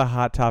not a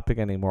hot topic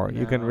anymore. No,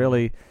 you can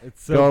really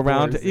go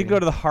around. You can go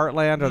to the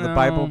Heartland or the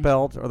Bible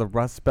Belt or the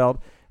Rust Belt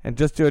and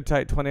just do a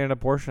tight 20 on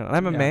abortion. And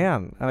I'm a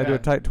man, and I do a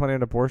tight 20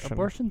 on abortion.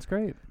 Abortion's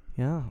great.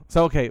 Yeah.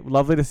 So, okay,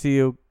 lovely to see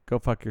you. Go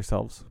fuck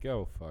yourselves.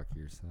 Go fuck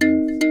yourselves.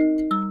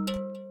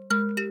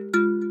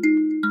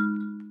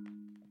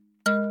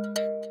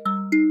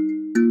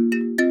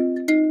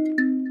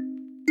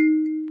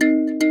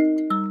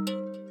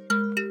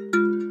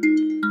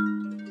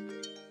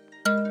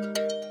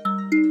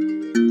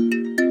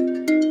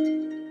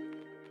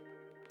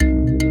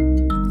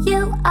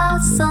 You are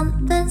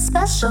something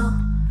special.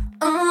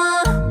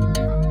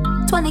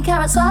 20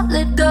 karat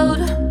solid gold.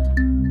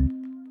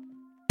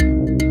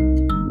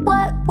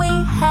 What we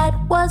had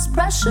was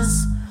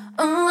precious,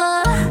 but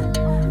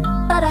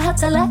I had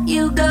to let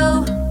you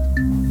go.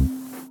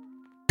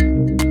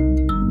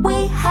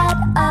 We had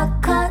a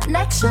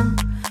connection,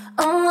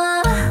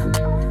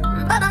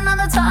 but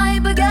another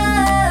time ago.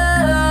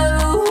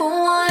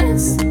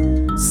 Once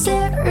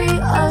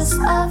serious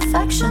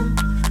affection,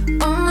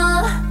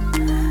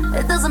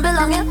 it doesn't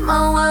belong in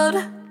my world.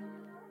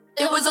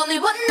 It was only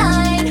one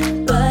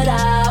night, but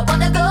I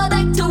wanna go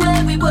back to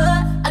where we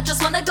were. I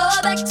just wanna go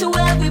back to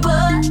where we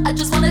were. I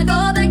just wanna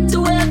go back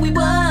to where we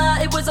were.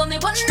 It was only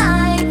one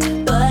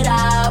night, but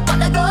I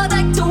wanna go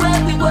back to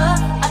where we were.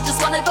 I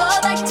just wanna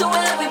go back to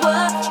where we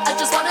were. I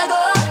just wanna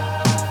go.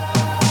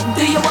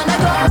 Do you wanna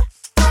go?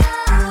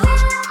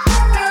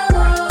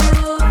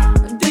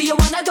 Do you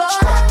wanna go?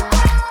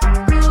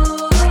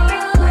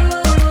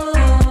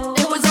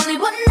 It was only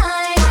one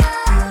night.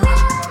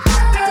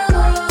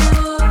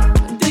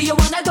 Do you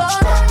wanna go?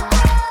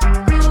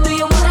 Do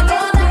you wanna go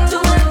back to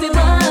where we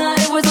were?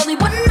 It was only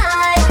one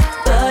night,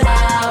 but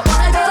I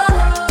wanna go.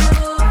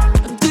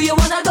 Do you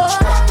wanna go?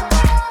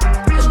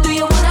 Do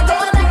you wanna go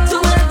back to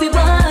where we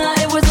were?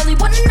 It was only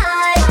one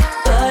night,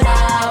 but I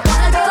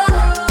wanna go.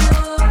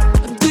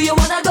 Do you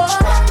wanna go?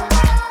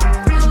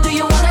 Do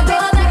you wanna go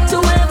back to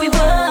where we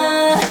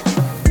were?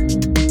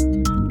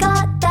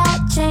 Got that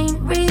chain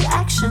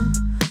reaction.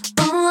 I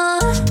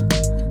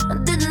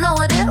didn't know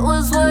what it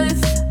was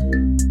worth.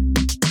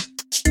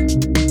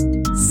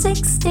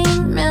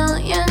 16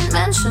 million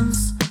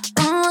mentions.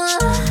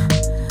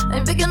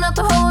 Ain't big enough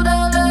to hold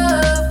our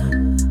love.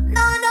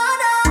 No, no,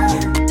 no.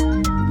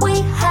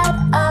 We had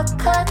a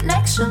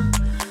connection,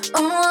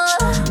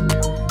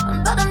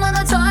 but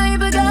another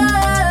time ago.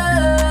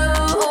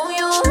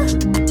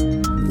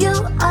 You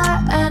are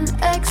an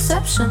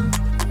exception.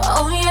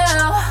 Oh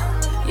yeah,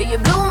 you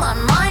blew my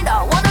mind.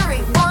 I wanna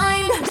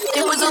rewind.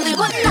 It was only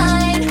one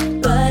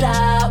night, but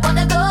I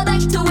wanna go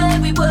back to where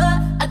we were.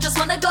 I just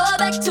wanna go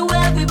back to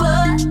where we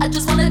were. I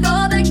just wanna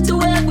go back